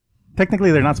beer.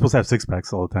 technically they're not supposed to have six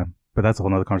packs all the time, but that's a whole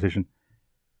nother conversation.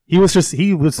 He was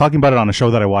talking about it on a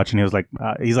show that I watched, and he was like,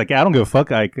 yeah, I don't give a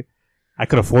fuck. I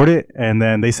could afford it, and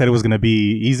then they said it was gonna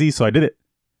be easy, so I did it.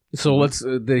 So what's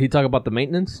did he talk about the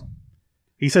maintenance?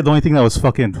 He said the only thing that was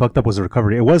fucking fucked up was the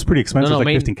recovery. It was pretty expensive, like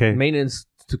 $15K. Maintenance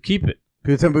to keep it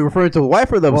People be referring to the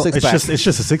wife or the Well, six it's pack. just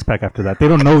a six pack after that. They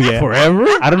don't know yet. forever.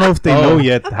 I don't know if they Oh. know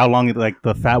yet how long like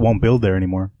the fat won't build there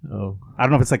anymore. Oh, I don't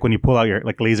know if it's like when you pull out your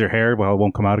like laser hair, well, it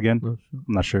won't come out again. no, sure.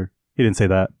 I'm not sure. He didn't say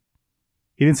that.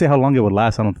 He didn't say how long it would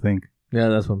last. I don't think. Yeah,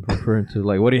 that's what I'm referring to.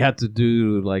 Like, what do you have to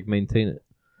do to like maintain it?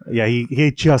 Yeah, he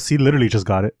literally just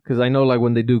got it. Because I know like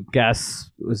when they do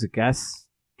gastric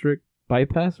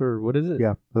bypass or what is it?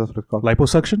 Yeah, that's what it's called.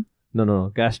 Liposuction.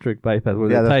 No, gastric bypass where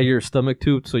Yeah, they tie that's- your stomach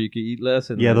to it so you can eat less.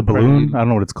 And Yeah, the then balloon. I don't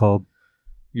know what it's called.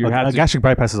 You A have to gastric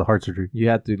bypass is a heart surgery. you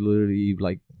have to literally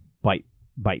like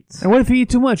bites. And what if you eat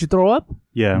too much? You throw up?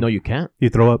 Yeah, No, you can't. you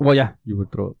throw up. Well, yeah, you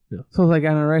would throw up. Yeah. So it's like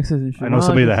anorexia and shit. I know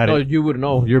somebody that had No, it. you would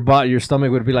know. Your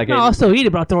stomach would be like, No, hey, I'll still eat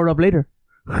it, but I'll throw it up later.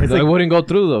 it wouldn't go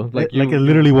through though. Like it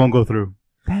literally won't go through.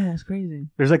 Damn, that's crazy.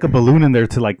 There's like a balloon in there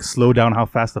to like slow down how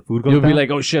fast the food goes you'll down. be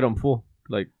like, oh shit, I'm full.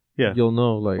 Like, Yeah. you'll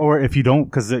know. Like, Or if you don't,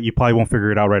 because you probably won't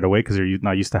figure it out right away because you're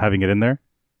not used to having it in there.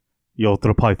 You'll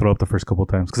probably throw up the first couple of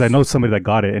times. Because I know somebody that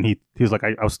got it and he was like,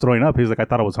 I was throwing up. He was like, I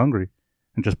thought I was hungry,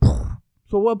 and just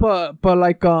So what? But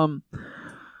like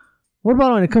what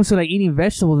about when it comes to like eating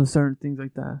vegetables and certain things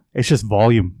like that? it's just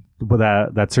volume. But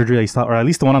that surgery that you saw, or at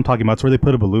least the one I'm talking about, it's where they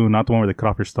put a balloon, not the one where they cut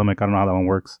off your stomach. I don't know how that one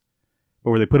works.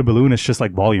 But where they put a balloon, it's just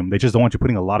like volume. They just don't want you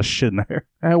putting a lot of shit in there.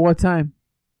 At what time?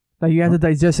 Like you have to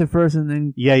digest it first, and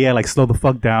then. Yeah, like slow the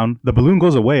fuck down. The balloon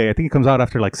goes away. I think it comes out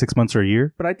after like 6 months or a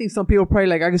year. But I think some people probably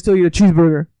like I can still eat a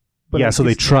cheeseburger. But Yeah, like, so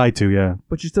they try to, yeah.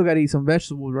 But you still gotta eat some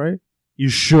vegetables, right? You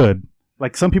should.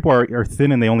 Like some people are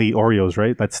thin and they only eat Oreos,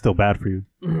 right? That's still bad for you.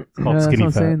 It's called That's skinny what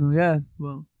I'm fat. saying. Though. Yeah,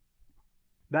 well,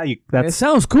 it That's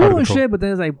sounds part cool of and the shit, but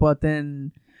then it's like, but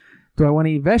then, do I want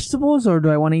to eat vegetables or do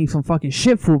I want to eat some fucking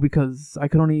shit food because I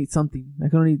can only eat something? I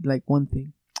can only eat like one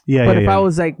thing. yeah. But yeah, if yeah. I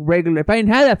was like regular, if I didn't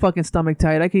have that fucking stomach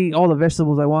tight, I could eat all the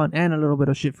vegetables I want and a little bit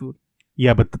of shit food.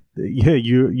 Yeah, but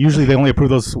you usually they only approve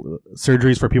those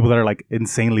surgeries for people that are like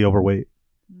insanely overweight.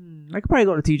 I could probably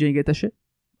go to TJ and get that shit.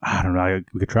 I don't know.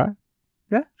 We could try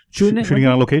Shooting shooting it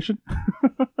on location.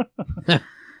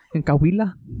 in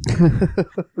Cahuila.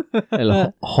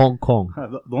 Hong Kong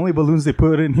The only balloons they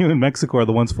put in here in Mexico are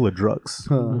the ones full of drugs.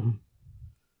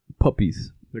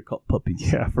 puppies. They're called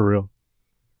puppies. Yeah, for real.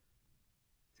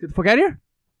 Get the fuck out of here.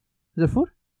 Is there food?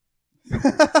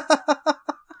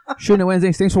 Shooting it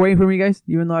Wednesday. Thanks for waiting for me, guys.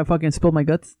 Even though I fucking spilled my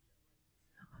guts.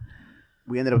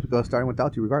 We ended up starting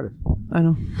without you, regardless. I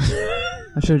know.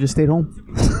 I should have just stayed home.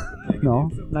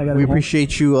 No, Now I gotta we go home.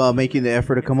 appreciate you making the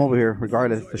effort to come over here.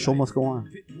 Regardless, the show must go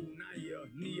on.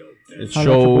 El How about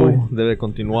show your boy? debe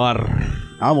continuar.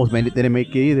 I almost didn't make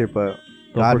it either, but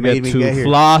Don't God forget made me get to here.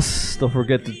 floss. Don't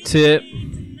forget to tip.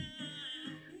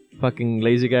 Fucking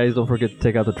lazy guys, don't forget to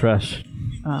take out the trash.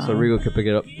 So Rigo can pick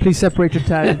it up. Please separate your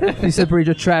trash. Please separate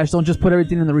your trash. Don't just put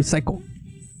everything in the recycle.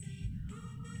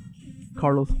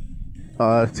 Carlos.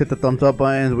 Hit the thumbs up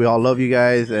buttons. We all love you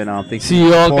guys, and thank See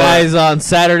you all for- guys on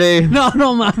Saturday. No,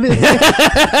 mames.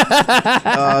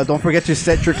 Don't forget to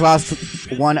set your class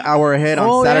 1 hour ahead on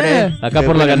Oh, Saturday. yeah. Acá We're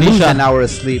por la gonna lose Ganisha. an hour of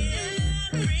sleep.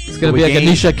 It's gonna be We a gain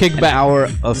Ganesha An kickback hour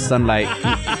of sunlight.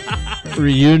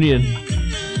 reunion.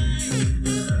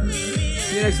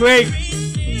 See you next week.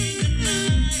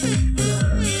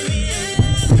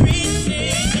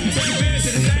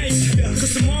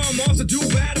 Cause tomorrow I'm off to do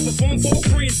battle, perform for a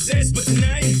princess. But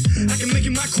tonight, I can make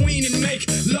you my queen and make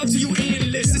love to you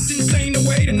endless. It's insane the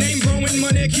way the name growing,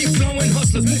 money keep flowing.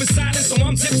 Hustlers moving silent, so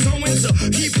I'm tiptoeing. So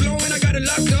keep blowing, I got it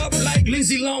locked up like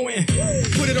Lindsay Lohan.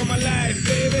 Put it on my life,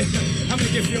 baby. I'm gonna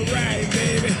give you a ride,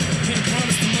 baby. Can't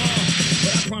promise tomorrow,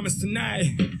 but I promise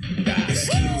tonight.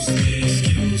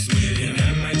 Excuse me, and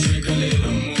I might drink a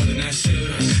little more than I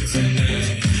should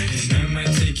tonight. And I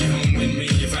might take you home with me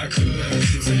if I could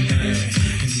tonight.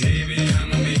 And baby,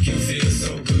 I'ma make you feel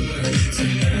so good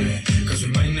tonight. Cause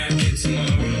we might not get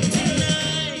tomorrow.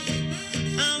 Tonight,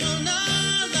 I will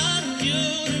not love you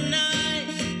tonight.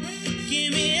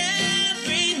 Give me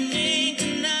everything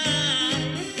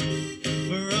tonight.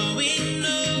 For all we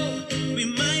know, we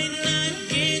might not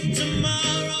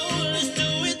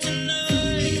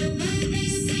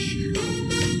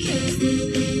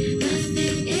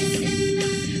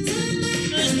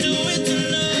do